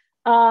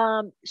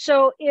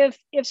 So if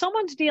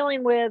someone's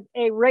dealing with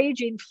a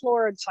raging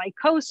florid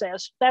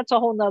psychosis, that's a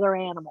whole nother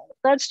animal.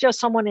 That's just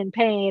someone in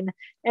pain,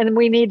 and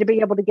we need to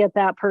be able to get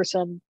that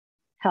person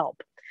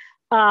help.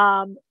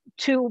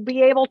 To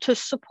be able to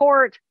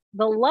support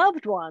the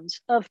loved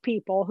ones of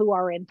people who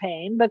are in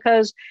pain,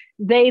 because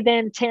they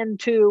then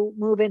tend to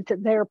move into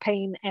their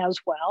pain as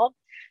well.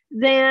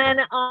 Then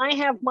I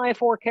have my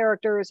four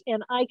characters,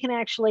 and I can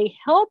actually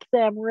help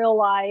them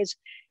realize,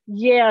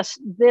 yes,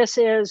 this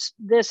is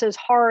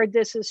hard,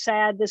 this is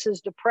sad, this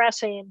is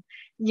depressing.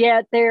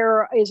 Yet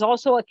there is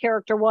also a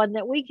character one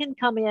that we can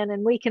come in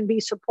and we can be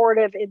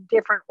supportive in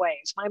different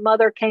ways. My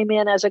mother came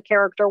in as a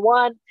character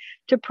one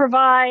to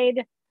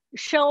provide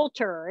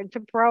shelter and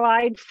to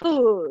provide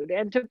food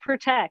and to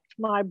protect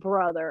my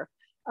brother.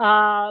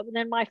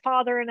 Then my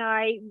father and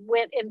I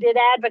went and did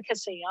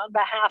advocacy on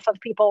behalf of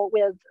people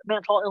with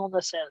mental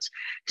illnesses.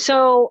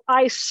 So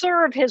I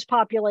serve his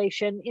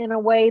population in a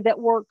way that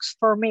works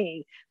for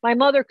me. My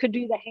mother could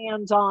do the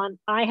hands-on.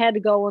 I had to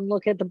go and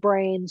look at the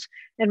brains.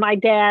 And my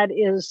dad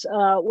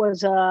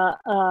was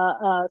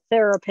a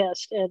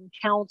therapist and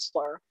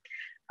counselor.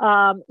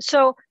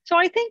 So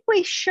I think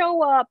we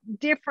show up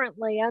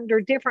differently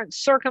under different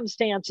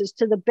circumstances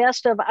to the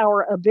best of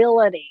our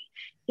ability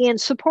in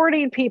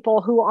supporting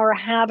people who are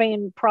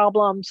having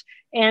problems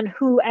and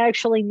who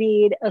actually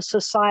need a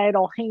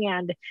societal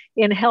hand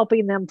in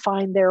helping them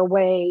find their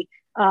way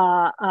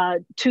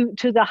to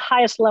the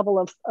highest level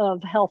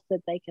of health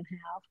that they can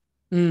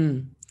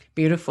have.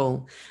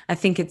 Beautiful. I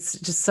think it's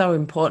just so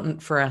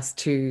important for us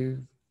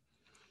to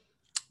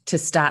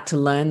start to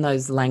learn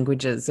those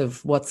languages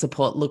of what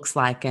support looks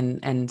like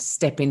and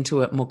step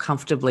into it more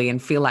comfortably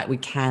and feel like we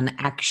can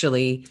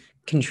actually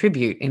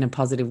contribute in a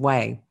positive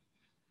way.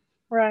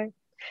 Right.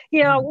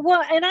 Yeah.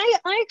 Well, and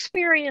I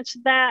experienced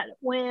that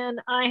when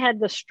I had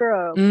the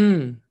stroke,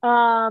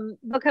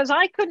 because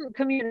I couldn't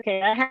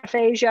communicate. I had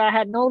aphasia. I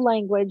had no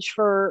language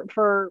for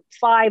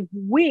 5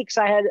 weeks.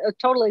 I had a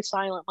totally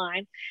silent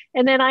mind,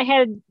 and then I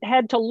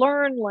had to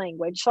learn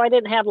language. So I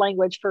didn't have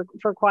language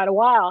for quite a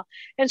while.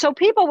 And so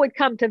people would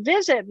come to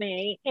visit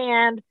me,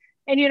 and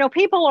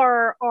people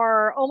are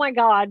oh my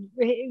God,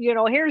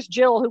 here's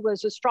Jill, who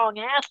was a strong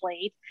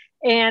athlete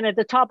and at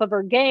the top of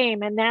her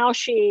game, and now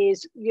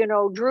she's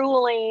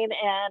drooling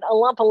and a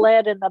lump of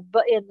lead in the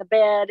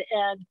bed.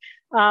 And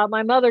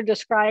my mother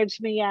describes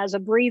me as a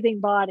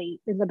breathing body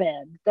in the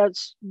bed.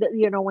 That's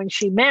when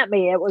she met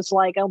me, it was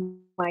like, oh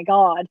my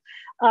God.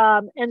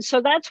 And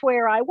so that's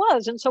where I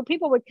was. And so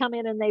people would come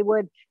in and they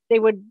would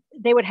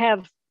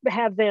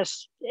have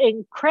this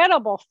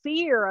incredible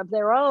fear of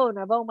their own,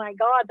 of, oh my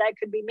God, that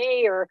could be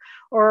me, or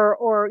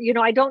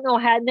I don't know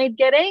how, and they'd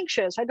get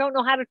anxious. I don't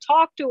know how to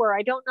talk to her.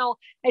 I don't know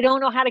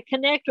how to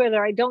connect with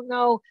her. I don't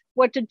know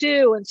what to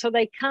do. And so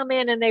they come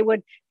in and they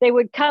would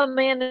come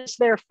in as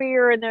their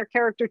fear in their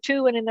character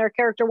two and in their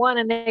character one,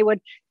 and they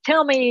would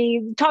tell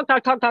me talk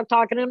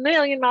and a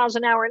million miles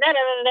an hour and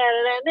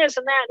this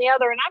and that and the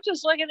other. And I'm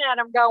just looking at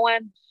them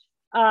going,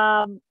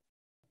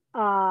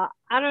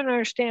 I don't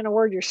understand a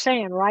word you're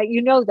saying, right?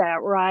 You know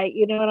that, right?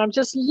 And I'm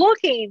just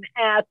looking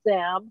at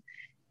them,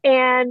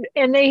 and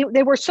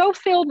they were so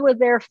filled with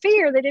their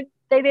fear,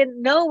 they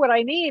didn't know what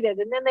I needed.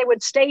 And then they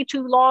would stay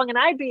too long and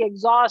I'd be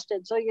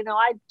exhausted. So,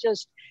 I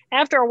just,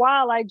 after a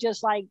while, I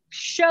just like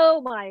show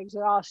my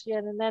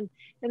exhaustion. And then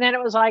it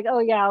was like, oh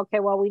yeah, okay,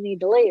 well, we need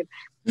to leave.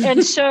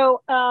 And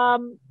so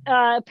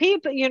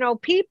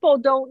people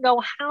don't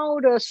know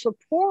how to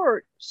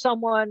support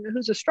someone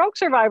who's a stroke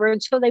survivor.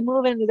 And so they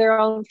move into their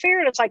own fear.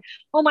 And it's like,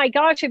 oh my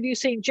gosh, have you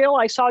seen Jill?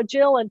 I saw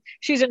Jill and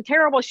she's in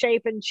terrible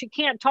shape and she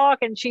can't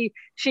talk and she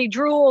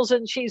drools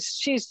and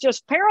she's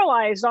just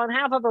paralyzed on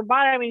half of her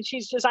body. I mean,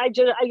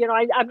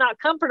 I'm not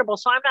comfortable,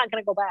 so I'm not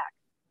going to go back.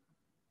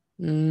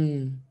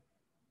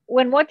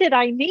 When what did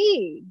I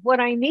need? What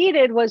I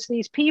needed was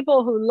these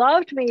people who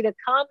loved me to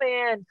come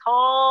in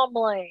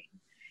calmly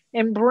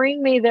and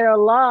bring me their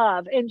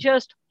love and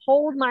just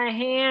hold my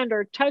hand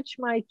or touch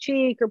my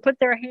cheek or put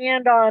their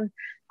hand on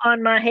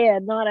my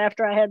head, not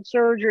after I had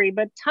surgery,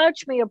 but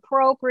touch me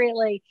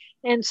appropriately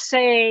and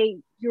say,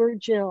 you're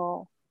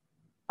Jill.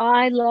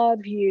 I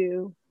love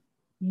you.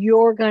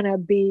 You're going to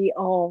be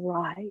all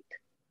right.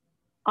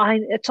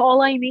 It's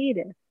all I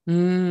needed.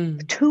 2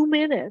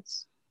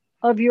 minutes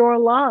of your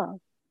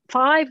love,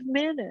 5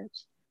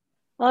 minutes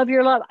of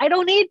your love. I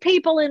don't need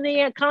people in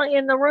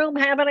the room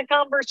having a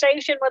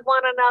conversation with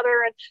one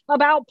another and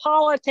about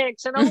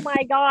politics. And oh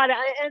my God,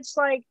 it's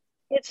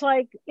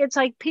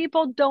like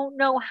people don't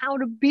know how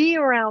to be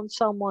around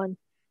someone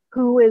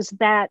who is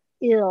that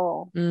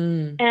ill.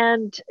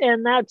 And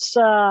that's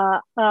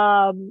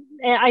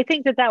I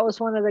think that was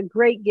one of the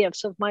great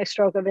gifts of my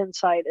stroke of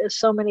insight, is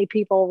so many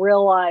people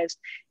realized,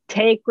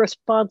 take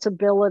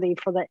responsibility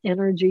for the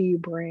energy you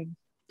bring.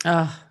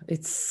 Oh,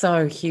 it's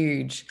so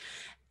huge.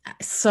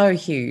 So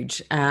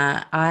huge.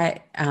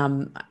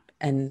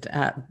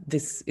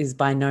 This is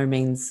by no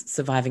means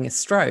surviving a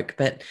stroke,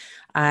 but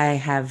I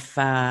have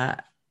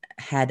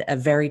had a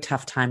very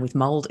tough time with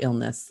mold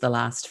illness the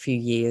last few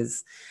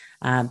years,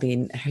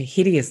 been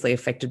hideously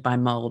affected by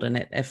mold, and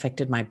it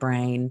affected my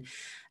brain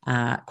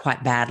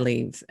quite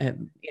badly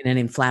in an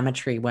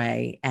inflammatory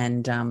way.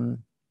 And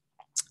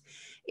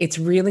it's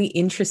really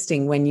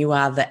interesting when you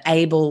are the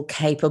able,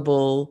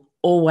 capable,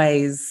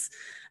 always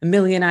a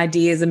million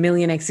ideas, a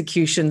million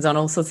executions on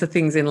all sorts of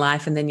things in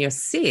life, and then you're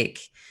sick.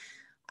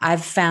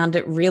 I've found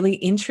it really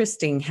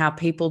interesting how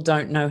people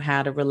don't know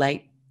how to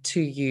relate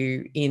to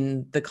you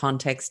in the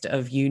context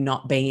of you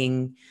not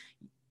being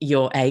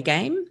your A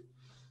game,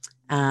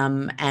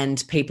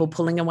 and people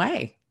pulling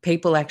away,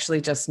 people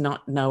actually just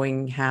not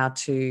knowing how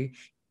to,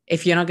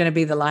 if you're not going to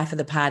be the life of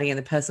the party and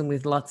the person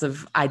with lots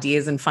of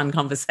ideas and fun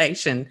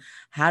conversation,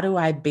 how do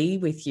I be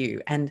with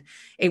you? And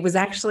it was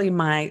actually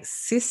my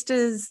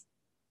sister's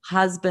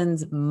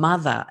husband's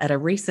mother at a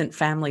recent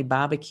family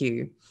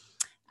barbecue,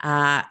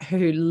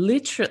 who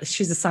literally,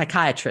 she's a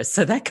psychiatrist,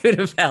 so that could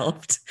have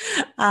helped.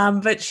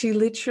 But she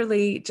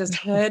literally just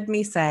heard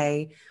me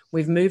say,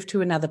 we've moved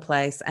to another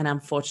place, and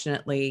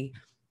unfortunately,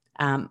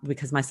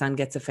 because my son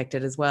gets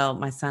affected as well,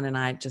 my son and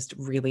I just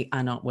really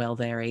are not well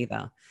there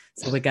either.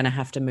 So we're going to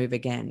have to move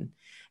again.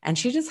 And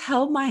she just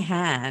held my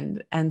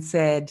hand and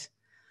said,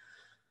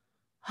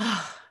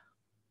 oh,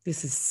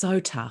 this is so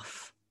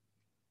tough.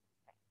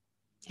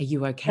 Are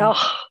you okay?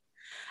 Oh,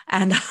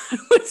 and I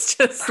was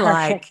just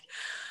like,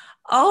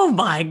 oh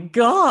my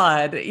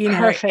God,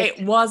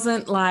 it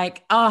wasn't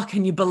like, oh,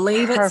 can you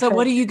believe it? So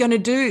what are you going to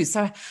do?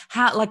 So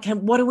how,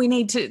 what do we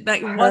need to,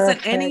 it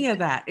wasn't any of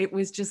that. It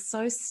was just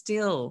so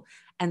still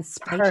and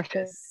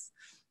spacious.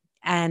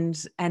 And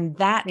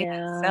that in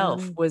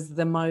itself was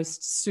the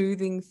most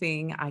soothing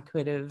thing I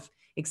could have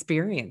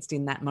experienced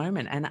in that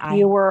moment. And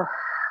you were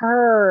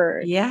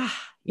heard. Yeah.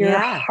 Your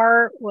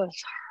heart was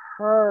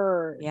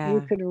heard. Yeah.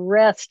 You could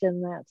rest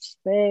in that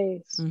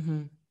space.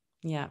 Mm-hmm.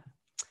 Yeah.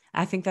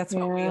 I think that's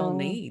what we all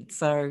need.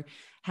 So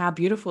how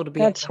beautiful to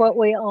be. That's what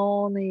we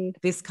all need.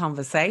 This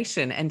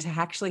conversation, and to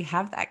actually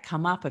have that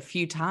come up a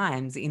few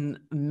times in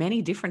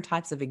many different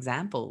types of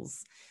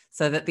examples,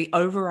 so that the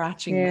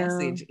overarching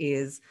message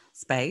is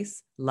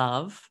space,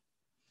 love,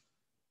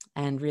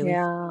 and really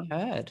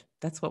heard.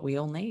 That's what we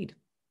all need.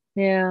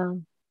 Yeah.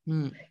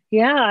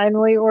 Yeah, and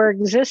we were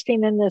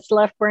existing in this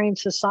left brain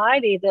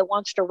society that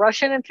wants to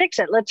rush in and fix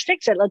it. Let's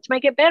fix it. Let's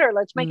make it better.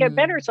 Let's make it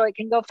better so it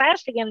can go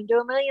fast again and do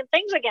a million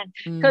things again.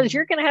 Because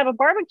you're going to have a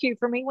barbecue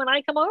for me when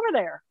I come over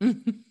there.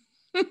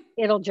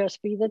 It'll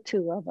just be the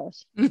two of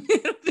us.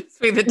 It'll just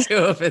be the two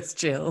of us,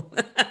 Jill.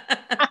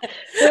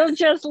 We'll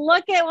just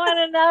look at one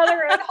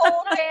another and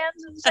hold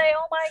hands and say,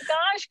 oh my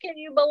gosh, can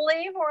you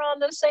believe we're on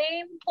the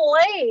same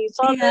place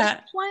on this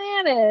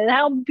planet?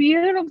 How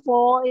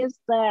beautiful is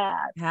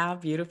that? How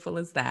beautiful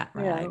is that,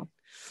 right?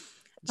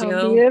 Yeah. Jill,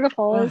 how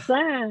beautiful is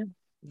that?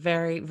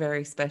 Very,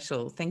 very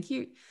special. Thank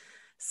you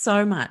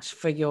so much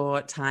for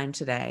your time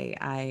today.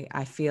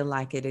 I feel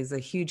like it is a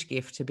huge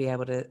gift to be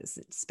able to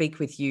speak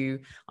with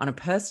you on a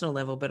personal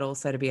level, but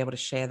also to be able to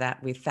share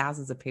that with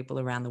thousands of people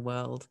around the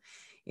world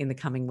in the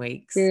coming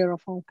weeks.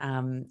 Beautiful.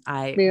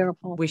 I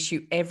wish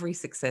you every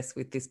success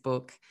with this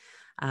book,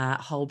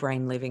 Whole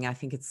Brain Living. I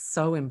think it's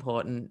so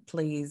important.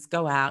 Please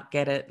go out,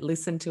 get it,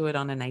 listen to it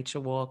on a nature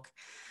walk.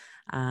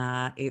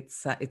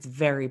 It's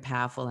very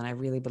powerful, and I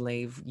really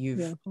believe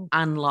you've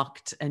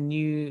unlocked a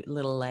new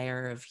little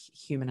layer of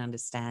human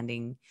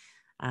understanding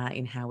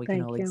in how we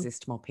can all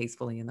exist more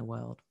peacefully in the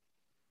world.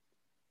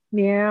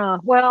 Yeah.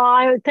 Well,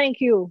 I thank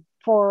you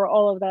for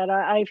all of that.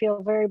 I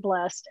feel very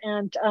blessed.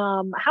 And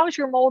how's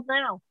your mold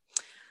now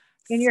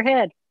in your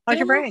head? How's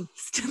your brain?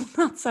 Still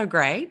not so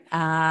great.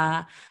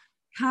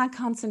 Can't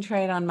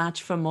concentrate on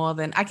much for more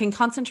than I can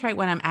concentrate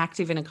when I'm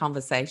active in a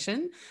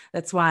conversation.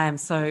 That's why I'm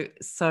so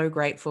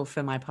grateful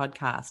for my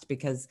podcast,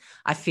 because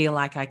I feel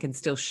like I can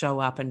still show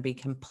up and be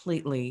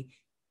completely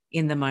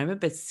in the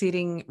moment. But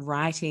sitting,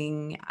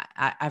 writing,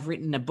 I've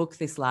written a book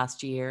this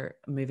last year,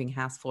 moving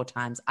house 4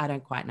 times. I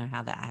don't quite know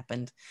how that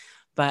happened,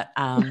 but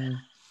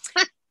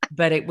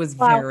but it was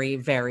very,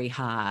 very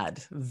hard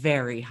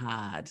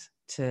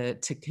to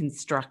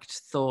construct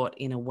thought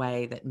in a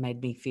way that made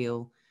me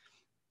feel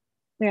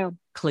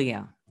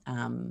clear.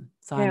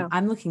 So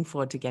I'm looking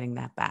forward to getting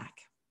that back.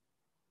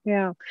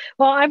 Yeah.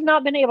 Well, I've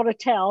not been able to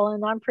tell,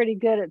 and I'm pretty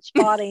good at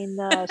spotting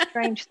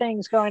strange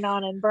things going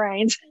on in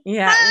brains.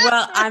 Yeah.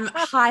 Well, I'm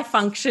high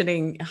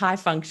functioning.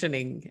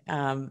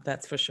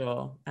 That's for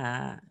sure.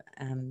 But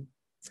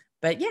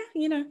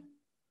yeah,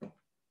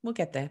 we'll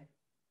get there.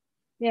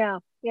 Yeah.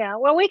 Yeah.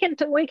 Well, we can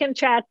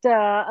chat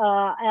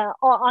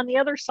on the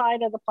other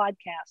side of the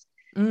podcast.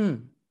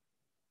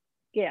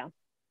 Yeah.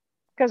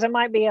 Because I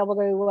might be able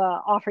to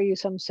offer you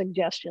some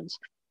suggestions.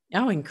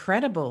 Oh,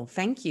 incredible.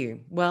 Thank you.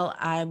 Well,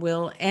 I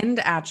will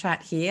end our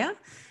chat here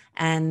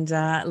and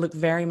look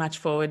very much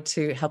forward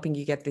to helping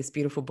you get this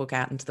beautiful book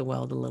out into the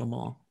world a little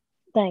more.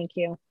 Thank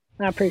you.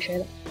 I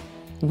appreciate it.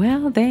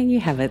 Well, there you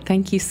have it.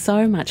 Thank you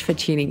so much for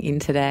tuning in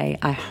today.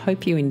 I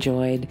hope you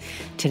enjoyed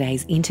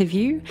today's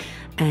interview.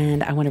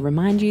 And I want to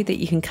remind you that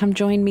you can come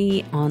join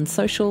me on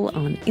social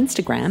on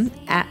Instagram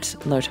at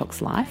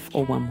LowToxLife,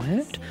 or one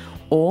word,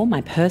 or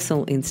my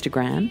personal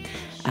Instagram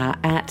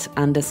at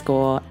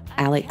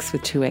 _Alex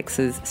with 2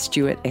 X's,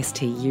 Stuart,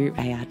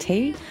 Stuart.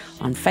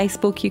 On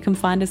Facebook, you can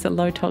find us at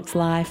Low Tox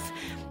Life.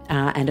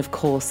 And of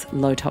course,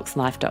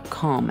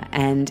 lowtoxlife.com.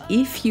 And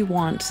if you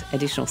want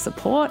additional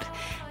support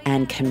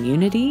and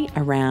community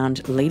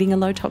around leading a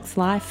low tox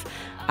life,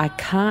 I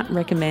can't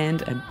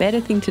recommend a better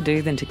thing to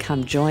do than to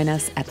come join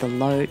us at the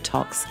Low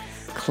Tox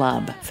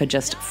Club for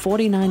just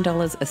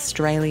 $49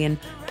 Australian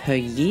per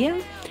year,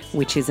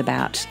 which is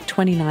about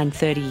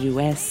 $29.30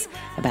 US,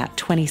 about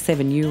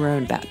 €27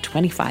 and about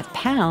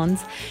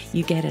 £25.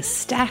 You get a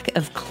stack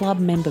of club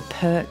member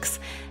perks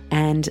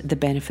and the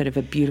benefit of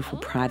a beautiful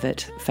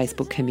private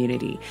Facebook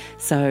community.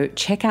 So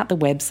check out the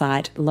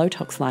website,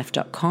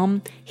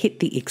 lowtoxlife.com,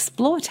 hit the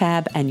Explore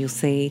tab, and you'll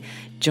see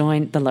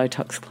Join the Low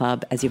Tox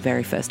Club as your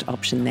very first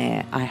option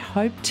there. I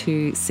hope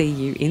to see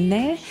you in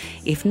there.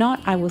 If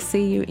not, I will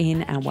see you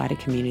in our wider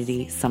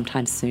community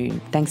sometime soon.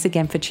 Thanks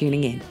again for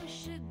tuning in.